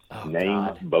leader. Name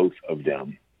both of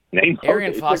them.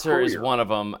 Arian Foster is one of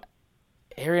them.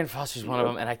 Arian Foster is one of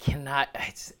them, and I cannot.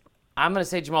 I'm going to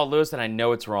say Jamal Lewis, and I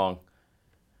know it's wrong.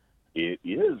 It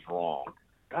is wrong.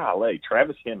 Golly,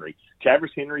 Travis Henry.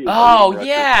 Travis Henry is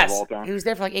yes! of all time. He was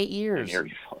there for like 8 years.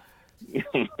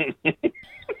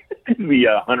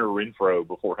 The Hunter Renfrow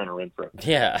before Hunter Renfrow.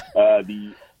 Yeah.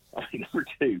 The Number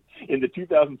 2, in the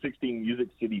 2016 Music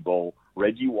City Bowl,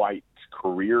 Reggie White's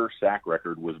career sack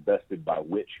record was bested by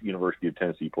which University of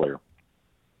Tennessee player?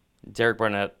 Derek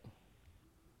Barnett.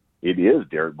 It is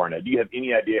Derek Barnett. Do you have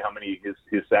any idea how many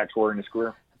his sacks were in his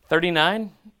career?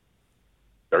 39?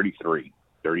 33.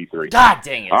 God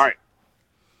dang it. All right.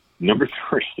 Number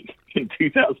 3, in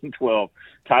 2012,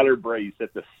 Tyler Bray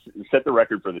set the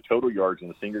record for the total yards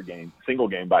in a single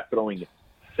game by throwing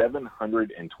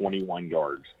 721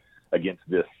 yards against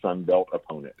this Sun Belt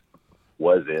opponent.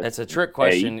 Was it? That's a trick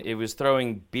question. It was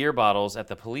throwing beer bottles at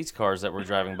the police cars that were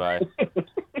driving by.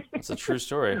 It's a true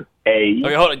story. Okay,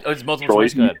 hold on. It's multiple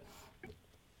choice. Go ahead.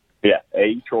 Yeah.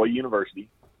 A, Troy University.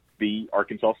 B,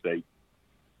 Arkansas State.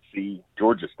 C,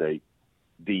 Georgia State.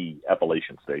 D,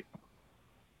 Appalachian State.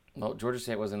 Well, Georgia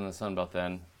State wasn't in the Sun Belt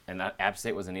then, and App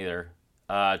State wasn't either.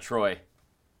 Troy.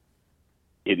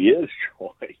 It is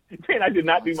Troy. Man, I did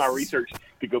not do my research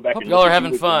to go back and y'all look are at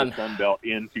having the fun. Sun Belt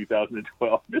in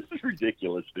 2012. This is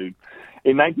ridiculous, dude.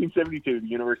 In 1972, the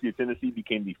University of Tennessee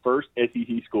became the first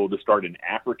SEC school to start an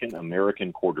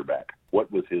African-American quarterback.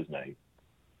 What was his name?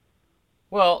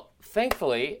 Well,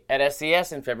 thankfully, at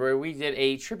SCS in February, we did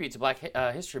a tribute to Black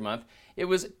History Month. It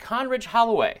was Conridge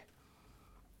Holloway.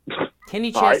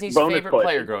 Kenny Chesney's favorite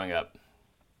player growing up.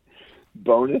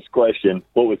 Bonus question.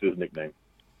 What was his nickname?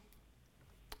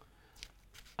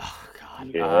 Oh,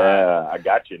 God. Yeah, I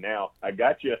got you now. I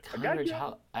got you. It's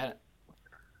not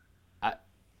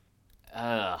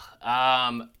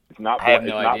I have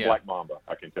no idea. Black Mamba,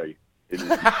 I can tell you. It is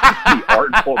the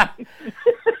Artful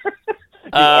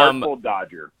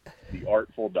Dodger. The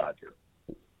Artful Dodger.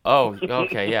 Oh,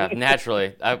 okay, yeah,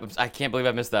 naturally. I can't believe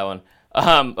I missed that one.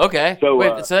 Okay. So,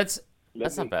 wait, so that's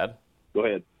not bad. Go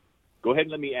ahead. Go ahead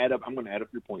and let me add up. I'm going to add up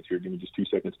your points here. Give me just 2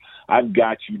 seconds. I've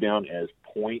got you down as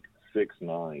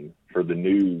 .69 for the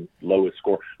new lowest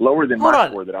score. Lower than my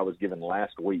score that I was given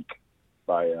last week.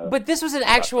 But this was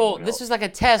this was like a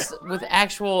test with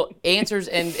actual answers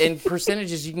and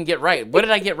percentages you can get right. What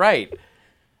did I get right?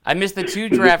 I missed the 2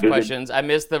 draft questions. I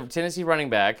missed the Tennessee running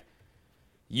back.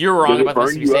 You're wrong about the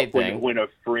Mississippi State thing. When a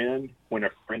friend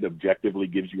objectively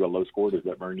gives you a low score, does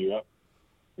that burn you up?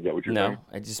 Is that what you're saying?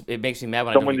 No, it makes me mad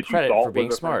when I don't get credit for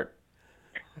being smart.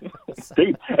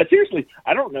 Dude, seriously,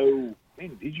 I don't know.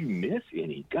 Man, did you miss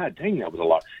any? God dang, that was a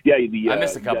lot. Yeah, I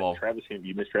missed a couple.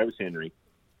 You missed Travis Henry,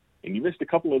 and you missed a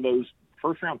couple of those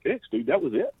first-round picks, dude. That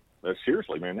was it.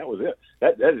 Seriously, man, that was it.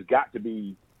 That has got to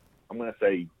be, I'm going to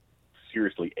say,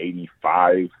 seriously,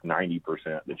 85,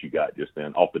 90% that you got just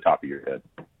then off the top of your head.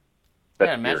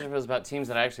 Yeah, imagine if it was about teams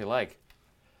that I actually like.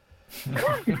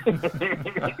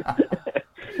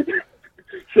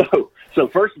 So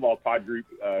first of all, Pod Group,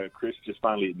 Chris just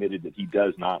finally admitted that he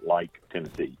does not like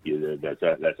Tennessee. That's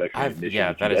actually an admission.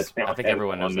 Yeah, that is. I think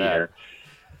everyone knows that.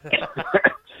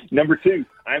 Number 2,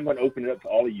 I'm going to open it up to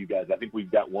all of you guys. I think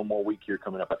we've got one more week here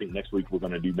coming up. I think next week we're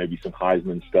going to do maybe some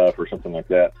Heisman stuff or something like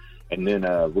that. And then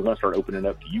we're going to start opening it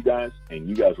up to you guys, and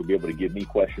you guys will be able to give me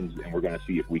questions, and we're going to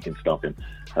see if we can stump him.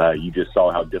 You just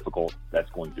saw how difficult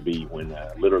that's going to be when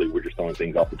literally we're just throwing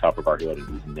things off the top of our head and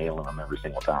he's nailing them every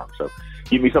single time. So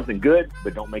give me something good,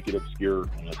 but don't make it obscure,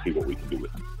 and let's see what we can do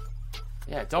with them.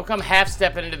 Yeah, don't come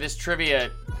half-stepping into this trivia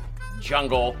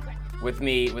jungle with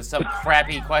me with some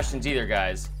crappy questions either,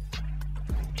 guys.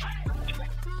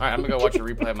 All right, I'm gonna go watch a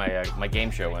replay of my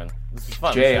game show win. This is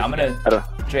fun. Jay, I'm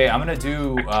gonna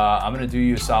do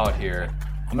you a solid here.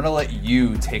 I'm gonna let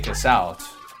you take us out.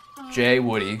 Jay,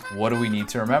 Woody, what do we need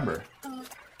to remember?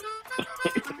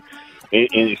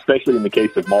 and especially in the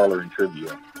case of Marler and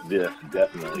trivia, this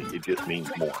definitely it just means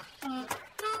more.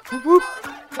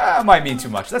 Might mean too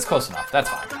much. That's close enough. That's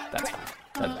fine.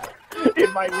 Doesn't matter.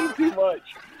 It might mean too much.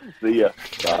 See ya.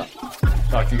 Bye.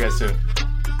 Talk to you guys soon.